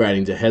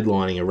 upgrading to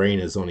headlining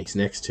arenas on his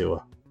next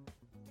tour.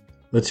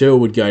 The tour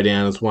would go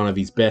down as one of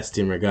his best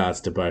in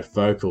regards to both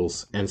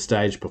vocals and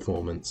stage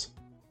performance.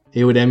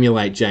 He would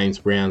emulate James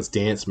Brown's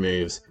dance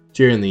moves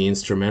during the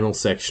instrumental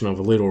section of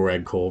Little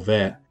Red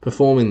Corvette,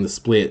 performing the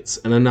splits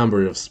and a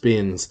number of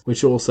spins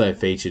which also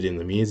featured in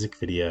the music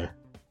video.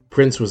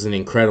 Prince was an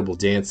incredible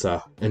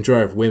dancer and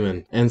drove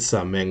women and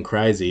some men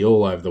crazy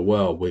all over the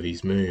world with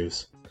his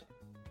moves.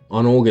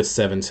 On August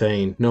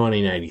 17,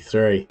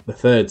 1983, the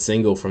third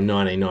single from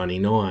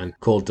 1999,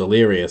 called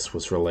Delirious,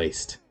 was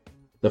released.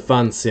 The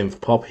fun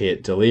synth pop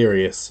hit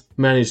Delirious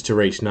managed to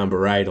reach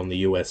number 8 on the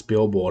US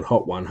Billboard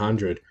Hot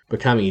 100,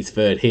 becoming his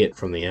third hit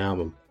from the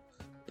album.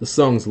 The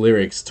song's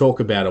lyrics talk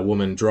about a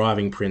woman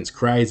driving Prince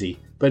crazy,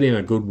 but in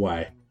a good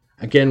way,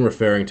 again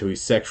referring to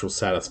his sexual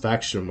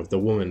satisfaction with the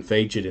woman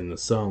featured in the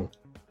song.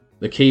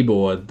 The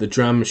keyboard, the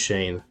drum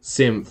machine,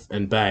 synth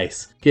and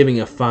bass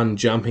giving a fun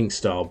jumping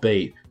style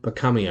beat,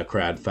 becoming a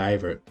crowd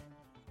favourite.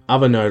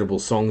 Other notable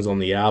songs on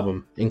the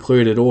album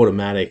included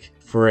Automatic,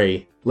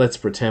 Free, Let's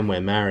Pretend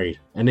We're Married,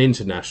 and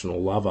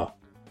International Lover.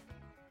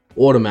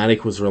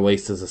 Automatic was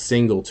released as a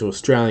single to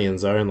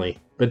Australians only,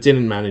 but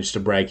didn't manage to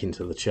break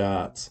into the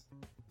charts.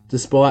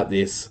 Despite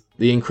this,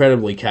 the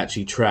incredibly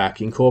catchy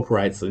track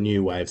incorporates the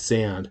new wave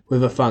sound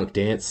with a funk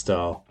dance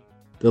style.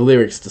 The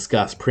lyrics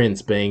discuss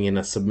Prince being in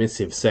a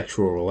submissive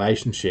sexual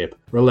relationship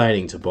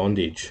relating to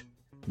bondage.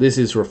 This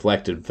is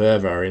reflected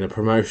further in a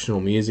promotional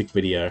music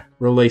video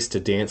released to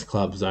dance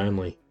clubs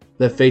only,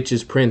 that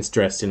features Prince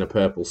dressed in a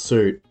purple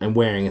suit and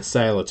wearing a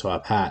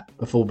sailor-type hat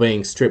before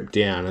being stripped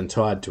down and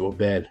tied to a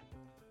bed.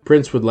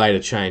 Prince would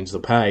later change the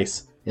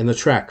pace in the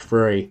track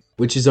Free,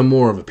 which is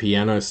more of a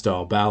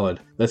piano-style ballad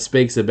that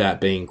speaks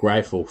about being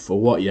grateful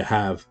for what you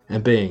have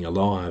and being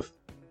alive.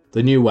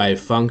 The new wave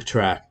funk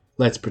track,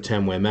 Let's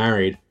Pretend We're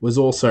Married, was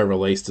also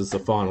released as the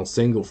final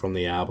single from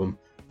the album,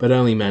 but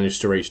only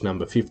managed to reach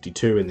number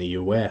 52 in the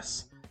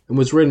US, and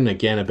was written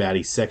again about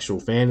his sexual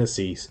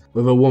fantasies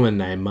with a woman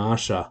named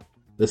Marsha.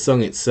 The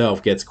song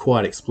itself gets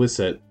quite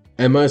explicit,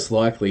 and most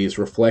likely is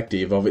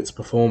reflective of its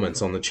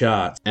performance on the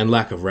charts and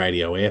lack of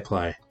radio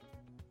airplay.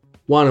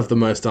 One of the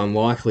most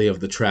unlikely of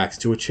the tracks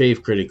to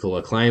achieve critical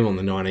acclaim on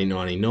the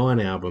 1999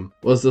 album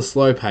was the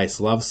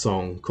slow-paced love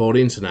song called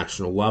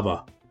International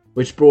Lover,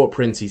 which brought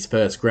Prince his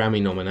first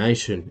Grammy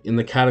nomination in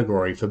the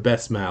category for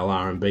Best Male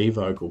R&B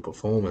Vocal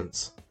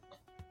Performance.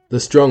 The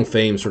strong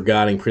themes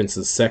regarding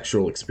Prince's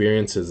sexual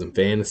experiences and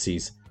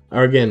fantasies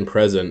are again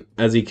present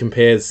as he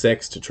compares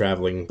sex to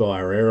travelling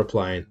via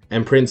aeroplane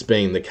and Prince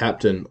being the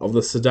captain of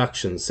the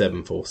Seduction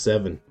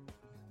 747.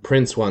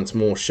 Prince once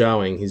more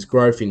showing his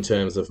growth in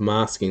terms of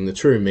masking the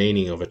true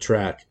meaning of a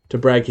track to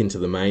break into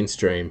the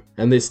mainstream,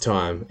 and this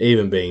time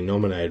even being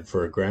nominated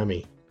for a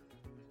Grammy.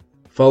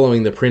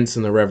 Following the Prince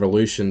and the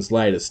Revolution's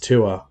latest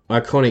tour,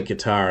 iconic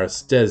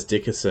guitarist Des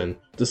Dickerson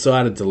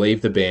decided to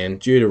leave the band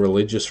due to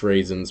religious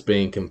reasons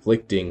being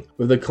conflicting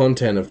with the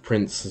content of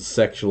Prince's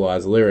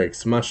sexualized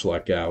lyrics, much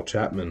like Gail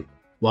Chapman,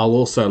 while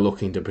also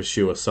looking to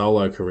pursue a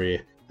solo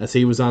career as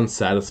he was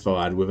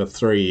unsatisfied with a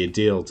 3-year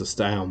deal to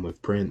stay on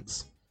with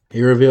Prince.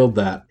 He revealed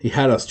that he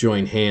had us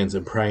join hands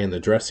and pray in the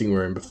dressing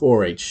room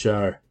before each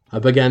show. I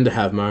began to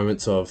have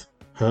moments of,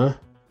 huh?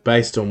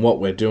 Based on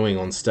what we're doing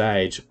on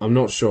stage, I'm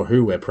not sure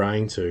who we're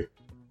praying to.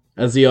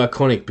 As the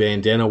iconic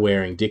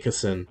bandana-wearing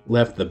Dickerson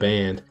left the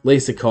band,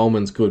 Lisa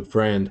Coleman's good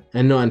friend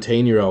and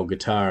 19-year-old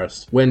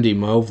guitarist Wendy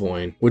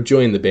Melvoin would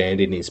join the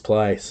band in his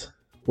place,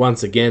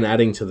 once again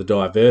adding to the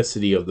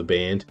diversity of the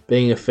band,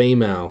 being a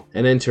female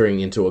and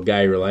entering into a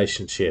gay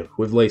relationship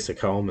with Lisa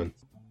Coleman.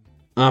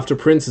 After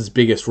Prince's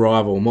biggest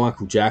rival,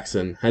 Michael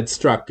Jackson, had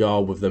struck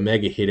gold with the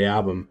mega-hit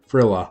album,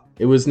 Thriller,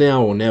 it was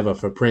now or never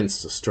for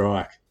Prince to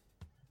strike.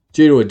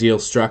 Due to a deal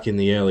struck in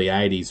the early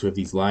 80s with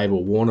his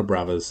label Warner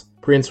Brothers,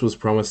 Prince was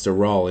promised a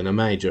role in a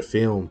major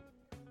film.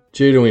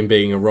 Due to him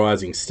being a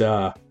rising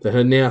star that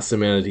had now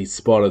cemented his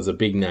spot as a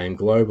big name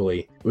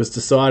globally, it was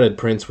decided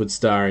Prince would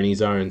star in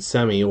his own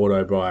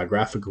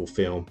semi-autobiographical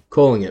film,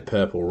 calling it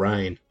Purple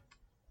Rain.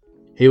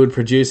 He would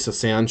produce a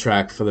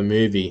soundtrack for the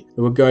movie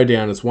that would go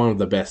down as one of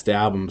the best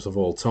albums of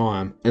all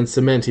time and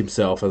cement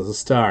himself as a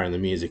star in the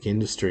music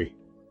industry.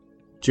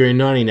 During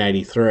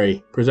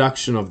 1983,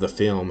 production of the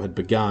film had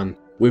begun,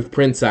 with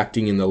Prince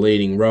acting in the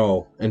leading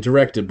role and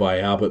directed by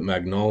Albert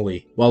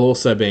Magnoli, while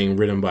also being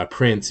written by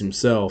Prince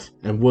himself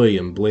and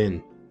William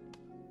Blinn.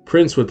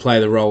 Prince would play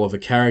the role of a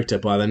character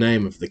by the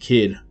name of The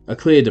Kid, a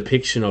clear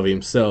depiction of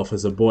himself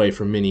as a boy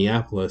from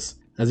Minneapolis,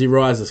 as he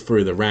rises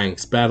through the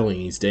ranks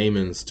battling his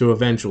demons to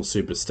eventual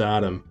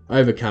superstardom,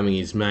 overcoming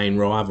his main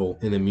rival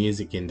in the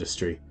music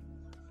industry.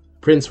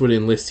 Prince would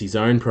enlist his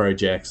own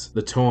projects,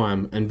 The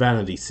Time and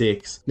Vanity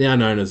 6, now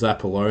known as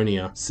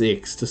Apollonia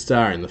 6, to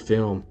star in the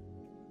film.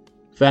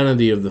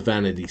 Vanity of the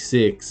Vanity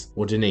 6,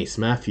 or Denise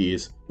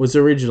Matthews, was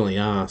originally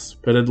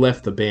asked, but had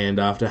left the band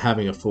after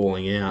having a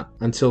falling out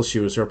until she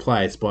was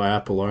replaced by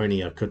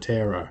Apollonia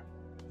Cotero.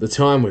 The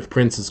Time with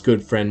Prince's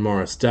good friend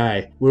Morris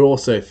Day would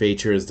also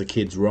feature as the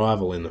Kid's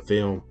rival in the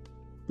film.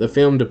 The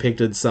film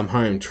depicted some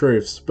home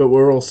truths, but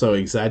were also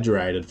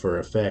exaggerated for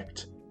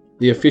effect.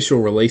 The official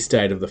release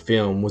date of the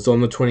film was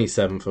on the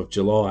 27th of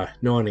July,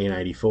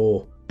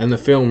 1984, and the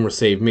film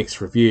received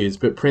mixed reviews,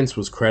 but Prince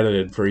was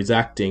credited for his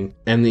acting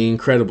and the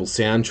incredible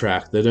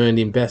soundtrack that earned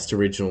him Best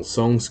Original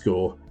Song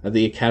Score at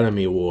the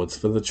Academy Awards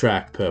for the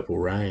track Purple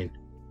Rain.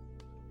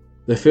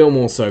 The film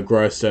also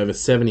grossed over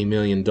 $70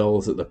 million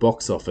at the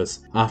box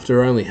office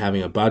after only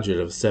having a budget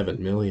of $7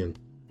 million.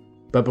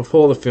 But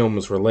before the film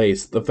was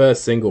released, the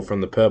first single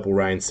from the Purple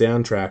Rain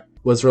soundtrack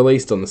was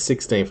released on the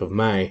 16th of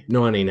May,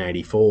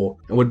 1984,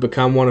 and would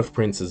become one of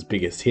Prince's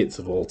biggest hits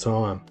of all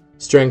time,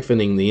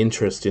 strengthening the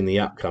interest in the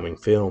upcoming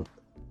film.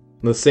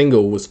 The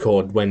single was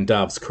called When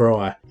Doves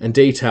Cry and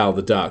detailed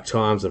the dark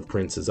times of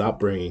Prince's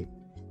upbringing.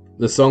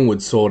 The song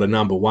would soar to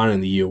number 1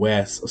 in the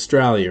US,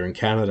 Australia and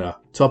Canada,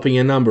 topping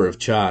a number of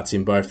charts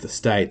in both the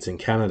States and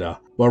Canada,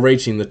 while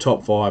reaching the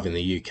top 5 in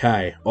the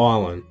UK,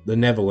 Ireland, the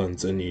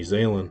Netherlands and New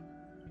Zealand.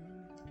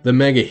 The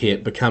mega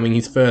hit becoming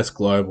his first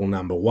global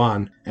number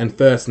 1 and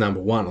first number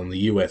 1 on the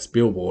US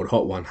Billboard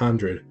Hot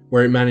 100,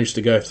 where it managed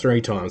to go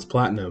 3 times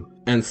platinum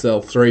and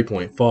sell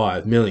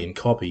 3.5 million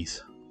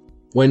copies.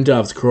 When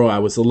Doves Cry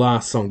was the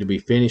last song to be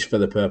finished for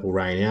the Purple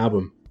Rain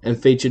album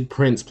and featured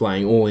Prince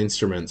playing all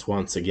instruments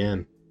once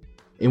again.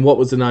 In what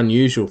was an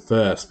unusual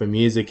first for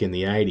music in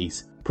the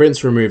 80s,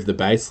 Prince removed the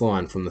bass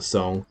line from the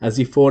song as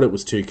he thought it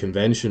was too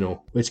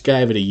conventional, which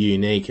gave it a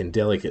unique and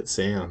delicate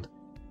sound.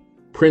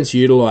 Prince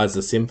utilised a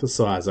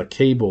synthesizer,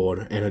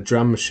 keyboard and a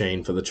drum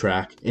machine for the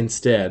track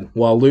instead,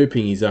 while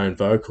looping his own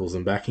vocals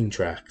and backing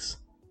tracks.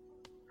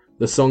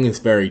 The song is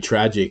very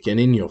tragic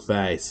and in your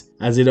face,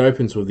 as it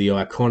opens with the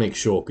iconic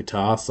short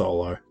guitar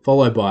solo,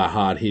 followed by a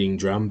hard-hitting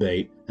drum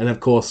beat, and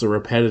of course the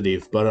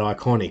repetitive but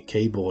iconic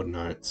keyboard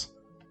notes.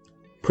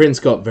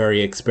 Prince got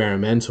very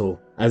experimental,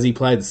 as he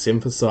played the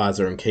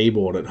synthesizer and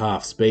keyboard at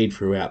half speed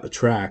throughout the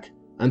track,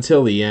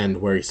 until the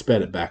end where he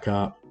sped it back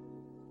up.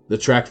 The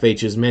track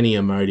features many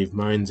emotive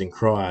moans and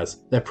cries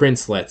that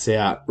Prince lets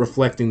out,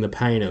 reflecting the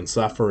pain and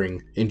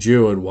suffering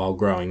endured while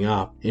growing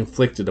up,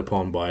 inflicted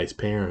upon by his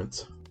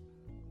parents.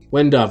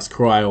 When Doves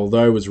Cry,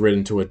 although was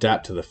written to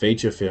adapt to the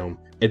feature film,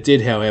 it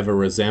did however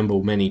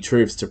resemble many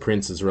truths to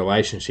Prince's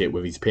relationship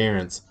with his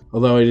parents,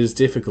 although it is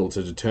difficult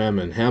to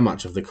determine how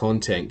much of the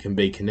content can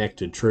be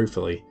connected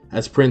truthfully,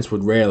 as Prince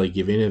would rarely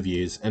give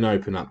interviews and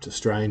open up to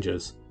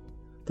strangers.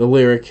 The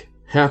lyric,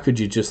 "How could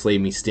you just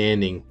leave me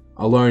standing,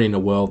 alone in a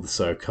world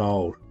so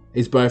cold,"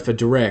 is both a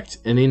direct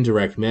and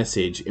indirect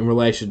message in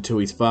relation to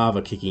his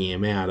father kicking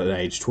him out at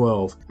age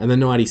 12 and the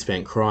night he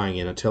spent crying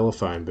in a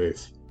telephone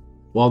booth.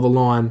 While the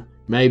line,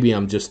 "Maybe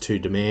I'm just too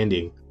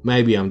demanding,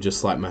 maybe I'm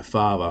just like my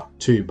father,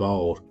 too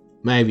bold,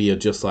 maybe you're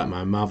just like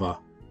my mother,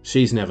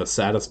 she's never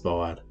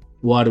satisfied,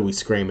 why do we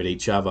scream at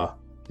each other,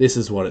 this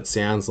is what it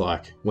sounds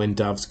like when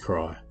doves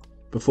cry,"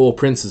 before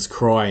Prince's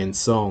cry in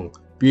song,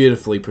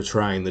 beautifully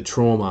portraying the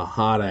trauma,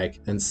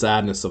 heartache and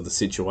sadness of the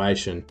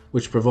situation,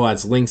 which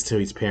provides links to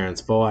his parents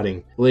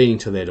fighting, leading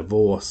to their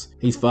divorce,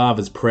 his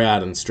father's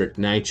proud and strict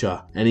nature,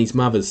 and his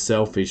mother's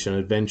selfish and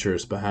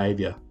adventurous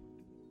behaviour.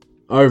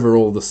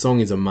 Overall, the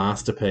song is a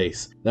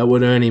masterpiece that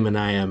would earn him an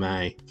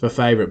AMA for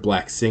Favourite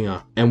Black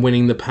Singer and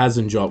winning the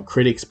Pazinjop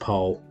Critics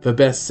Poll for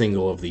Best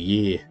Single of the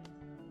Year.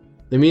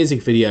 The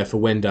music video for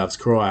When Doves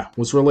Cry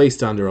was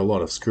released under a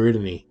lot of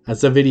scrutiny,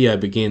 as the video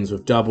begins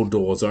with double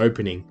doors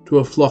opening to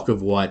a flock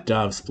of white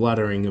doves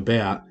fluttering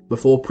about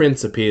before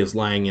Prince appears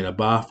laying in a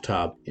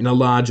bathtub in a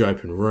large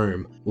open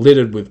room,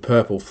 littered with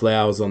purple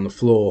flowers on the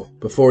floor,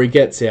 before he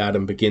gets out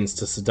and begins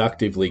to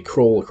seductively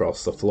crawl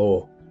across the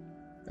floor.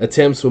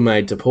 Attempts were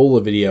made to pull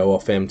the video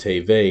off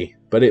MTV,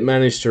 but it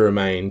managed to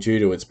remain due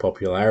to its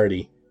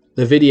popularity.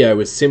 The video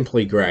is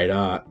simply great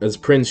art, as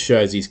Prince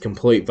shows his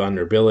complete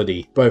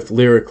vulnerability, both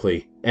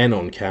lyrically and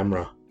on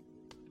camera.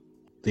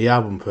 The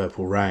album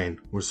Purple Rain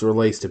was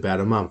released about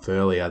a month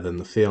earlier than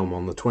the film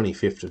on the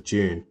 25th of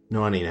June,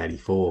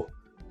 1984.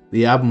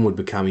 The album would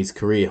become his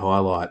career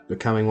highlight,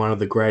 becoming one of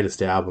the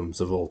greatest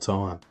albums of all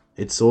time.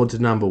 It soared to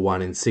number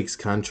 1 in 6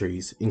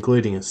 countries,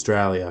 including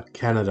Australia,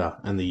 Canada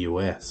and the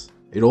US.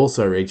 It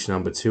also reached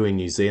number 2 in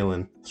New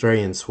Zealand,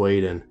 3 in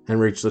Sweden, and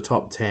reached the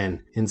top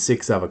 10 in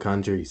 6 other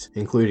countries,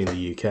 including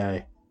the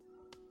UK.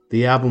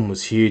 The album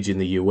was huge in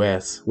the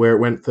US, where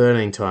it went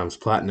 13 times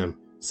platinum,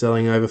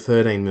 selling over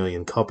 13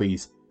 million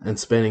copies, and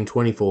spending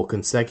 24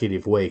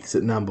 consecutive weeks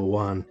at number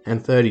 1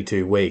 and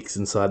 32 weeks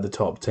inside the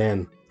top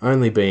 10,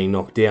 only being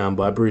knocked down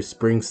by Bruce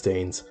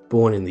Springsteen's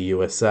Born in the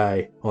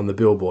USA on the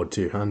Billboard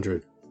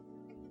 200.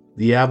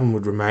 The album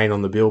would remain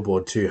on the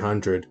Billboard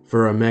 200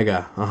 for a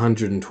mega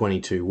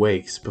 122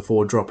 weeks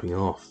before dropping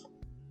off.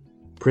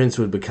 Prince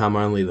would become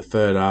only the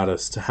third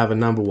artist to have a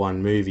number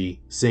 1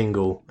 movie,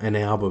 single, and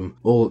album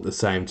all at the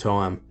same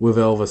time, with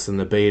Elvis and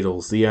the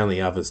Beatles the only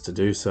others to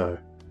do so.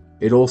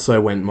 It also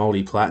went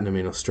multi-platinum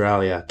in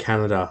Australia,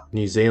 Canada,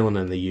 New Zealand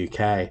and the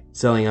UK,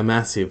 selling a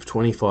massive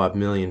 25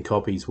 million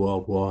copies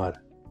worldwide.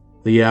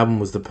 The album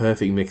was the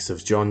perfect mix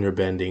of genre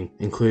bending,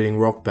 including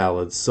rock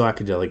ballads,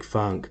 psychedelic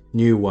funk,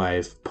 new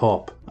wave,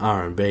 pop,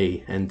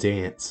 R&B, and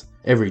dance.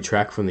 Every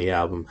track from the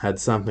album had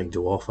something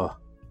to offer.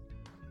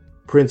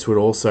 Prince would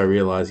also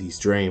realise his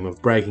dream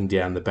of breaking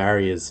down the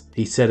barriers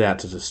he set out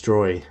to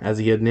destroy, as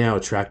he had now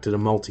attracted a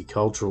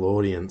multicultural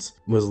audience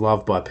and was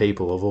loved by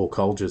people of all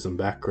cultures and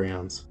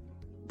backgrounds.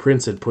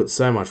 Prince had put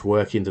so much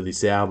work into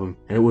this album,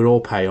 and it would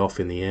all pay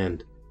off in the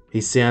end.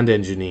 His sound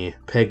engineer,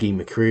 Peggy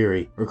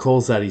McCreary,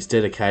 recalls that his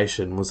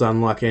dedication was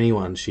unlike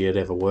anyone she had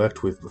ever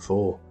worked with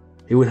before.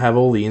 He would have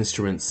all the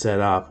instruments set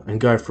up and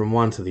go from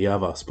one to the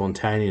other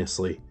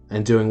spontaneously,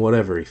 and doing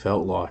whatever he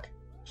felt like.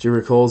 She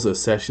recalls her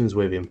sessions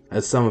with him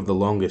as some of the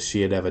longest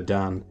she had ever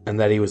done, and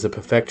that he was a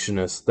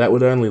perfectionist that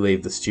would only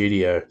leave the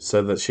studio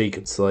so that she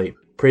could sleep.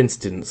 Prince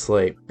didn't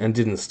sleep, and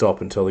didn't stop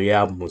until the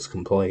album was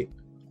complete.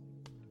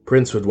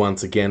 Prince would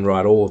once again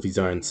write all of his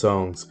own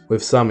songs,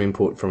 with some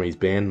input from his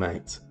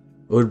bandmates.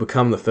 It would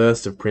become the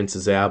first of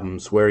Prince's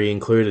albums where he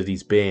included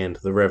his band,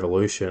 The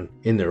Revolution,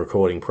 in the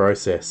recording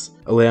process,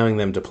 allowing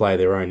them to play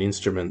their own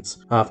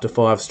instruments after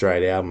 5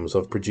 straight albums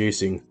of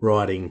producing,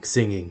 writing,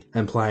 singing,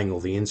 and playing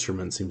all the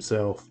instruments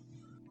himself.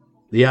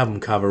 The album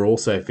cover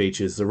also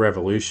features The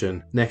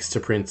Revolution next to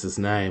Prince's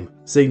name,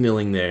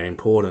 signalling their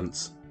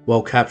importance,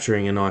 while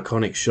capturing an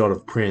iconic shot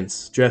of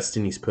Prince dressed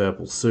in his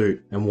purple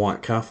suit and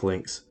white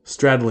cufflinks,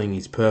 straddling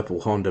his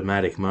purple Honda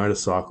Matic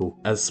motorcycle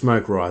as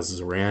smoke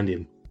rises around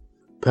him.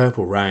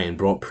 Purple Rain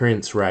brought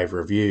Prince rave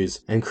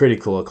reviews and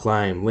critical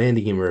acclaim,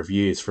 landing him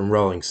reviews from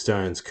Rolling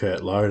Stone's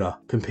Kurt Loder,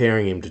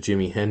 comparing him to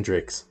Jimi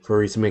Hendrix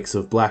for his mix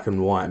of black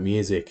and white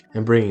music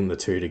and bringing the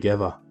two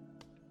together.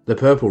 The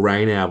Purple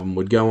Rain album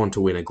would go on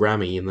to win a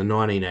Grammy in the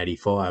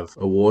 1985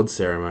 awards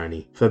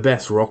ceremony for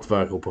Best Rock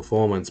Vocal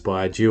Performance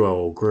by a Duo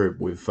or Group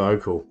with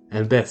Vocal,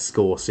 and Best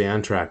Score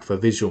Soundtrack for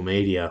Visual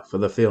Media for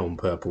the film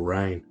Purple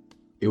Rain.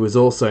 It was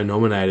also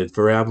nominated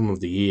for Album of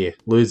the Year,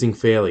 losing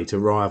fairly to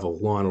rival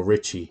Lionel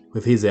Richie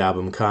with his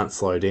album Can't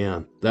Slow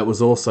Down, that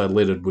was also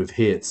littered with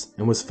hits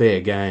and was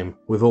fair game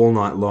with All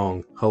Night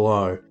Long,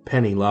 Hello,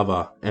 Penny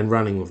Lover, and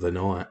Running with the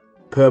Night.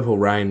 Purple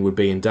Rain would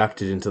be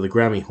inducted into the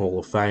Grammy Hall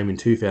of Fame in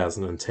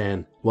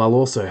 2010, while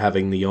also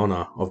having the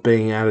honour of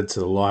being added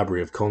to the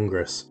Library of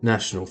Congress,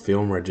 National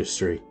Film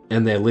Registry,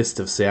 and their list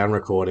of sound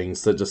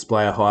recordings that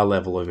display a high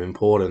level of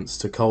importance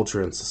to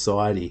culture and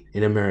society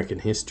in American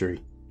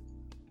history.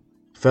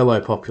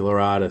 Fellow popular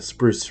artists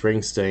Bruce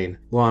Springsteen,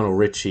 Lionel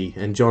Richie,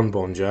 and John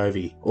Bon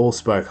Jovi all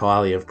spoke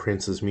highly of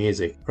Prince's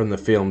music from the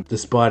film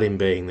despite him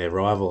being their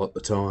rival at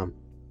the time.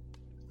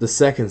 The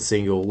second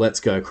single, Let's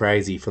Go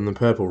Crazy, from the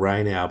Purple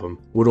Rain album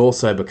would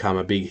also become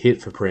a big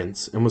hit for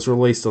Prince and was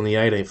released on the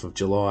 18th of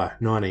July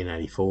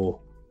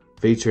 1984.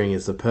 Featuring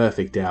as the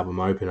perfect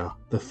album opener,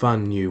 the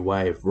fun new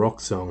wave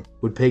rock song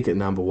would peak at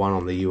number 1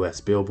 on the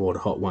US Billboard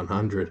Hot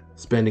 100,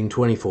 spending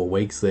 24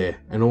 weeks there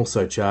and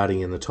also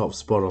charting in the top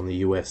spot on the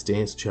US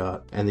Dance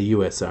Chart and the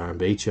US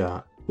R&B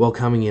Chart, while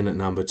coming in at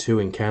number 2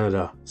 in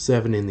Canada,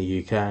 7 in the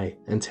UK,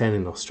 and 10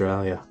 in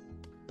Australia.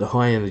 The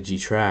high-energy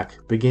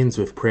track begins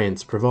with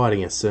Prince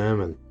providing a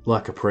sermon,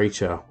 like a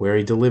preacher, where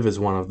he delivers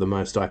one of the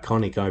most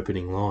iconic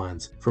opening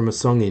lines from a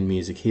song in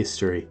music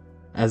history.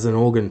 As an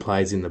organ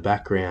plays in the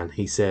background,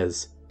 he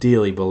says,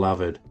 "Dearly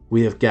beloved,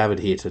 we have gathered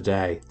here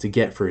today to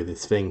get through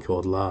this thing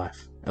called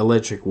life.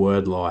 Electric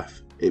word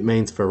life. It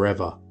means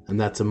forever, and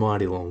that's a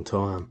mighty long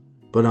time.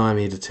 But I'm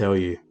here to tell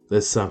you,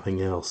 there's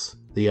something else,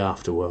 the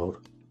afterworld.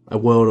 A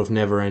world of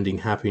never-ending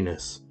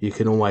happiness. You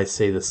can always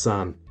see the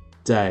sun,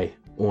 day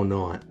or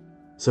night.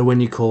 So when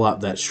you call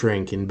up that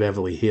shrink in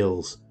Beverly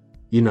Hills,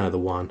 you know the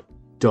one,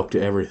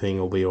 Dr. Everything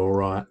will be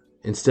alright.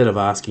 Instead of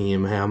asking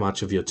him how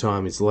much of your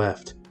time is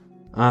left,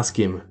 ask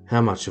him how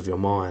much of your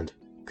mind.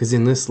 'Cause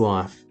in this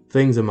life,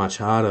 things are much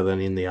harder than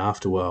in the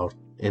afterworld.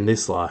 In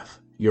this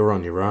life, you're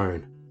on your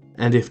own.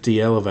 And if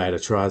the elevator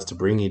tries to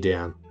bring you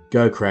down,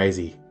 go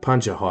crazy,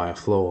 punch a higher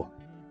floor."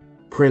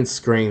 Prince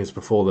screams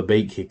before the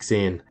beat kicks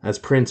in as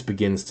Prince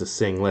begins to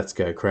sing Let's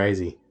Go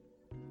Crazy.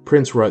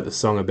 Prince wrote the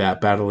song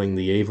about battling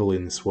the evil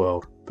in this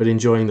world, but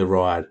enjoying the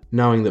ride,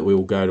 knowing that we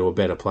will go to a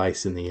better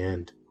place in the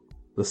end.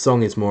 The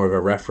song is more of a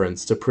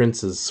reference to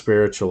Prince's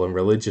spiritual and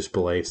religious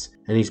beliefs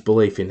and his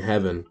belief in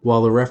heaven,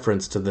 while the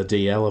reference to the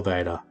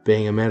D-elevator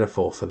being a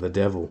metaphor for the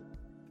devil.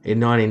 In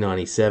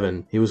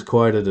 1997, he was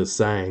quoted as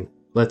saying,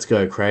 "Let's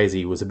Go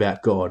Crazy was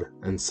about God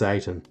and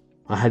Satan.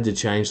 I had to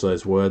change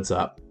those words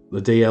up.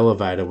 The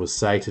D-elevator was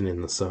Satan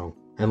in the song,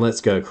 and Let's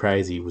Go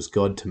Crazy was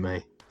God to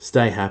me.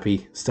 Stay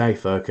happy, stay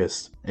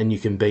focused, and you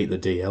can beat the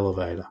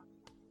D-elevator."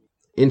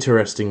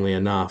 Interestingly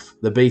enough,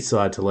 the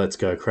B-side to Let's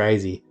Go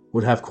Crazy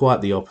would have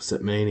quite the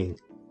opposite meaning.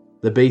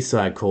 The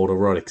B-side, called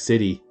Erotic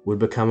City, would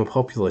become a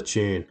popular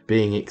tune,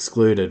 being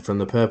excluded from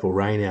the Purple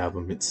Rain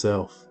album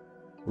itself.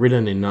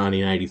 Written in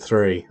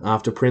 1983,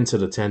 after Prince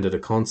had attended a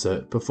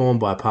concert performed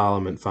by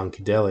Parliament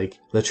Funkadelic,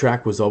 the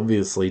track was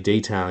obviously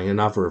detailing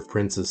another of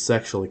Prince's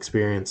sexual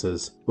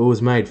experiences, but was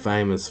made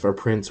famous for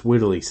Prince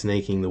wittily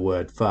sneaking the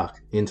word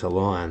fuck into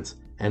lines,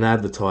 and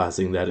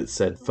advertising that it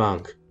said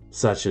funk,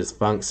 such as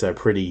 "Funk So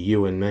Pretty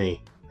You and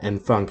Me,"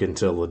 and "Funk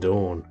Until the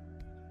Dawn."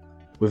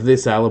 With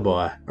this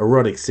alibi,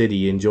 Erotic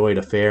City enjoyed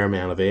a fair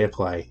amount of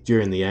airplay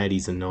during the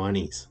 80s and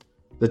 90s.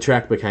 The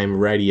track became a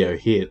radio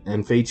hit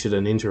and featured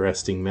an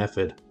interesting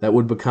method that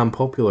would become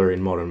popular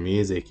in modern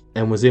music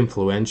and was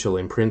influential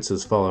in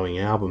Prince's following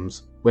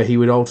albums, where he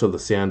would alter the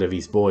sound of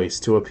his voice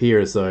to appear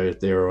as though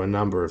there were a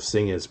number of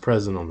singers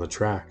present on the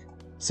track,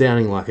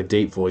 sounding like a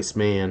deep-voiced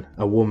man,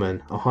 a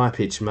woman, a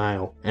high-pitched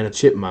male, and a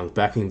chipmunk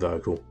backing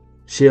vocal.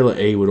 Sheila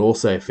E. would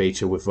also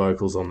feature with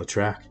vocals on the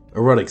track.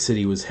 Erotic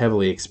City was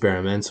heavily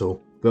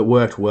experimental, but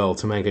worked well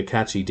to make a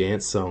catchy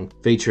dance song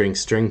featuring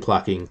string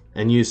plucking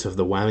and use of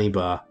the whammy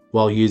bar,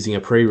 while using a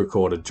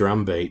pre-recorded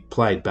drum beat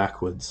played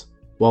backwards,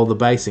 while the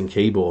bass and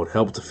keyboard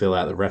helped to fill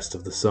out the rest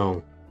of the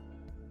song.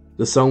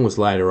 The song was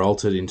later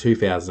altered in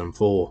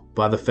 2004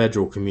 by the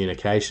Federal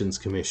Communications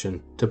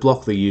Commission to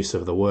block the use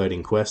of the word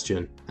in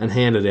question, and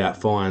handed out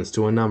fines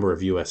to a number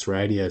of US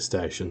radio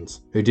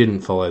stations who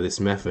didn't follow this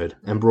method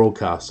and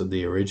broadcasted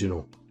the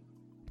original.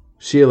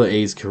 Sheila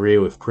E.'s career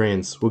with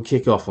Prince would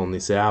kick off on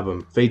this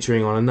album,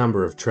 featuring on a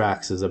number of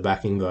tracks as a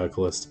backing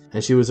vocalist,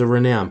 and she was a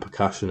renowned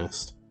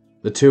percussionist.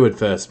 The two had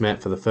first met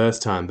for the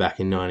first time back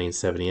in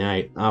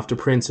 1978 after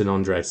Prince and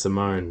Andre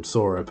Simone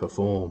saw her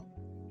perform.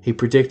 He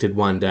predicted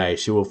one day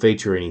she will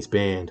feature in his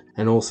band,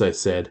 and also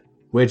said,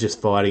 "We're just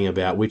fighting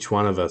about which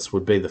one of us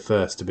would be the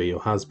first to be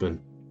your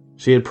husband."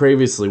 She had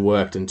previously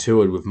worked and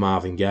toured with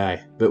Marvin Gaye,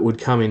 but would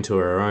come into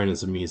her own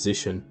as a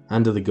musician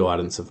under the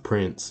guidance of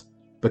Prince,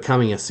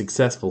 becoming a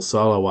successful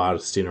solo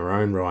artist in her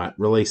own right,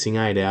 releasing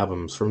 8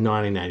 albums from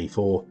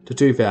 1984 to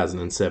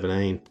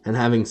 2017, and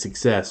having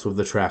success with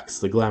the tracks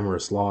The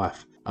Glamorous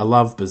Life, A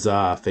Love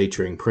Bazaar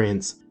featuring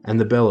Prince, and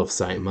The Belle of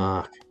St.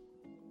 Mark.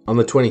 On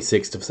the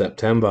 26th of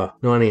September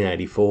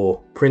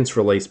 1984, Prince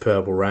released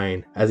Purple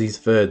Rain as his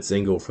third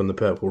single from the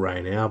Purple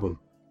Rain album.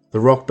 The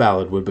rock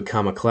ballad would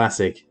become a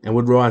classic and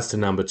would rise to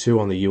number 2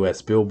 on the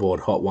US Billboard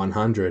Hot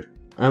 100,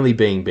 only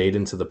being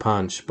beaten to the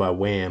punch by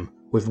Wham!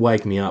 With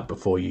Wake Me Up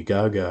Before You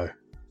Go Go.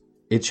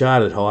 It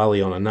charted highly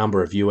on a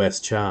number of US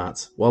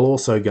charts, while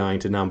also going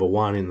to number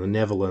 1 in the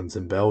Netherlands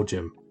and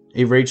Belgium.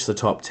 It reached the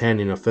top 10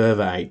 in a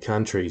further 8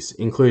 countries,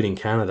 including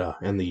Canada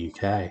and the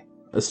UK.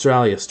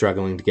 Australia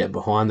struggling to get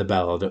behind the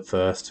ballad at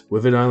first,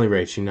 with it only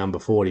reaching number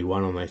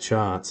 41 on their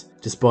charts,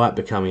 despite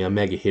becoming a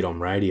mega hit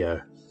on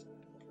radio.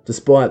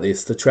 Despite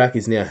this, the track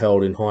is now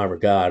held in high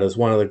regard as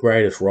one of the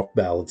greatest rock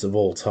ballads of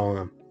all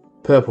time.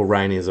 Purple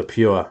Rain is a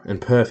pure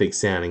and perfect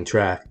sounding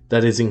track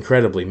that is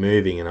incredibly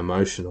moving and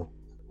emotional.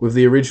 With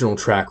the original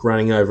track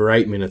running over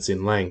 8 minutes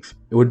in length,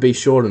 it would be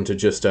shortened to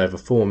just over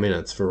 4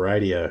 minutes for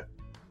radio.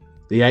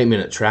 The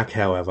 8-minute track,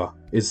 however,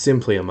 is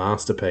simply a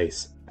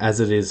masterpiece, as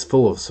it is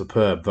full of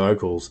superb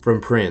vocals from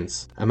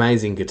Prince,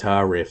 amazing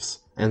guitar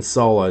riffs, and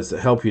solos that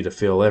help you to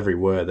feel every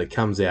word that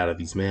comes out of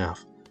his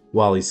mouth,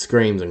 while his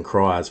screams and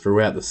cries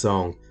throughout the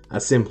song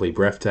are simply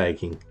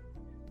breathtaking.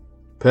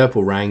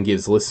 Purple Rain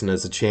gives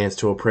listeners a chance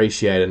to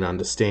appreciate and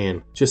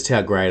understand just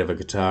how great of a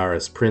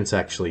guitarist Prince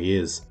actually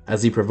is,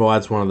 as he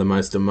provides one of the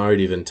most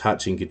emotive and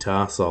touching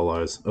guitar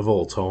solos of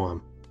all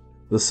time.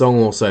 The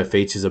song also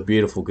features a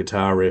beautiful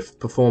guitar riff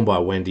performed by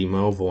Wendy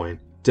Melvoin,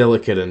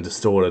 delicate and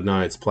distorted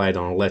notes played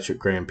on electric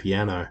grand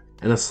piano,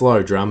 and a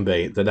slow drum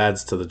beat that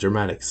adds to the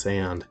dramatic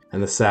sound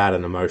and the sad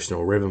and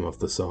emotional rhythm of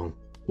the song,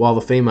 while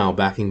the female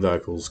backing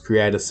vocals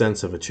create a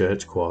sense of a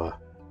church choir.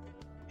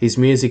 His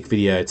music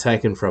video,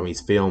 taken from his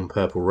film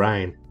Purple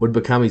Rain, would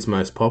become his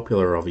most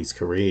popular of his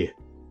career.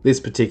 This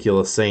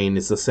particular scene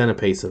is the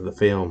centerpiece of the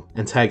film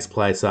and takes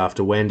place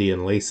after Wendy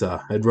and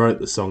Lisa had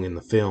wrote the song in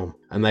the film,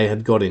 and they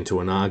had got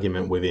into an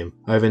argument with him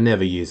over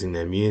never using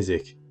their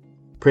music.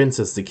 Prince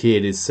as the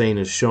kid is seen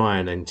as shy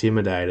and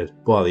intimidated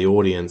by the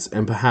audience,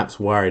 and perhaps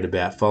worried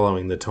about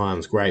following the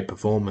time's great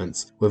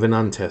performance with an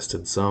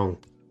untested song.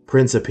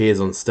 Prince appears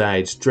on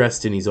stage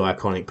dressed in his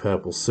iconic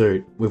purple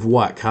suit with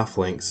white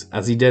cufflinks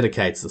as he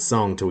dedicates the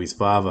song to his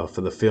father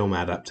for the film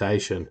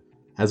adaptation,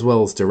 as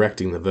well as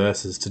directing the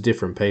verses to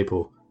different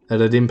people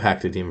that had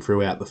impacted him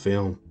throughout the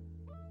film.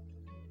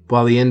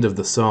 By the end of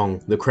the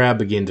song, the crowd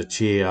begin to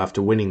cheer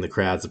after winning the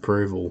crowd's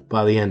approval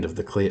by the end of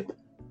the clip.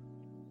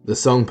 The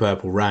song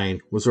Purple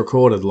Rain was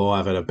recorded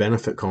live at a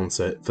benefit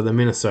concert for the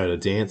Minnesota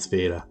Dance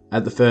Theatre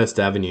at the First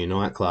Avenue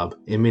nightclub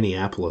in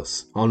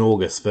Minneapolis on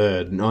August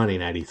 3rd,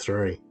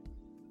 1983.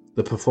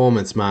 The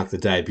performance marked the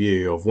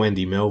debut of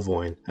Wendy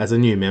Melvoin as a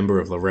new member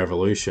of the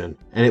Revolution,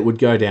 and it would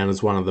go down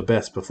as one of the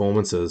best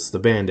performances the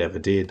band ever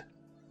did.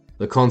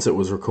 The concert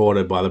was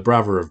recorded by the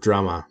brother of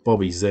drummer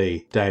Bobby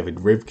Z, David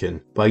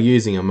Rivkin, by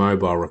using a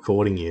mobile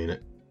recording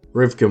unit.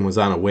 Rivkin was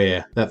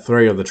unaware that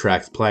 3 of the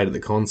tracks played at the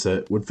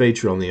concert would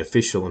feature on the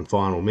official and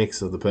final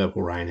mix of the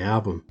Purple Rain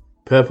album.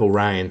 Purple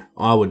Rain,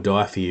 I Would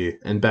Die For You,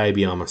 and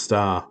Baby I'm a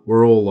Star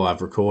were all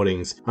live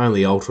recordings,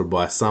 only altered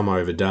by some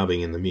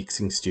overdubbing in the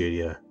mixing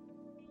studio.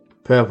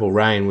 Purple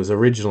Rain was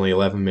originally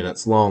 11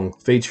 minutes long,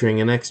 featuring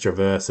an extra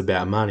verse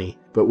about money,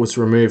 but was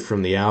removed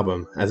from the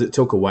album as it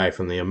took away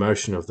from the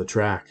emotion of the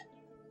track.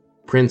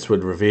 Prince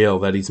would reveal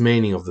that his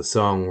meaning of the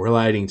song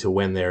relating to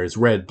when there is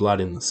red blood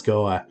in the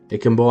sky,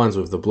 it combines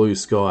with the blue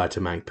sky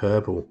to make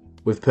purple,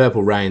 with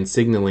Purple Rain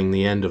signalling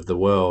the end of the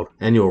world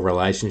and your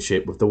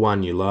relationship with the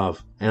one you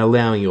love, and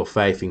allowing your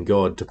faith in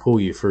God to pull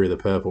you through the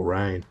purple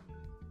rain.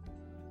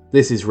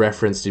 This is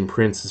referenced in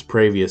Prince's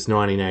previous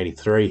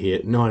 1983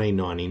 hit,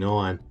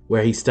 1999,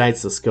 where he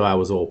states the sky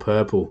was all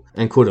purple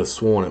and could have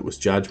sworn it was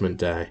Judgment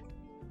Day.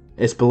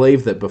 It's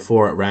believed that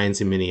before it rains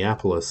in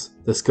Minneapolis,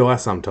 the sky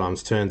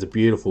sometimes turns a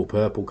beautiful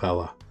purple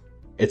colour.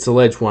 It's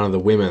alleged one of the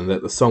women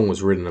that the song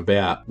was written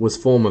about was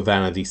former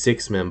Vanity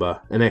Six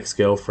member and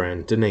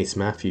ex-girlfriend Denise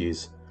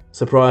Matthews.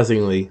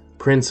 Surprisingly,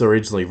 Prince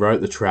originally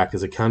wrote the track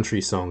as a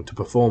country song to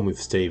perform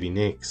with Stevie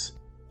Nicks.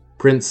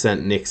 Prince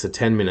sent Nicks a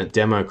 10-minute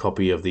demo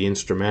copy of the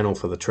instrumental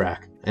for the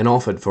track and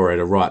offered for her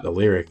to write the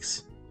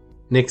lyrics.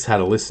 Nicks had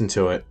a listen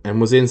to it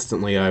and was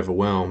instantly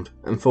overwhelmed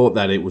and thought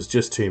that it was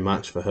just too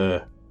much for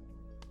her.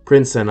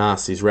 Prince then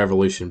asked his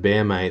Revolution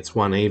bandmates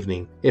one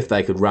evening if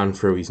they could run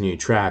through his new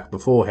track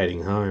before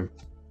heading home.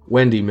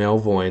 Wendy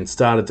Melvoin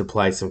started to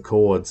play some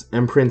chords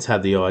and Prince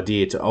had the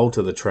idea to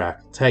alter the track,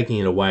 taking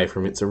it away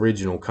from its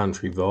original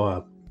country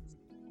vibe.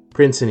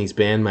 Prince and his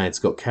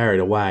bandmates got carried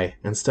away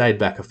and stayed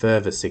back a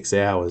further 6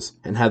 hours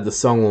and had the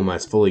song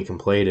almost fully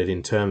completed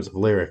in terms of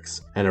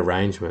lyrics and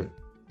arrangement.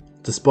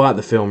 Despite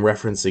the film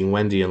referencing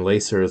Wendy and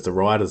Lisa as the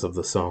writers of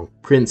the song,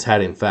 Prince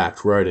had in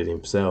fact wrote it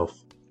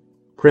himself.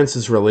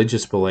 Prince's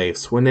religious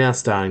beliefs were now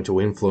starting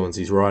to influence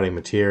his writing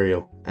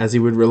material, as he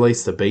would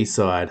release the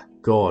B-side,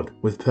 God,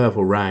 with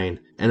Purple Rain,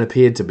 and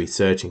appeared to be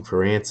searching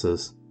for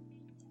answers.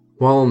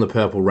 While on the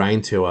Purple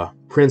Rain tour,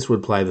 Prince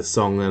would play the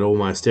song at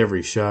almost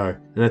every show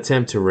and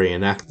attempt to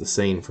reenact the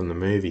scene from the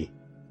movie.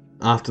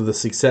 After the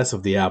success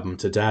of the album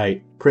to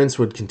date, Prince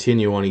would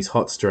continue on his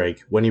hot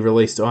streak when he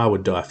released I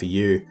Would Die For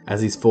You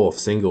as his fourth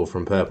single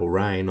from Purple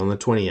Rain on the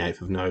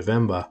 28th of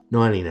November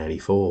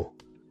 1984.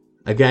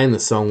 Again, the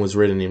song was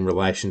written in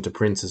relation to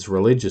Prince's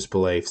religious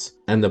beliefs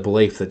and the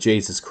belief that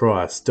Jesus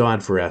Christ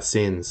died for our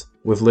sins,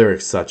 with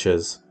lyrics such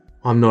as,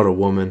 "I'm not a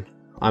woman,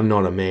 I'm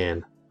not a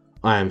man,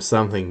 I am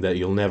something that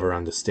you'll never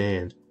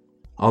understand.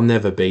 I'll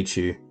never beat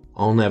you,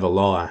 I'll never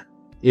lie.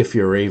 If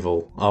you're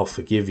evil, I'll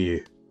forgive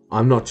you.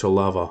 I'm not your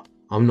lover,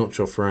 I'm not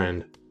your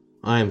friend.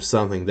 I am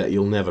something that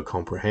you'll never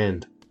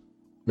comprehend.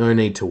 No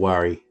need to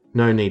worry,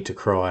 no need to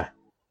cry.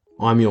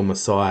 I'm your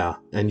Messiah,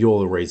 and you're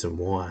the reason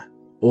why.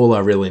 All I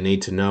really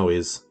need to know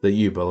is that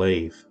you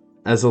believe."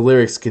 As the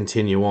lyrics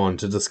continue on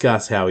to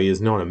discuss how he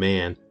is not a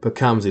man, but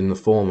comes in the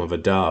form of a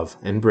dove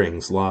and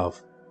brings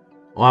love.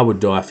 I Would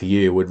Die For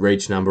You would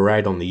reach number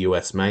 8 on the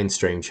US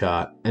mainstream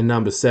chart and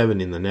number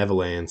 7 in the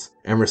Netherlands,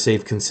 and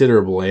receive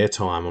considerable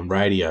airtime on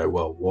radio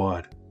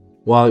worldwide.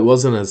 While it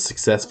wasn't as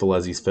successful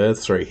as his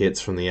first 3 hits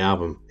from the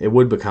album, it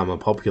would become a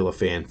popular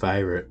fan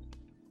favourite.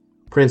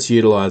 Prince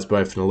utilised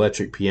both an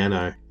electric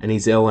piano and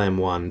his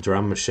LM1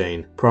 drum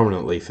machine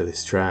prominently for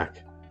this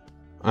track.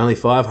 Only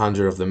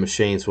 500 of the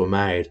machines were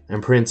made,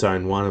 and Prince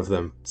owned one of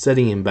them,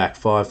 setting him back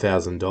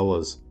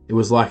 $5,000. It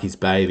was like his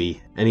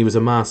baby, and he was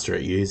a master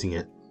at using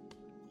it.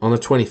 On the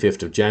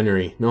 25th of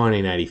January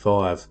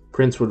 1985,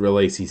 Prince would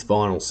release his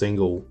final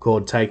single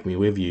called Take Me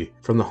With You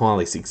from the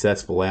highly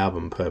successful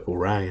album Purple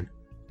Rain,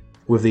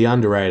 with the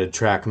underrated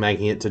track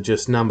making it to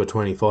just number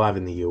 25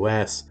 in the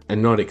US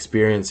and not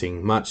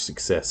experiencing much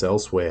success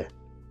elsewhere.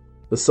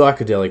 The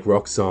psychedelic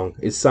rock song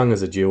is sung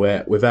as a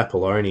duet with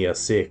Apollonia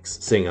 6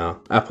 singer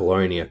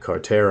Apollonia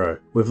Cotero,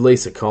 with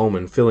Lisa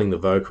Coleman filling the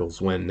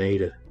vocals when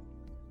needed.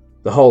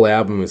 The whole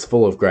album is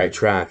full of great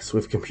tracks,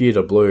 with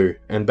Computer Blue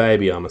and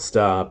Baby I'm a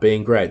Star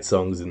being great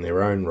songs in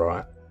their own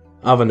right.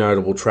 Other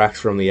notable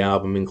tracks from the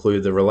album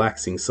include the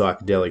relaxing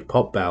psychedelic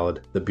pop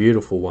ballad The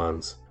Beautiful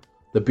Ones.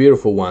 The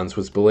Beautiful Ones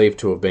was believed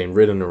to have been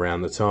written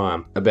around the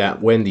time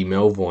about Wendy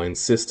Melvoin's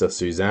sister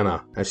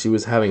Susanna, as she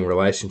was having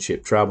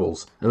relationship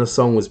troubles, and the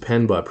song was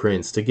penned by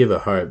Prince to give her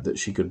hope that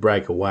she could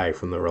break away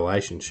from the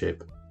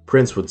relationship.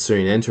 Prince would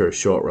soon enter a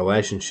short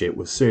relationship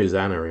with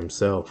Susanna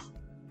himself.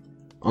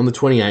 On the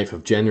 28th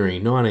of January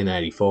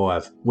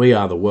 1985, We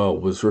Are the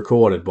World was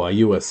recorded by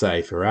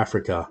USA for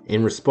Africa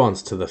in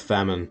response to the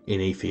famine in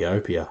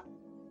Ethiopia.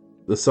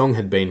 The song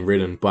had been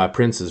written by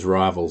Prince's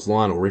rivals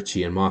Lionel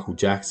Richie and Michael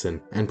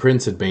Jackson, and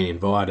Prince had been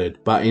invited,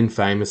 but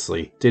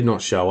infamously did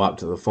not show up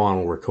to the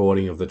final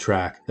recording of the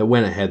track that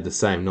went ahead the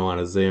same night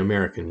as the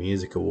American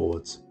Music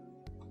Awards.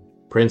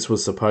 Prince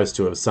was supposed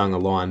to have sung a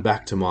line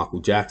back to Michael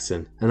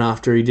Jackson, and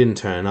after he didn't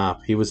turn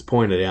up, he was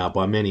pointed out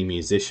by many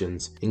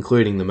musicians,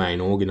 including the main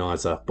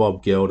organiser,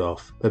 Bob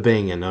Geldof, for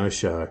being a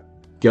no-show.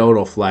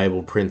 Geldof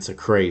labelled Prince a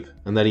creep,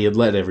 and that he had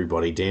let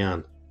everybody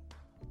down.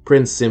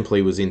 Prince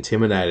simply was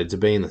intimidated to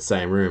be in the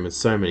same room as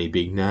so many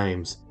big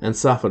names, and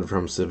suffered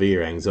from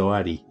severe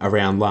anxiety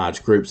around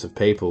large groups of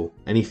people,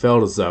 and he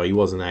felt as though he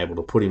wasn't able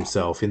to put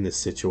himself in this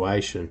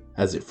situation,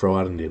 as it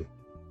frightened him.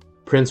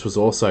 Prince was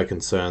also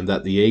concerned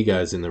that the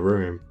egos in the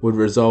room would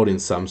result in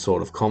some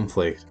sort of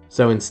conflict,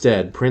 so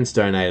instead Prince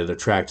donated a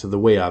track to the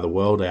We Are the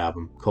World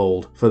album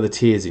called For the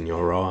Tears in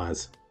Your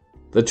Eyes.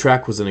 The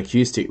track was an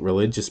acoustic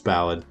religious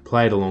ballad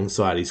played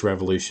alongside his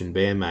Revolution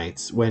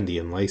bandmates Wendy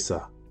and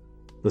Lisa.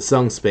 The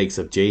song speaks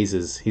of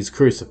Jesus, his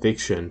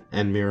crucifixion,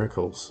 and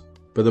miracles.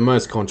 But the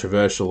most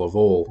controversial of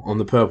all on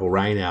the Purple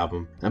Rain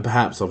album, and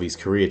perhaps of his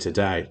career to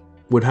date,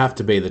 would have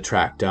to be the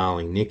track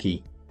Darling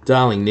Nikki.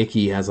 Darling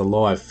Nikki has a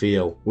live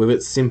feel, with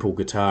its simple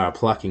guitar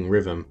plucking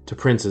rhythm to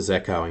Prince's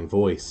echoing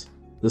voice.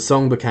 The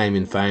song became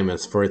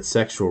infamous for its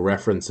sexual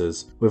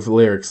references, with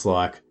lyrics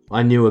like,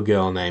 "I knew a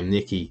girl named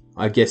Nikki,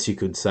 I guess you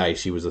could say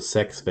she was a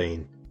sex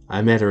fiend.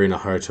 I met her in a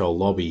hotel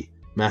lobby,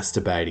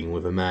 masturbating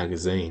with a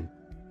magazine."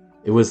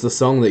 It was the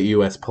song that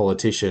US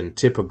politician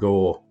Tipper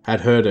Gore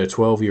had heard her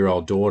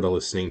 12-year-old daughter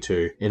listening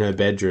to in her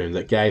bedroom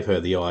that gave her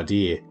the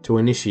idea to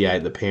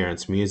initiate the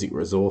Parents Music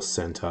Resource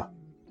Centre.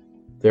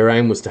 Their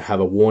aim was to have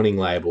a warning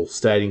label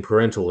stating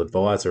parental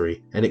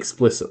advisory and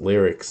explicit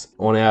lyrics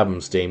on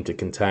albums deemed to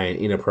contain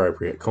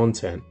inappropriate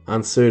content,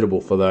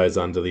 unsuitable for those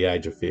under the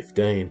age of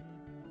 15.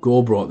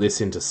 Gore brought this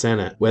into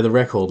Senate, where the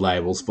record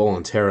labels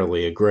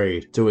voluntarily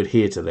agreed to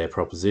adhere to their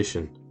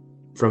proposition.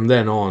 From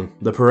then on,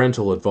 the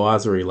parental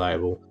advisory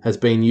label has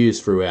been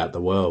used throughout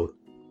the world.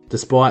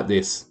 Despite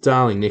this,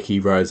 Darling Nikki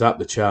rose up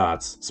the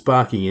charts,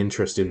 sparking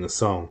interest in the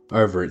song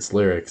over its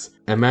lyrics,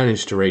 and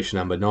managed to reach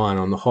number 9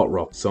 on the Hot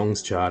Rock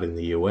Songs chart in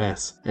the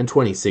US, and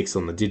 26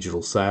 on the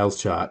digital sales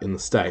chart in the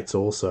States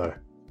also.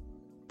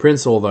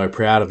 Prince, although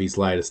proud of his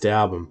latest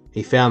album,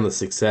 he found the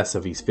success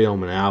of his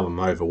film and album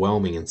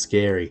overwhelming and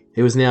scary.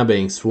 He was now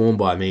being swarmed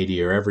by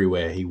media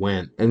everywhere he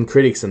went, and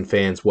critics and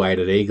fans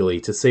waited eagerly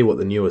to see what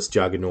the newest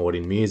juggernaut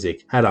in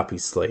music had up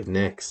his sleeve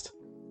next.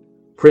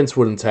 Prince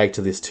wouldn't take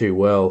to this too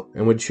well,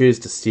 and would choose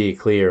to steer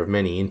clear of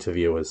many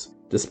interviewers.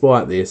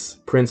 Despite this,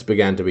 Prince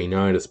began to be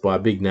noticed by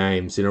big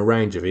names in a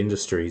range of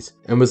industries,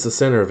 and was the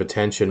centre of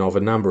attention of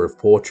a number of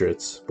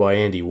portraits by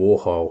Andy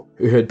Warhol,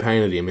 who had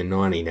painted him in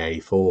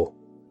 1984.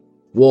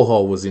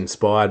 Warhol was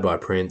inspired by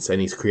Prince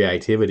and his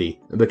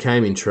creativity, and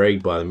became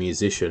intrigued by the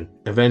musician,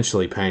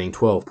 eventually painting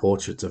 12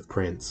 portraits of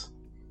Prince.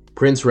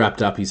 Prince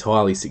wrapped up his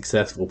highly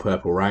successful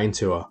Purple Rain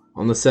tour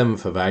on the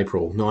 7th of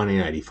April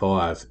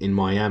 1985 in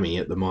Miami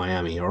at the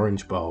Miami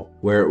Orange Bowl,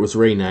 where it was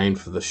renamed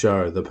for the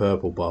show The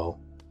Purple Bowl.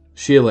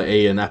 Sheila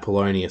E. and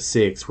Apollonia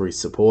 6 were his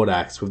support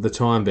acts, with the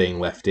time being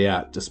left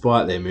out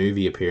despite their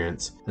movie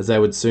appearance, as they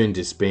would soon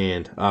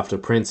disband after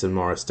Prince and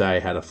Morris Day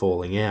had a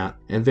falling out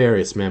and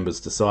various members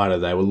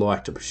decided they would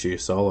like to pursue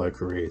solo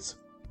careers.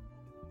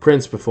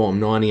 Prince performed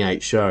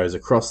 98 shows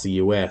across the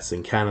US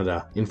and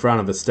Canada in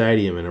front of a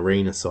stadium and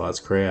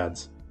arena-sized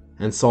crowds,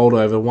 and sold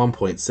over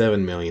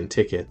 1.7 million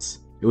tickets.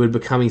 It would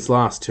become his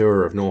last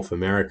tour of North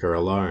America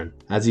alone,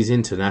 as his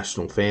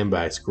international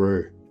fanbase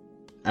grew.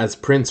 As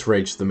Prince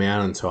reached the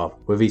mountaintop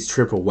with his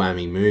triple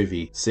whammy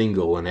movie,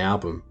 single and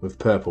album with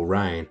Purple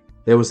Rain,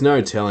 there was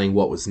no telling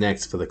what was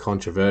next for the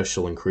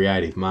controversial and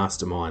creative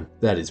mastermind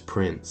that is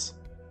Prince.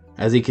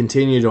 As he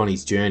continued on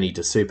his journey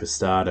to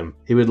superstardom,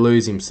 he would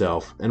lose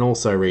himself and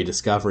also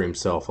rediscover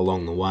himself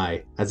along the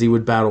way, as he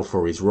would battle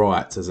for his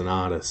rights as an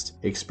artist,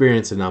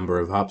 experience a number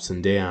of ups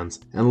and downs,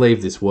 and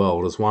leave this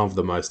world as one of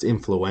the most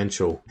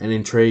influential and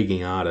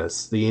intriguing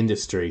artists the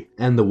industry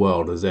and the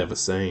world has ever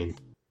seen.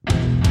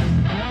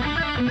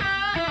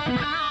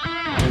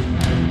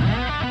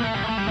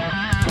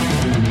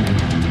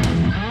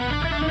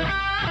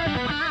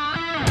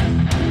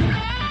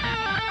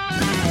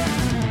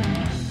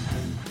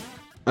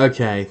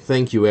 Okay,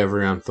 thank you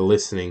everyone for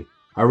listening.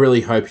 I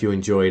really hope you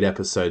enjoyed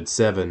episode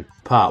 7,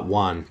 part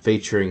 1,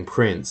 featuring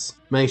Prince.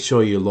 Make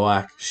sure you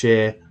like,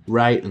 share,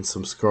 rate and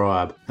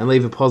subscribe, and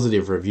leave a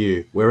positive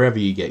review wherever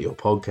you get your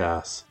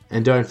podcasts.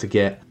 And don't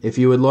forget, if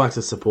you would like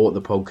to support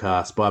the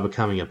podcast by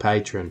becoming a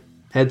patron,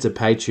 head to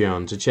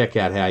Patreon to check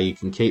out how you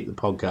can keep the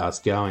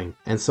podcast going,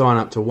 and sign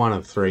up to one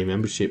of 3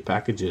 membership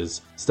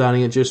packages,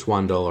 starting at just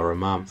 $1 a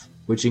month,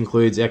 which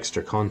includes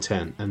extra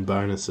content and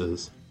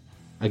bonuses.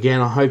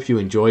 Again, I hope you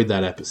enjoyed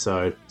that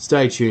episode.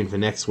 Stay tuned for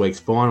next week's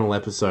final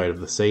episode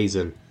of the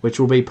season, which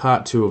will be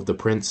part 2 of the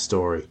Prince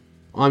story.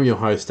 I'm your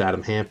host,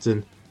 Adam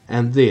Hampton,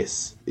 and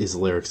this is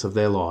Lyrics of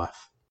Their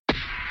Life.